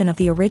translation of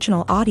the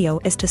original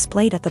audio is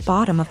displayed at the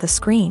bottom of the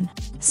screen.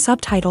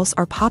 Subtitles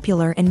are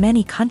popular in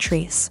many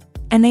countries,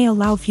 and they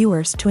allow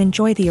viewers to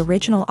enjoy the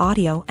original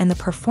audio and the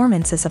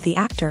performances of the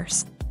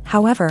actors.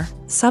 However,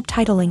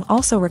 subtitling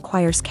also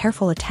requires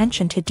careful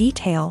attention to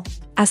detail,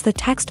 as the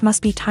text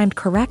must be timed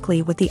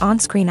correctly with the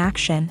on-screen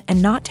action and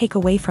not take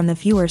away from the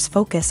viewer's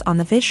focus on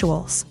the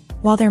visuals.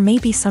 While there may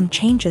be some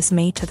changes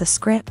made to the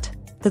script,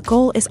 the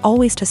goal is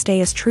always to stay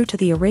as true to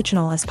the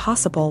original as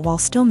possible while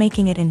still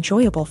making it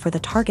enjoyable for the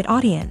target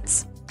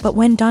audience. But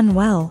when done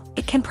well,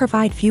 it can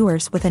provide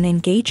viewers with an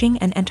engaging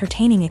and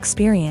entertaining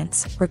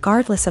experience,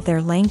 regardless of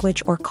their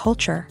language or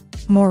culture.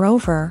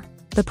 Moreover,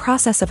 the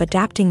process of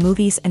adapting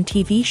movies and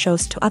TV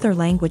shows to other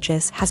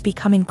languages has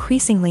become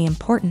increasingly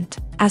important,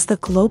 as the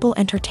global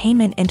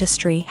entertainment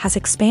industry has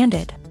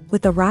expanded,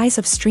 with the rise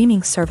of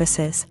streaming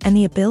services and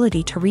the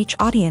ability to reach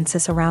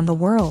audiences around the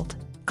world.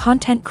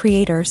 Content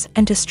creators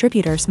and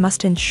distributors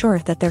must ensure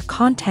that their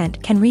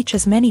content can reach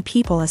as many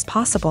people as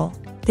possible.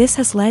 This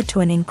has led to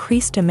an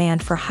increased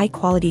demand for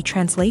high-quality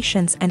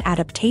translations and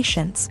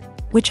adaptations,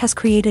 which has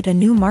created a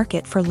new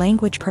market for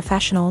language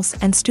professionals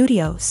and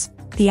studios.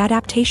 The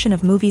adaptation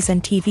of movies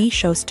and TV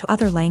shows to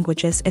other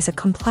languages is a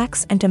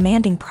complex and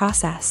demanding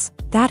process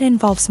that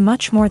involves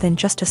much more than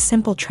just a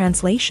simple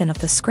translation of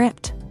the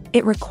script.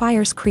 It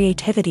requires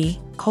creativity,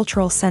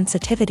 cultural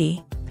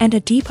sensitivity, and a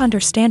deep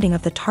understanding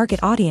of the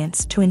target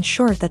audience to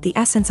ensure that the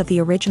essence of the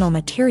original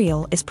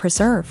material is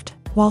preserved,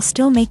 while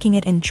still making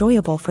it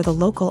enjoyable for the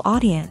local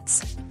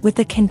audience. With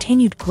the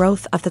continued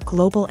growth of the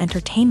global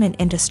entertainment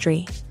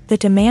industry, the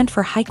demand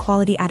for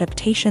high-quality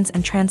adaptations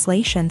and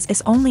translations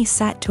is only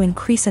set to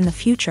increase in the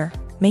future,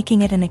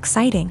 making it an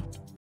exciting